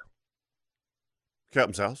 Yeah. Where?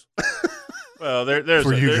 Captain's house. Well, there's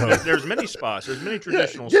many spots. There's many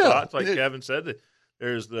traditional spots, like Kevin said.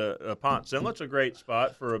 There's the Ponce Inlet's a great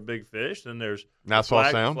spot for a big fish. Then there's Nassau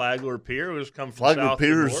Sound, Flagler Pier, which comes from Flagler south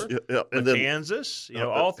Piers, to north. yeah, and then Matanzas,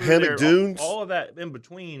 all through Hammock there, Dunes. all of that in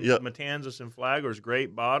between. Yep. Matanzas and Flagler is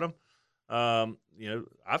great bottom.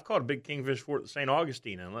 I've caught a big kingfish for St.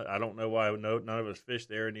 Augustine Inlet. I don't know why none of us fish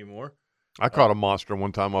there anymore. I caught a monster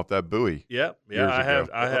one time off that buoy. Yep, years I have.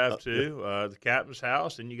 ago. I have too. The captain's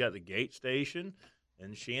house, and you got the gate station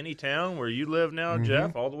in Shantytown, where you live now, Mm-hmm.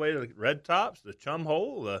 Jeff, all the way to the Red Tops, the Chum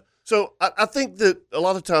Hole. So I think that a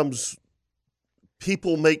lot of times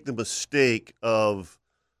people make the mistake of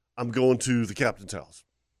I'm going to the captain's house,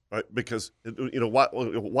 right? Because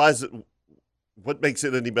why is it? What makes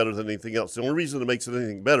it any better than anything else? The only reason it makes it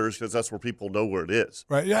anything better is because that's where people know where it is.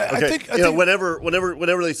 Right. Yeah. Okay. I think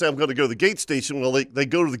Whenever they say I'm going to go to the gate station, well, they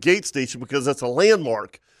go to the gate station because that's a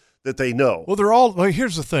landmark that they know. Well,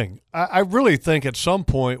 here's the thing. I really think at some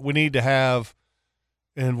point we need to have,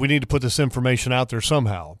 and we need to put this information out there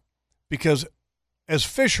somehow, because as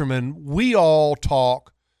fishermen, we all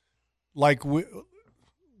talk like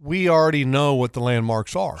we already know what the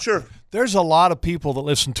landmarks are. Sure. There's a lot of people that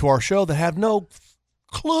listen to our show that have no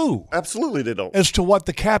clue. Absolutely, they don't. As to what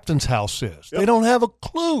the captain's house is. Yep. They don't have a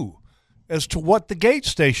clue as to what the gate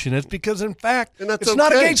station is, because in fact, it's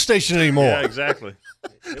not a okay. gate station anymore. Yeah, exactly.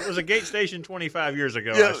 It was a gate station 25 years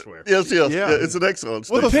ago, Yeah, I swear. Yes. Yeah, it's an excellent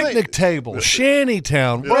Well, the station. picnic table,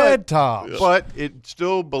 Shantytown, Red Tops. But it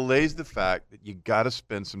still belays the fact that you got to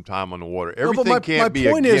spend some time on the water. No, Everything but can't be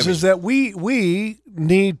my point a gimme. is that we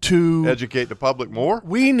need to Educate the public more.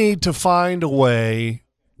 We need to find a way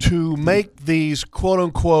to make these quote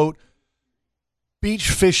unquote beach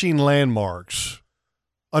fishing landmarks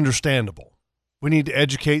understandable. We need to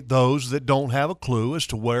educate those that don't have a clue as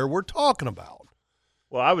to where we're talking about.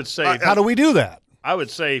 Well, I would say How do we do that? I would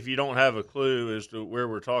say if you don't have a clue as to where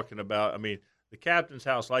we're talking about, I mean, the captain's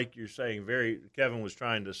house, like you're saying, Kevin was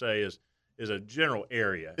trying to say, is a general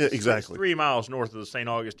area. Yeah, exactly. It's 3 miles north of the St.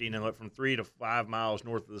 Augustine Inlet, from 3 to 5 miles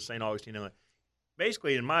north of the St. Augustine Inlet.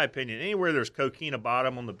 Basically, in my opinion, anywhere there's coquina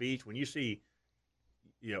bottom on the beach, when you see,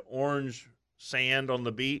 orange sand on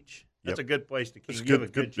the beach, that's a good place to keep. You have a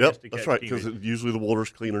good chance to catch that's right, kingfish. because usually the water's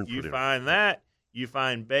cleaner and You prettier. find that, you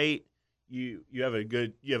find bait, you have a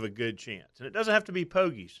good chance. And it doesn't have to be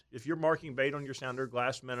pogies. If you're marking bait on your sounder,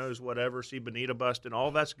 glass minnows, whatever, see bonita busting, all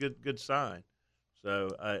that's good sign.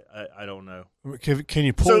 So I don't know. Can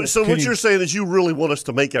you pull? So what you're saying is you really want us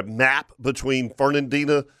to make a map between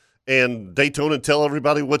Fernandina and Daytona and tell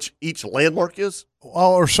everybody what each landmark is?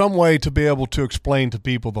 Or some way to be able to explain to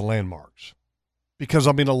people the landmarks. Because,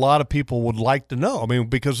 a lot of people would like to know.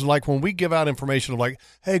 Because like when we give out information of like,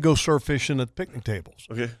 hey, go surf fishing at picnic tables.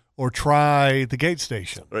 Okay. Or try the gate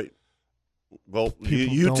station. Right. Well,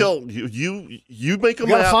 People you don't- tell you make a You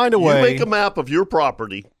gotta map. find a way. You make a map of your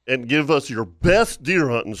property and give us your best deer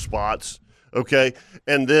hunting spots, okay?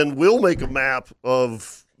 And then we'll make a map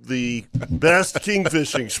of the best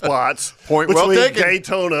kingfishing spots Point well between taken.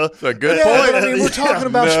 Daytona. That's a good Yeah, point. but we're talking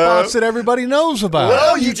about spots that everybody knows about.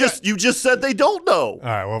 Well, you just said they don't know. All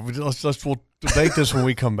right, well, we'll debate this when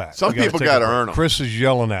we come back. Some We gotta people take a gotta break. earn 'em. Chris is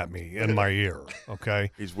yelling at me in my ear, okay?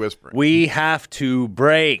 He's whispering. We have to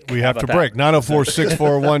break. We How have to about break. that?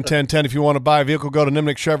 904-641-1010. If you want to buy a vehicle, go to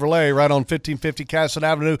Nimnik Chevrolet right on 1550 Cassett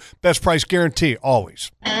Avenue. Best price guarantee, always.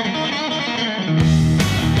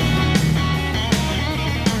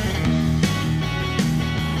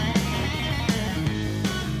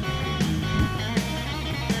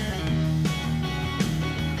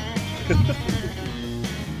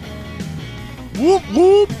 Whoop,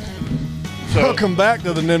 whoop. Welcome back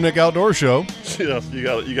to the Nimnik Outdoor Show. Yeah, you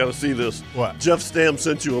got to see this. What? Jeff Stam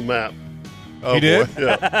sent you a map. He did?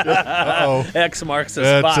 Yeah. Uh-oh. X marks the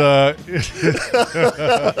That's, spot.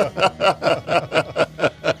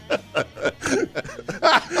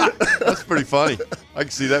 That's pretty funny. I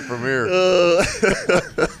can see that from here.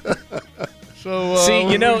 So, See,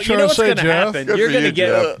 you know what's going to happen. Good You're for going to you,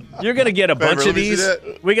 get Jeff. you're going to get a bunch Favor, of let me see these.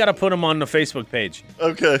 that. We got to put them on the Facebook page.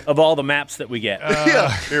 Okay. Of all the maps that we get.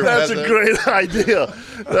 Yeah, Here, that's have a that. great idea.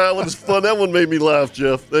 That was fun. That one made me laugh,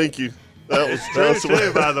 Jeff. Thank you. That was True,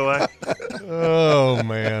 too, by the way. Oh,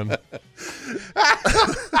 man.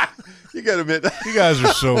 You got to admit, You guys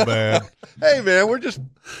are so bad. hey man, we're just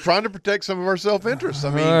trying to protect some of our self-interest. I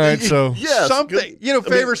mean, All right, so- Yes, something. good.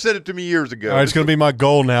 Favor said it to me years ago. All right, it's going to be my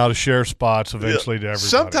goal now to share spots eventually to everybody.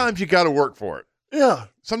 Sometimes you got to work for it. Yeah.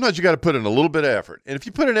 Sometimes you got to put in a little bit of effort, and if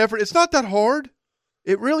you put in effort, it's not that hard.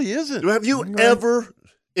 It really isn't. Have you ever,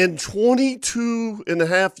 in 22 and a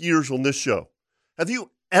half years on this show, have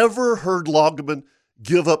you ever heard Loggeman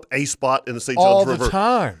give up a spot in the St. Johns all River? the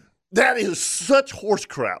time. That is such horse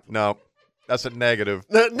crap. No, that's a negative.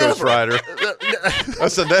 Never. Ghost Rider.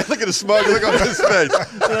 That's a look at the smug look on his face.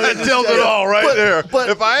 That tells it all right there.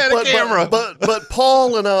 If I had a camera, But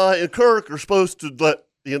Paul and I and Kirk are supposed to let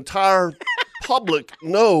the entire public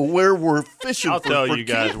know where we're fishing. I'll for tell you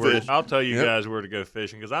guys where. kingfish. I'll tell you Yep. guys where to go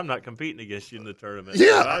fishing because I'm not competing against you in the tournament.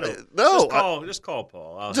 Yeah, I don't. no, Just call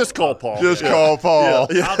Paul. Just call Paul. just Yeah. call Paul.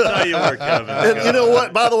 Yeah. I'll tell you where Kevin. And you know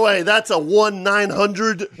what? By the way, that's a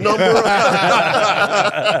 1-900 number.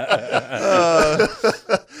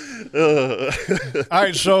 All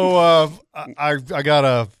right, so I got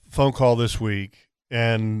a phone call this week,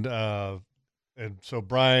 and so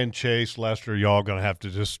Brian, Chase, Lester, y'all going to have to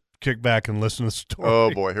just kick back and listen to the story.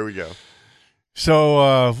 Oh boy, here we go. So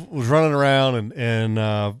was running around and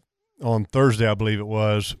on Thursday, I believe it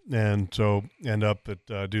was, and so end up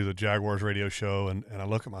at do the Jaguars radio show, and I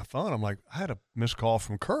look at my phone. I'm like, I had a missed call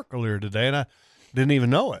from Kirk earlier today, and I didn't even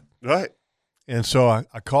know it. Right. And so I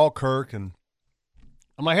call Kirk, and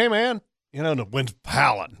I'm like, hey, man, the wind's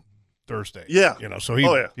howling Thursday. Yeah. So he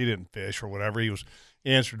Oh, yeah. he didn't fish or whatever. He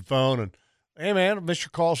answered the phone, and, hey, man, I missed your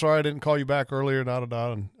call. Sorry I didn't call you back earlier,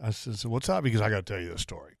 da-da-da. And I said, so what's up? Because I got to tell you this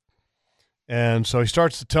story. And so he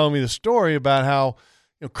starts to tell me the story about how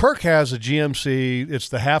Kirk has a GMC. It's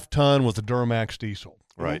the half-ton with the Duramax diesel.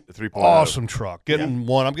 Right, the 3.0. Awesome truck. I'm getting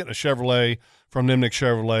a Chevrolet from Nimnik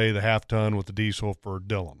Chevrolet, the half-ton with the diesel for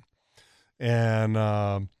Dylan. And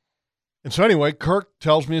so anyway, Kirk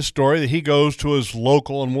tells me a story that he goes to his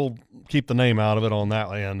local, and we'll keep the name out of it on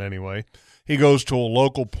that end anyway. He goes to a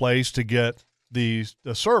local place to get the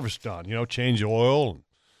service done, change the oil and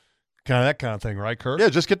that kind of thing, right, Kirk? Yeah,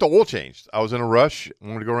 just get the oil changed. I was in a rush. I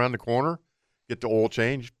wanted to go around the corner, get the oil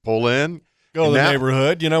changed, pull in. Go to the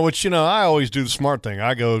neighborhood, which, I always do the smart thing.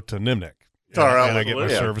 I go to Nimnik and I get my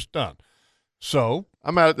service done. So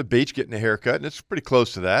I'm out at the beach getting a haircut, and it's pretty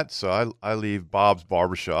close to that. So I leave Bob's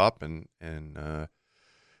Barbershop and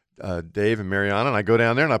Dave and Mariana, and I go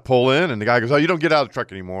down there and I pull in, and the guy goes, "Oh, you don't get out of the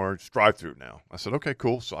truck anymore. It's drive-through now." I said, "Okay,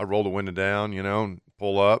 cool." So I roll the window down, and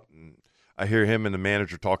pull up, and I hear him and the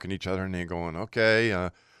manager talking to each other, and they're going, "Okay,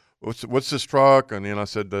 what's this truck?" And then I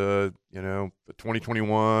said, the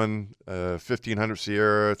 2021 1500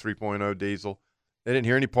 Sierra 3.0 diesel. They didn't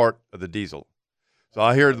hear any part of the diesel. So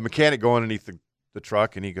I hear the mechanic go underneath the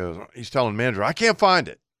truck, and he's telling the manager, "I can't find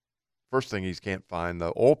it." First thing, he can't find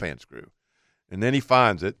the oil pan screw. And then he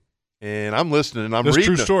finds it, and I'm listening, and I'm reading. This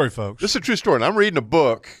is a true story, folks. This is a true story. And I'm reading a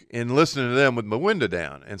book and listening to them with my window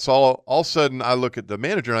down. And so all of a sudden, I look at the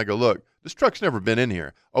manager, and I go, "Look, this truck's never been in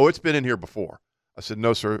here." "Oh, it's been in here before." I said,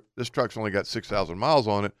 "No, sir. This truck's only got 6,000 miles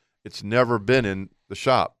on it. It's never been in the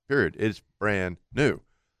shop, period. It's brand new."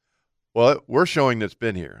 "Well, we're showing that it's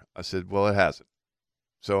been here." I said, "Well, it hasn't."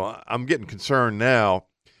 So I'm getting concerned now.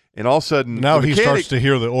 And all of a sudden, now he starts to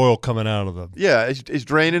hear the oil coming out of the. Yeah, it's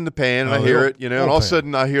draining the pan, and I hear it, and all of a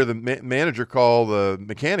sudden I hear the manager call the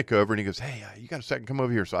mechanic over, and he goes, "Hey, you got a second? Come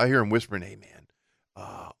over here." So I hear him whispering, "Hey, man,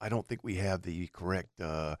 I don't think we have the correct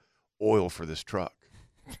oil for this truck."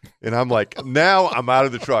 And I'm like, now I'm out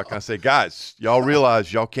of the truck. And I say, "Guys, y'all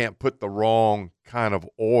realize y'all can't put the wrong kind of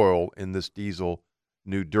oil in this diesel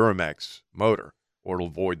new Duramax motor, or it'll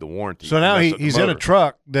void the warranty." So now he's in a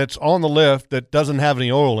truck that's on the lift that doesn't have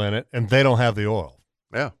any oil in it, and they don't have the oil.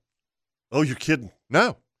 Yeah. Oh, you're kidding?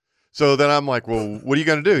 No. So then I'm like, "Well, what are you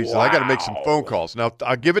going to do?" He said, "I got to make some phone calls." Now,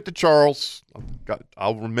 I'll give it to Charles.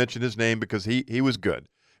 I'll mention his name because he was good.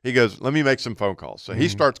 He goes, "Let me make some phone calls." So he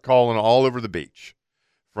starts calling all over the beach,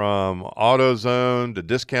 from AutoZone to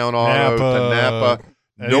Discount Auto to Napa.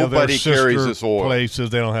 Nobody carries this oil. Places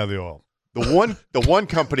they don't have the oil. The one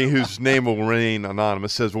company whose name will remain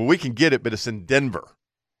anonymous says, "Well, we can get it, but it's in Denver."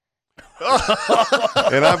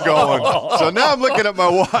 And I'm going, so now I'm looking at my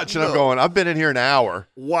watch, and I'm going, I've been in here an hour.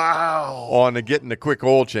 Wow. On getting a quick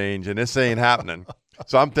oil change, and this ain't happening.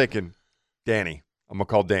 So I'm thinking, Danny, I'm going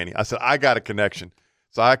to call Danny. I said, I got a connection.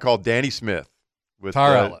 So I called Danny Smith with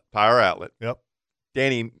Tire Outlet. Yep.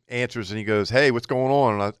 Danny answers, and he goes, "Hey, what's going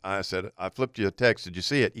on?" And I said, "I flipped you a text. Did you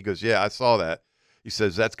see it?" He goes, "Yeah, I saw that." He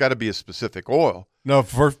says, "That's got to be a specific oil." No,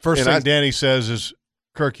 first thing Danny says is,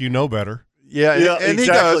 "Kirk, you know better." Yeah, and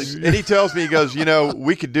exactly. He does. And he tells me, he goes,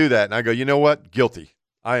 "We could do that." And I go, "You know what? Guilty.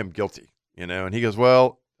 I am guilty." And he goes,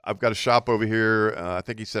 "Well, I've got a shop over here." I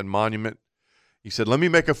think he said Monument. He said, "Let me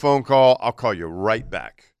make a phone call. I'll call you right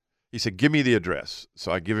back." He said, "Give me the address."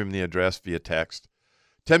 So I give him the address via text.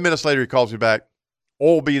 10 minutes later, he calls me back.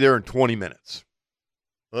 "Oil will be there in 20 minutes.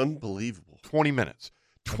 Unbelievable. 20 minutes.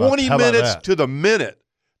 20 minutes to the minute.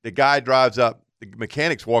 The guy drives up. The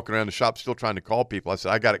mechanic's walking around the shop still trying to call people. I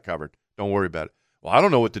said, "I got it covered. Don't worry about it." "Well, I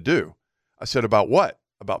don't know what to do." I said, "About what?"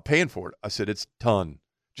 "About paying for it." I said, "It's done.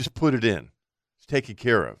 Just put it in. It's taken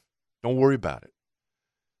care of. Don't worry about it."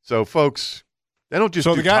 So, folks, they don't just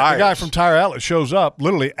the guy from Tire Outlet shows up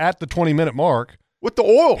literally at the 20-minute mark with the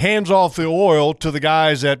oil. Hands off the oil to the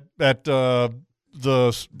guys at the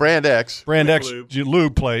Brand X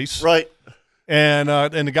lube place. Right. And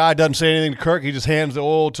the guy doesn't say anything to Kirk. He just hands the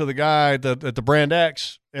oil to the guy at the Brand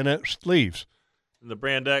X, and it leaves. And the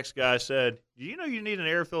Brand X guy said, "Do you know you need an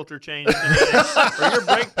air filter change or your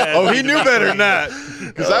brake pad?" Oh, he knew better than that,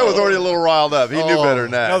 because I was already a little riled up. He knew better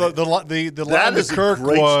than that. No, the line to Kirk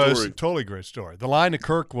was totally great story. The line to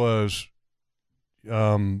Kirk was, you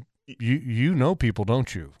know people,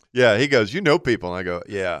 don't you? Yeah, he goes, "You know people," and I go,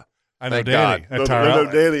 "Yeah." I know Danny at Tire Outlet. I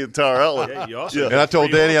know Danny at Tire Outlet. Yeah, you also And I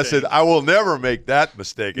told Danny, I said, "I will never make that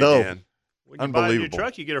mistake again." When you buy a new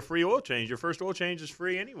truck, you get a free oil change. Your first oil change is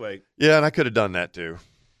free anyway. Yeah, and I could have done that too.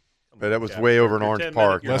 But that was way over in Orange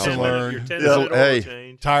Park. Lesson learned.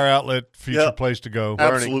 Hey, Tire Outlet, future place to go.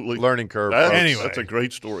 Absolutely. Learning curve. Anyway. That's a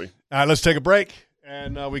great story. All right, let's take a break.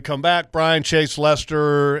 And we come back. Brian, Chase,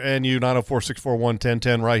 Lester, and you,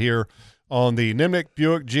 904-641-1010 right here on the Nimnick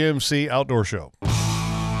Buick GMC Outdoor Show.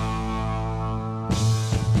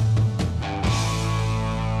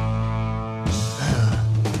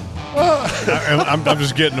 I'm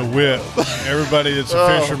just getting a whip. Everybody that's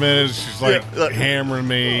a fisherman is just hammering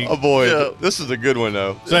me. Oh, boy. This is a good one,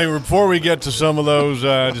 though. So before we get to some of those,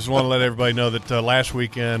 I just want to let everybody know that last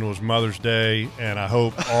weekend was Mother's Day, and I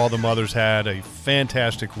hope all the mothers had a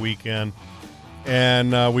fantastic weekend.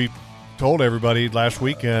 And we told everybody last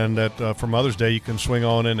weekend that for Mother's Day, you can swing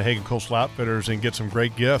on into Hagen Coastal Outfitters and get some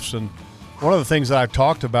great gifts. And one of the things that I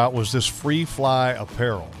talked about was this Free Fly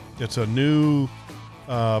apparel. It's a new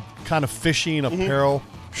kind of fishing apparel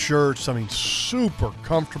shirts. I mean, super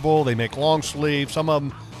comfortable. They make long sleeves. Some of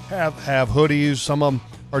them have hoodies. Some of them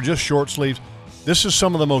are just short sleeves. This is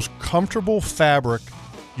some of the most comfortable fabric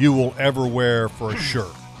you will ever wear for a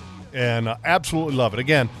shirt. And absolutely love it.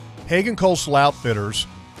 Again, Hagen Coastal Outfitters,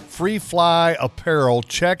 Free Fly Apparel.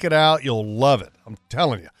 Check it out. You'll love it. I'm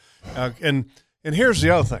telling you. And here's the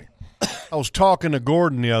other thing. I was talking to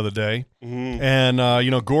Gordon the other day, and,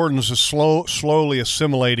 Gordon's slowly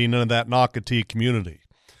assimilating into that Nocatee community.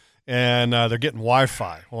 And they're getting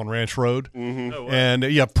Wi-Fi on Ranch Road. And,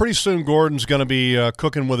 pretty soon Gordon's going to be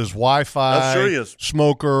cooking with his Wi-Fi, I'm sure he is.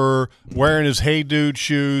 smoker, wearing his Hey Dude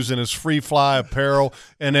shoes and his Free Fly apparel,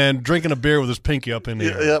 and then drinking a beer with his pinky up in the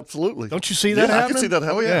air. Yeah, absolutely. Don't you see that happening? I can see that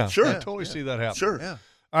happening. Yeah, Sure. I totally see that happening. Sure. Yeah.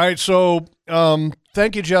 All right, so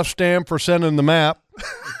thank you, Jeff Stam, for sending the map.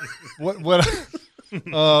 Thank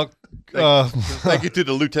you to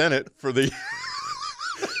the lieutenant for the.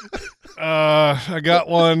 I got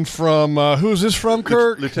one from who's this from,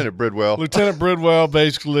 Kirk? Lieutenant Bridwell. Lieutenant Bridwell,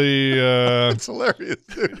 basically. It's hilarious.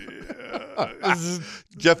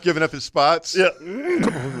 Jeff giving up his spots. Yeah.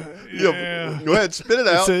 Go ahead, spit it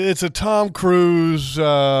out. It's a Tom Cruise,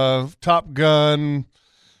 Top Gun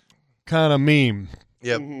kind of meme.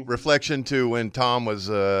 Yep. Reflection to when Tom was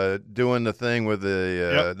doing the thing with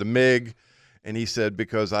the MiG, and he said,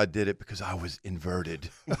 because I did it because I was inverted.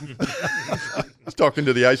 He's talking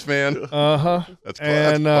to the Iceman. Uh-huh. That's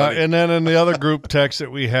and funny. and then in the other group text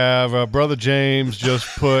that we have, Brother James just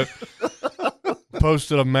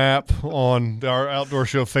posted a map on our Outdoor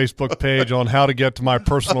Show Facebook page on how to get to my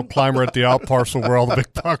personal climber at the out parcel where all the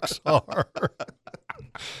big bucks are.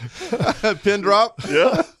 Pin drop?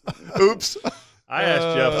 Yeah. Oops. I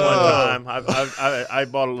asked Jeff one time. I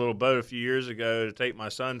bought a little boat a few years ago to take my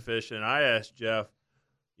son fishing. And I asked Jeff,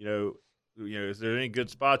 is there any good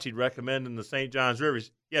spots he'd recommend in the St. Johns River?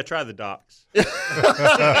 Yeah, try the docks. That's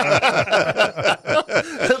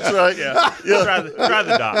right. Yeah. Try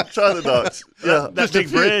the docks. Try the docks. Yeah.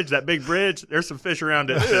 That big bridge. There's some fish around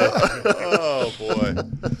it too. Oh boy.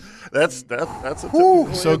 That's a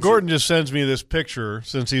typical So answer. Gordon just sends me this picture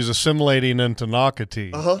since he's assimilating into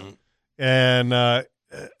Nocatee. Uh-huh. And I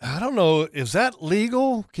don't know, is that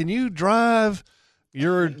legal? Can you drive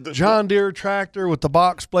your John Deere tractor with the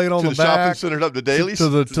box blade on To the the shopping back center up to Daly's? to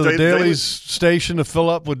the Daly's Daly's station to fill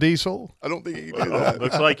up with diesel? I don't think he can do that.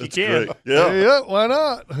 Looks like you can. Great. Yeah. Yeah, why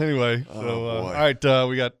not? Anyway, Oh, so boy. all right,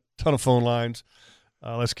 we got a ton of phone lines.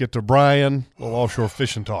 Let's get to Brian, a little offshore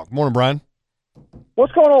fishing talk. Morning, Brian.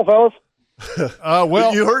 What's going on, fellas?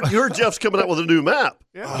 Well, you heard Jeff's coming out with a new map.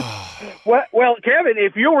 Well, Kevin,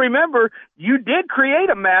 if you'll remember, you did create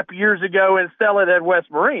a map years ago and sell it at West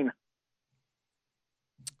Marine.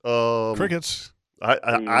 Crickets.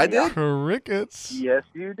 I did. Crickets. Yes,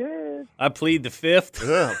 you did. I plead the fifth.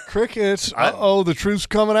 Yeah. Crickets. The truth's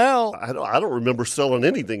coming out. I don't remember selling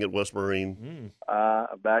anything at West Marine.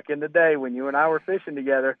 Back in the day when you and I were fishing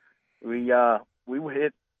together, we would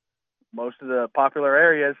hit most of the popular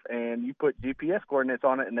areas, and you put GPS coordinates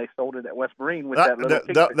on it, and they sold it at West Marine with that little.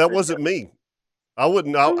 That wasn't me. I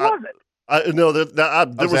wouldn't. Who was it?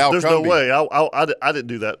 There's no way. I didn't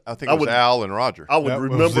do that. I think it was Al and Roger. I would That was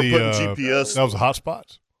remember the, putting GPS. That was the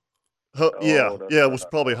hotspots. Yeah, it was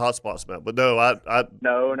probably Hotspots map, but no,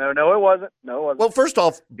 No, it wasn't. No, it wasn't. Well, first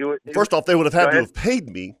off, they would have had Go to ahead. have paid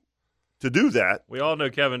me to do that. We all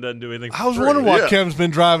know Kevin doesn't do anything. I was wondering why Kevin's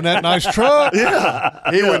been driving that nice truck.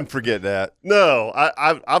 He wouldn't forget that. No,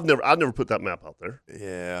 I've never put that map out there.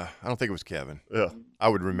 Yeah, I don't think it was Kevin. Yeah, I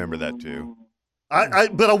would remember that too.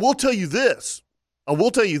 But I will tell you this.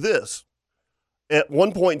 At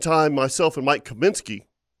one point in time, myself and Mike Kaminsky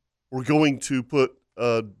were going to put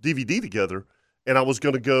a DVD together, and I was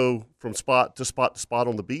going to go from spot to spot to spot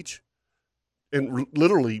on the beach and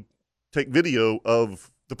literally take video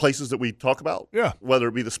of the places that we talk about. Yeah. Whether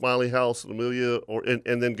it be the Smiley House in Amelia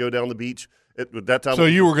and then go down the beach at that time. So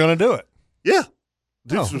you were going to do it? Yeah.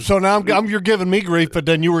 Oh, so now you're giving me grief, but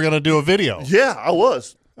then you were going to do a video. Yeah, I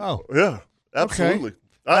was. Oh. Yeah, absolutely.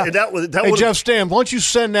 Okay. That Jeff Stam, why don't you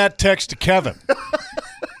send that text to Kevin?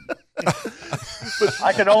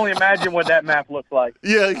 I can only imagine what that map looks like.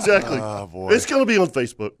 Yeah, exactly. Oh, boy. It's going to be on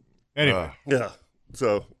Facebook. Anyway. Yeah.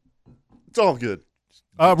 So it's all good.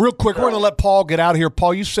 Real quick, we're going to let Paul get out of here.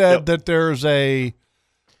 Paul, you said that there's a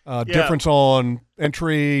difference on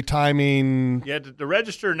entry, timing. Yeah, the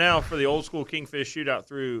register now for the old school Kingfish Shootout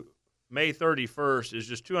through May 31st is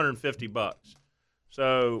just $250.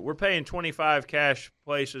 So we're paying 25 cash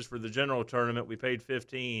places for the general tournament. We paid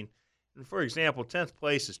 15. And for example, 10th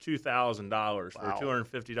place is $2,000 for a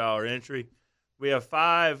 $250 entry. We have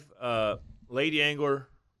 5 lady angler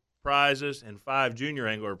prizes and 5 junior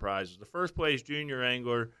angler prizes. The first place junior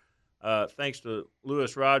angler thanks to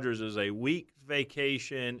Lewis Rogers, is a week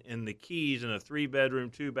vacation in the Keys in a 3-bedroom,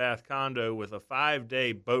 2-bath condo with a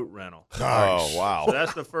 5-day boat rental. Nice. Oh, wow. So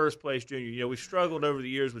that's the first place junior. You know, we struggled over the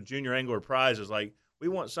years with junior angler prizes. Like, we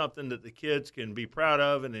want something that the kids can be proud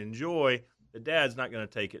of and enjoy. The dad's not going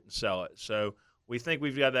to take it and sell it. So we think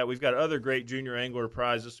we've got that. We've got other great junior angler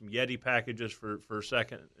prizes, some Yeti packages for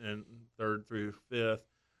second and third through fifth.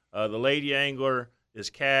 The Lady Angler is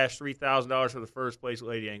cash, $3,000 for the first place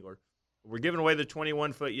Lady Angler. We're giving away the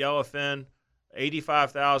 21-foot yellowfin,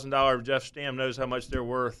 $85,000. Jeff Stam knows how much they're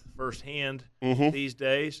worth firsthand these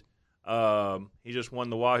days. He just won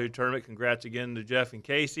the Wahoo tournament. Congrats again to Jeff and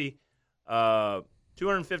Casey.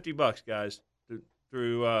 $250, guys,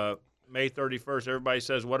 through May 31st. Everybody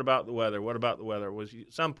says, what about the weather? What about the weather?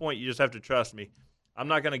 At some point, you just have to trust me. I'm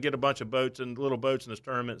not going to get a bunch of little boats in this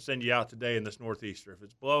tournament and send you out today in this northeaster. If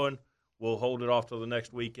it's blowing, we'll hold it off till the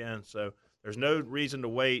next weekend. So there's no reason to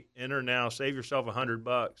wait. Enter now. Save yourself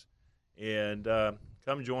 $100 and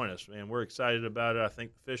come join us, man. We're excited about it. I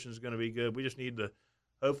think the fishing is going to be good. We just need to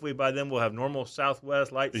hopefully by then we'll have normal light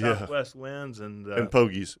southwest winds and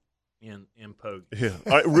pogies. And pogies. Yeah.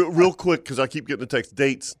 All right, real quick, because I keep getting the text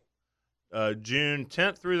dates. June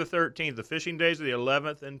 10th through the 13th. The fishing days are the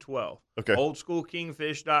 11th and 12th. Okay.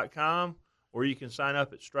 OldSchoolKingfish.com, or you can sign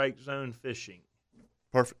up at Strike Zone Fishing.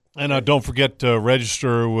 Perfect. And don't forget to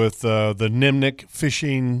register with the Nimnik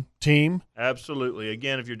fishing team. Absolutely.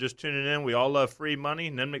 Again, if you're just tuning in, we all love free money.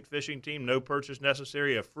 Nimnik fishing team, no purchase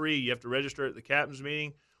necessary, a free. You have to register at the captain's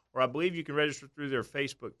meeting, or I believe you can register through their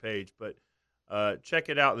Facebook page. But check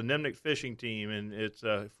it out, the Nimnik fishing team, and it's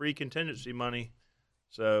free contingency money.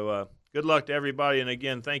 So good luck to everybody. And,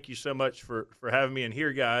 again, thank you so much for having me in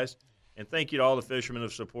here, guys. And thank you to all the fishermen who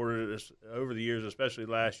have supported us over the years, especially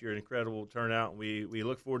last year. An incredible turnout. We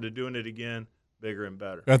look forward to doing it again, bigger and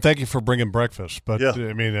better. And thank you for bringing breakfast. But, yeah.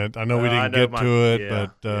 I mean, I know we didn't get to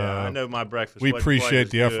it. But I know my breakfast we appreciate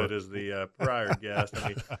the effort. Good as the prior guest. I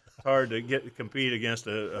mean, it's hard to compete against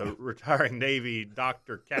a retiring Navy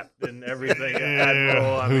doctor, captain, everything.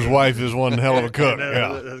 Admiral. Whose wife is one hell of a cook.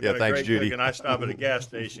 Thanks, Judy. Cook, and I stop at a gas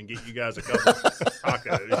station, get you guys a couple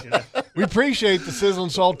tacos. You know? We appreciate the sizzling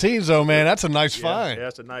saltines, though, man. That's a nice find. Yeah,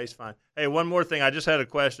 that's a nice find. Hey, one more thing. I just had a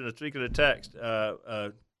question. Speaking of text,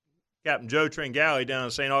 Captain Joe Tringali down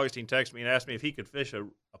in St. Augustine texted me and asked me if he could fish a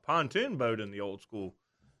pontoon boat in the old school.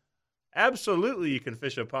 Absolutely, you can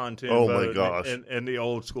fish a pontoon boat my gosh. in the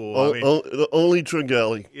old school. Only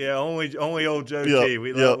Tringali. Yeah, only old Joe T.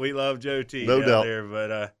 We love Joe T. No doubt. There,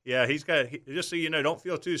 but he's got. Just so you know, don't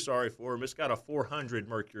feel too sorry for him. It's got a 400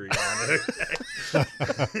 mercury on it.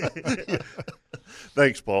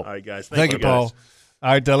 Thanks, Paul. All right, guys. Thank you, Paul.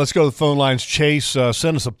 All right, let's go to the phone lines. Chase,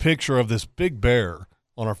 send us a picture of this big bear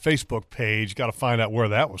on our Facebook page. Got to find out where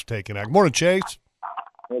that was taken at. Good morning, Chase.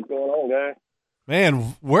 What's going on, guys?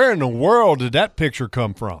 Man, where in the world did that picture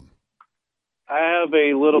come from? I have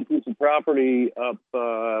a little piece of property up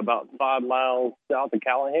about 5 miles south of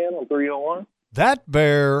Callahan on 301. That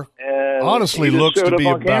bear and honestly he just looks showed to up be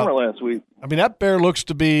on camera about. Last week. I mean, that bear looks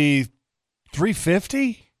to be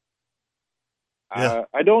 350. Yeah.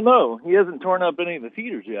 I don't know. He hasn't torn up any of the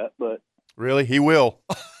feeders yet, but Really? He will.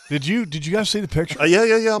 Did you guys see the picture?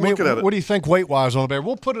 Yeah. I'm looking at it. What do you think weight-wise on the bear?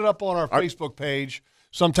 We'll put it up on our Facebook page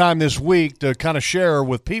sometime this week to kind of share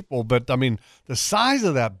with people. But, I mean, the size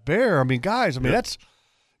of that bear, I mean, guys, that's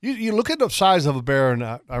 – you look at the size of a bear, and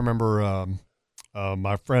I remember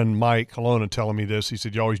my friend Mike Colonna telling me this. He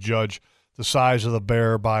said you always judge the size of the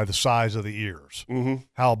bear by the size of the ears,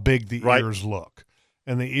 how big the ears look.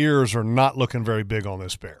 And the ears are not looking very big on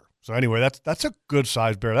this bear. So, anyway, that's a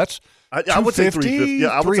good-sized bear. That's I would say 350. Yeah,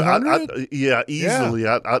 I would 300? say, easily.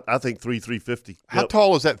 Yeah. I think 350. How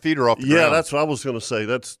tall is that feeder off the ground? Yeah, that's what I was going to say.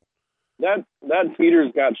 That's that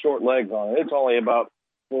feeder's got short legs on it. It's only about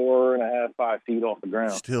 4.5, 5 feet off the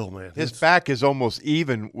ground. Still, man. His back is almost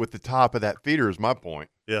even with the top of that feeder is my point.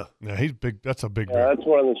 Yeah. Yeah, he's big. That's a big bear. That's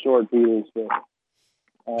one of the short feeders. But,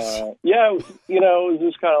 I was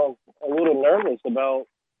just kind of a little nervous about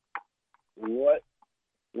what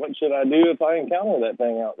should I do if I encounter that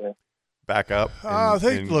thing out there? Back up. I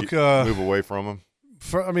think, move away from him.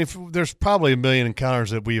 There's probably a million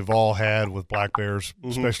encounters that we've all had with black bears,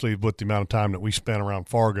 especially with the amount of time that we spent around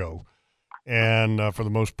Fargo. And for the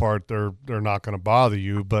most part, they're not going to bother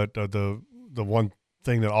you. But the one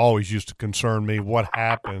thing that always used to concern me, what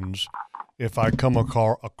happens if I come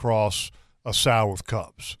across a sow with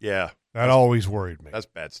cubs? Yeah. That always worried me. That's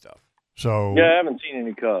bad stuff. So yeah, I haven't seen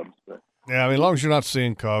any cubs. But. Yeah, I mean, as long as you're not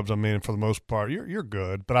seeing cubs, I mean, for the most part, you're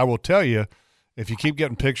good. But I will tell you, if you keep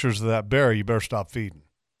getting pictures of that bear, you better stop feeding.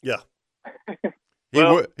 Yeah.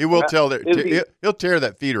 He will tell that is he- he'll tear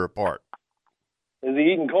that feeder apart. Is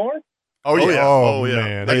he eating corn? Oh yeah. Oh, yeah.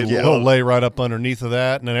 man. They He'll love- lay right up underneath of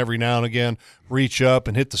that, and then every now and again reach up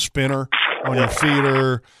and hit the spinner on your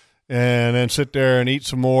feeder, and then sit there and eat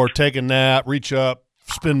some more, take a nap, reach up,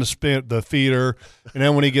 spin the feeder, and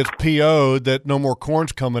then when he gets PO'd that no more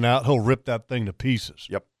corn's coming out, he'll rip that thing to pieces.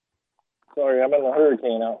 Yep. Sorry, I'm in a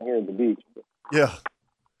hurricane out here at the beach. Yeah.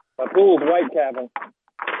 My pool's white capping.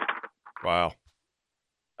 Wow.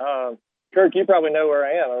 Kirk, you probably know where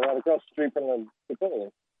I am. I'm right across the street from the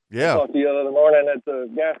facility. Yeah. I talked to you the other morning at the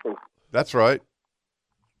gas station. That's right.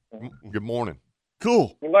 Good morning.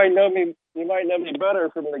 Cool. You might know me. You might know me better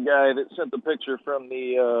from the guy that sent the picture from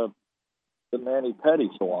the Manny Petty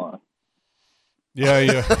salon. Yeah.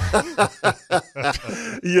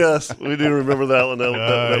 Yes, we do remember that one.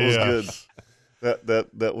 That was yeah. good.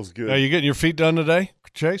 That was good. Are you getting your feet done today,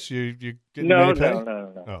 Chase? You getting No. Manny Petty?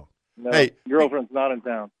 No. Oh. Hey, girlfriend's not in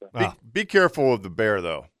town. So. Be careful of the bear,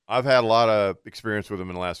 though. I've had a lot of experience with them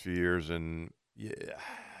in the last few years, and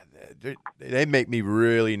they make me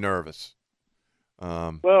really nervous.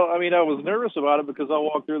 Well, I mean, I was nervous about it because I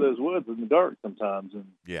walk through those woods in the dark sometimes, and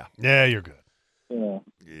Yeah. Yeah, you're good. Yeah.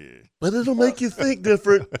 But it'll make you think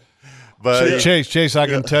different. But Chase, I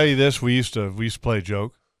can tell you this: we used to play a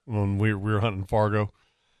joke when we were hunting Fargo,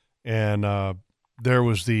 and there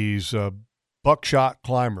was these buckshot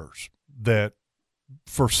climbers that,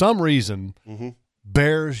 for some reason,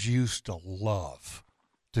 bears used to love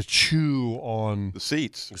to chew on the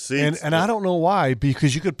seats. And I don't know why,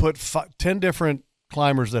 because you could put 10 different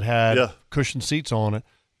climbers that had cushioned seats on it.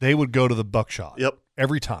 They would go to the buckshot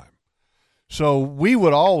every time. So we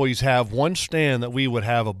would always have one stand that we would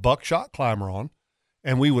have a buckshot climber on,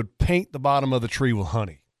 and we would paint the bottom of the tree with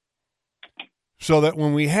honey. So that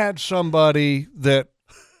when we had somebody that,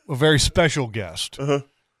 a very special guest,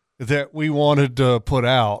 that we wanted to put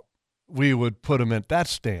out, we would put them at that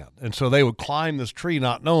stand. And so they would climb this tree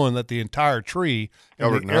not knowing that the entire tree and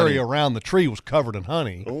Covered the in honey. area around the tree was covered in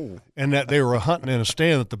honey, and that they were hunting in a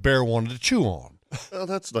stand that the bear wanted to chew on. Oh,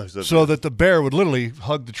 that's nice. So that the bear would literally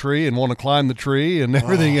hug the tree and want to climb the tree and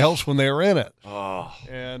everything else when they were in it. Oh.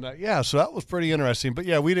 And, so that was pretty interesting. But,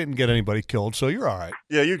 yeah, we didn't get anybody killed, so you're all right.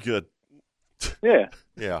 Yeah, you're good. Yeah.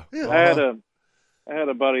 Yeah. I had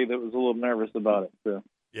a buddy that was a little nervous about it. So.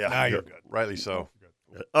 Yeah. Now you're good. Rightly so.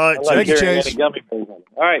 All right, Thank you, Chase. All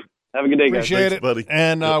right. Have a good day, guys. Appreciate it, buddy.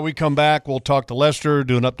 And we come back. We'll talk to Lester,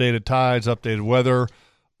 do an updated tides, updated weather,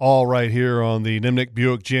 all right here on the Nimnik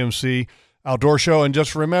Buick GMC Outdoor Show. And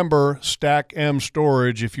just remember, Stack M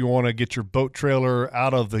Storage, if you want to get your boat trailer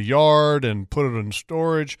out of the yard and put it in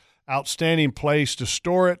storage, outstanding place to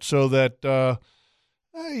store it so that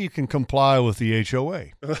you can comply with the HOA.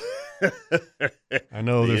 I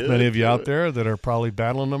know there's many of you out there that are probably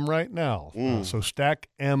battling them right now. So Stack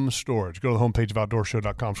M Storage. Go to the homepage of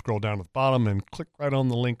OutdoorShow.com, scroll down to the bottom, and click right on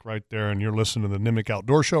the link right there, and you're listening to the Nimnik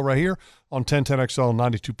Outdoor Show right here on 1010XL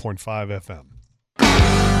 92.5 FM.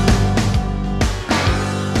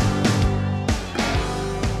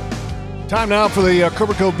 Time now for the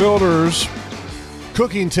Kirby Co. Builders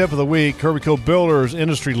cooking tip of the week. Kirby Co. Builders,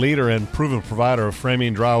 industry leader and proven provider of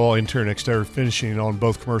framing, drywall, interior, and exterior finishing on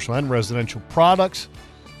both commercial and residential products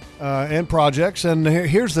and projects. And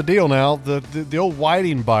here's the deal now. The old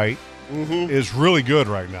whiting bite is really good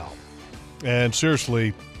right now. And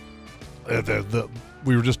seriously,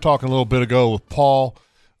 we were just talking a little bit ago with Paul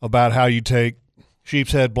about how you take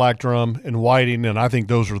sheep's head, black drum, and whiting, and I think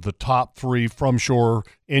those are the top three from shore,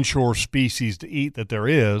 inshore species to eat that there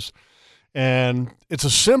is. And it's a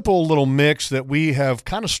simple little mix that we have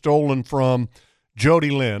kind of stolen from Jody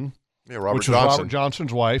Lynn, which is Robert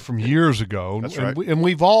Johnson's wife from years ago. That's and, right. and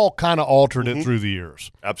we've all kind of altered it through the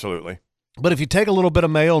years. Absolutely. But if you take a little bit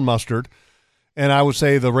of mayo and mustard, and I would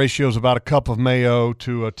say the ratio is about a cup of mayo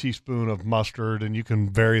to a teaspoon of mustard, and you can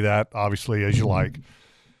vary that, obviously, as you like.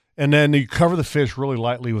 And then you cover the fish really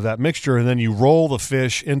lightly with that mixture, and then you roll the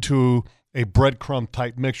fish into a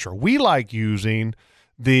breadcrumb-type mixture. We like using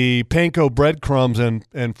the panko breadcrumbs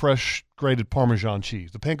and fresh grated Parmesan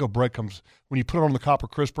cheese. The panko breadcrumbs, when you put it on the copper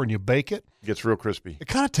crisper and you bake it, It gets real crispy. it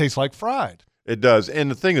kind of tastes like fried. It does.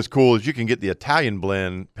 And the thing that's cool is you can get the Italian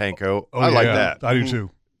blend panko. I like that. I do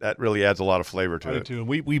too. That really adds a lot of flavor to I do it. too.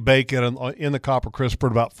 We bake it in the copper crisper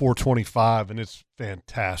at about 425, and it's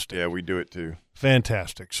fantastic. Yeah, we do it too.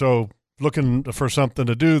 Fantastic. So looking for something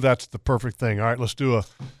to do, that's the perfect thing. All right, let's do a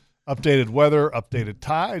updated weather, updated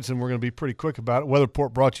tides, and we're going to be pretty quick about it. Weather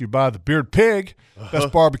report brought to you by the Beard Pig,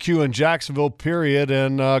 best barbecue in Jacksonville, period,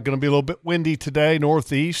 and going to be a little bit windy today,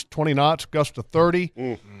 northeast, 20 knots, gust to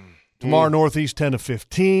 30. Tomorrow, northeast, 10 to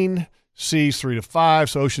 15. Seas 3 to 5.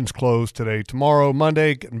 So ocean's closed today, tomorrow.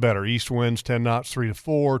 Monday, getting better. East winds 10 knots, 3 to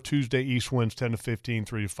 4. Tuesday, east winds 10 to 15,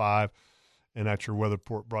 3 to 5. And that's your weather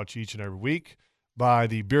report brought to you each and every week by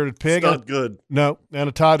the Bearded Pig. It's not good. No. And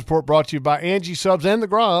a Tide Report brought to you by Angie Subs and the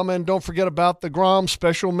Grom. And don't forget about the Grom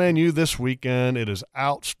special menu this weekend. It is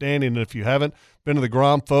outstanding. And if you haven't been to the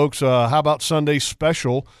Grom, folks, how about Sunday's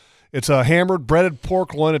special? It's a hammered breaded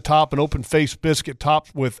pork loin atop an open-faced biscuit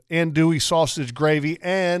topped with andouille sausage gravy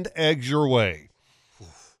and eggs your way.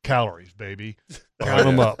 Calories, baby. Count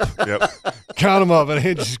them up. Yep. Count them up at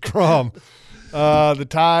Angie's Grom. The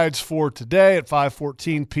tides for today at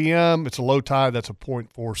 5:14 p.m. It's a low tide. That's a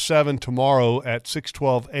 0.47. Tomorrow at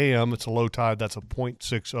 6:12 a.m. It's a low tide. That's a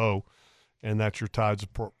 0.60. And that's your Tides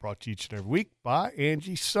Report brought to you each and every week by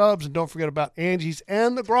Angie Subs. And don't forget about Angie's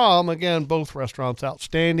and the Grom. Again, both restaurants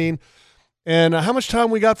outstanding. And how much time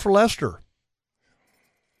we got for Lester?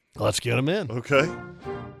 Let's get him in. Okay.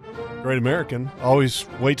 Great American. Always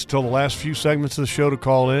waits till the last few segments of the show to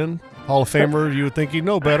call in. Hall of Famer, you would think he'd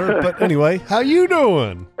know better. But anyway, how you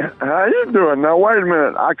doing? How you doing? Now, wait a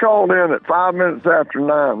minute. I called in at 5 minutes after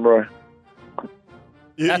 9, bro.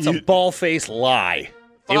 That's a ball-faced lie.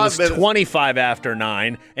 It was 25 after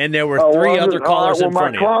 9, and there were 3 other callers in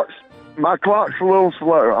front of you. My clock's a little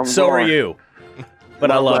slow. I'm so sorry. are you.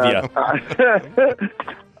 But I love you.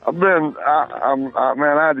 Man,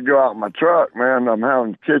 I had to go out in my truck, man. I'm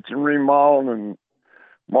having kitchen remodeled, and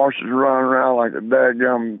Marcia's running around like a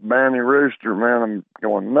daggum banny rooster, man. I'm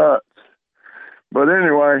going nuts. But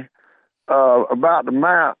anyway, about the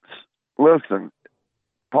maps, listen,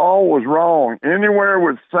 Paul was wrong. Anywhere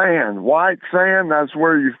with sand, white sand, that's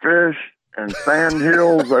where you fish. And sand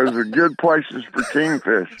hills, those are good places for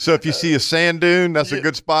kingfish. So if you see a sand dune, that's a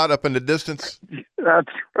good spot up in the distance? That's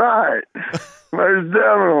right. Most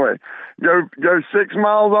definitely. Go 6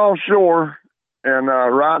 miles offshore and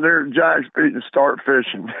right there at Jack's Beach and start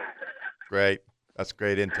fishing. Great. That's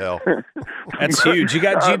great intel. That's huge. You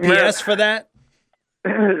got GPS for that?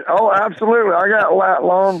 Oh, absolutely. I got lat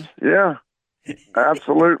lawns. Yeah.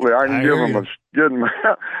 Absolutely. I can give them a good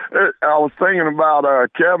map. I was thinking about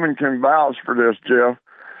Kevin can vouch for this, Jeff,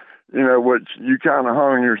 which you kind of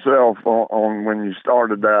hung yourself on when you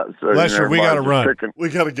started that. So, Lester, we got to run. We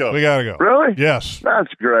got to go. We got to go. Really? Yes.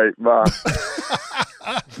 That's great. Bye.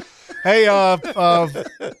 Hey,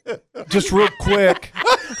 just real quick.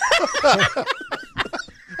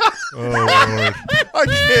 Oh, Lord.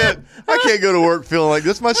 I can't go to work feeling like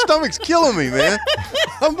this. My stomach's killing me, man.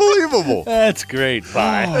 Unbelievable. That's great.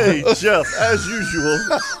 Bye. Hey, Jeff, as usual,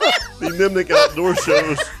 the Nimnik Outdoor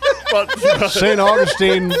Show is brought to you by St.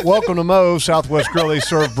 Augustine, welcome to Moe's, Southwest Grill. They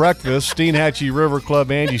serve breakfast. Steinhatchee River Club,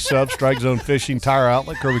 Angie Subs, Strike Zone Fishing, Tire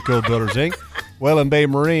Outlet, Kirby Code Builders, Inc., Whalen Bay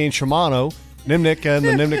Marine, Shimano, Nimnik, and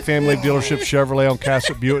the Nimnik Family Dealership Chevrolet on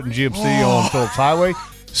Cassett, Buick, and GMC on Phillips Highway.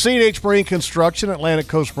 C&H Marine Construction, Atlantic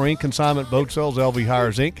Coast Marine Consignment Boat Sales, LV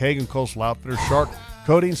Hires, Inc., Hagen Coastal Outfitters, Shark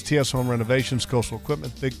Coatings, TS Home Renovations, Coastal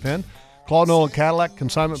Equipment, Big Pen, Claude Nolan Cadillac,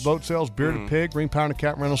 Consignment Boat Sales, Bearded Pig, Green Pound and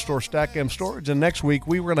Cat Rental Store, Stack M Storage. And next week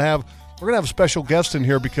we're going to have a special guest in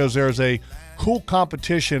here because there's a cool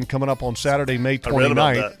competition coming up on Saturday, May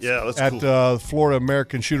 29th at Florida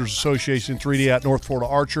American Shooters Association 3D at North Florida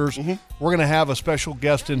Archers. We're going to have a special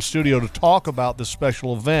guest in studio to talk about this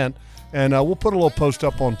special event. And we'll put a little post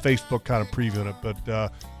up on Facebook kind of previewing it.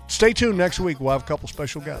 But stay tuned. Next week, we'll have a couple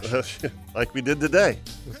special guests. Like we did today.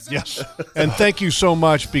 Yes. And thank you so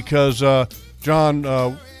much because John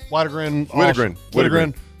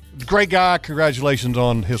Whittegren, great guy. Congratulations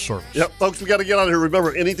on his service. Yep, folks, we got to get out of here.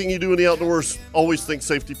 Remember, anything you do in the outdoors, always think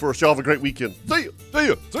safety first. Y'all have a great weekend. See you. See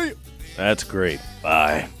you. See you. That's great.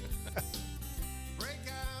 Bye.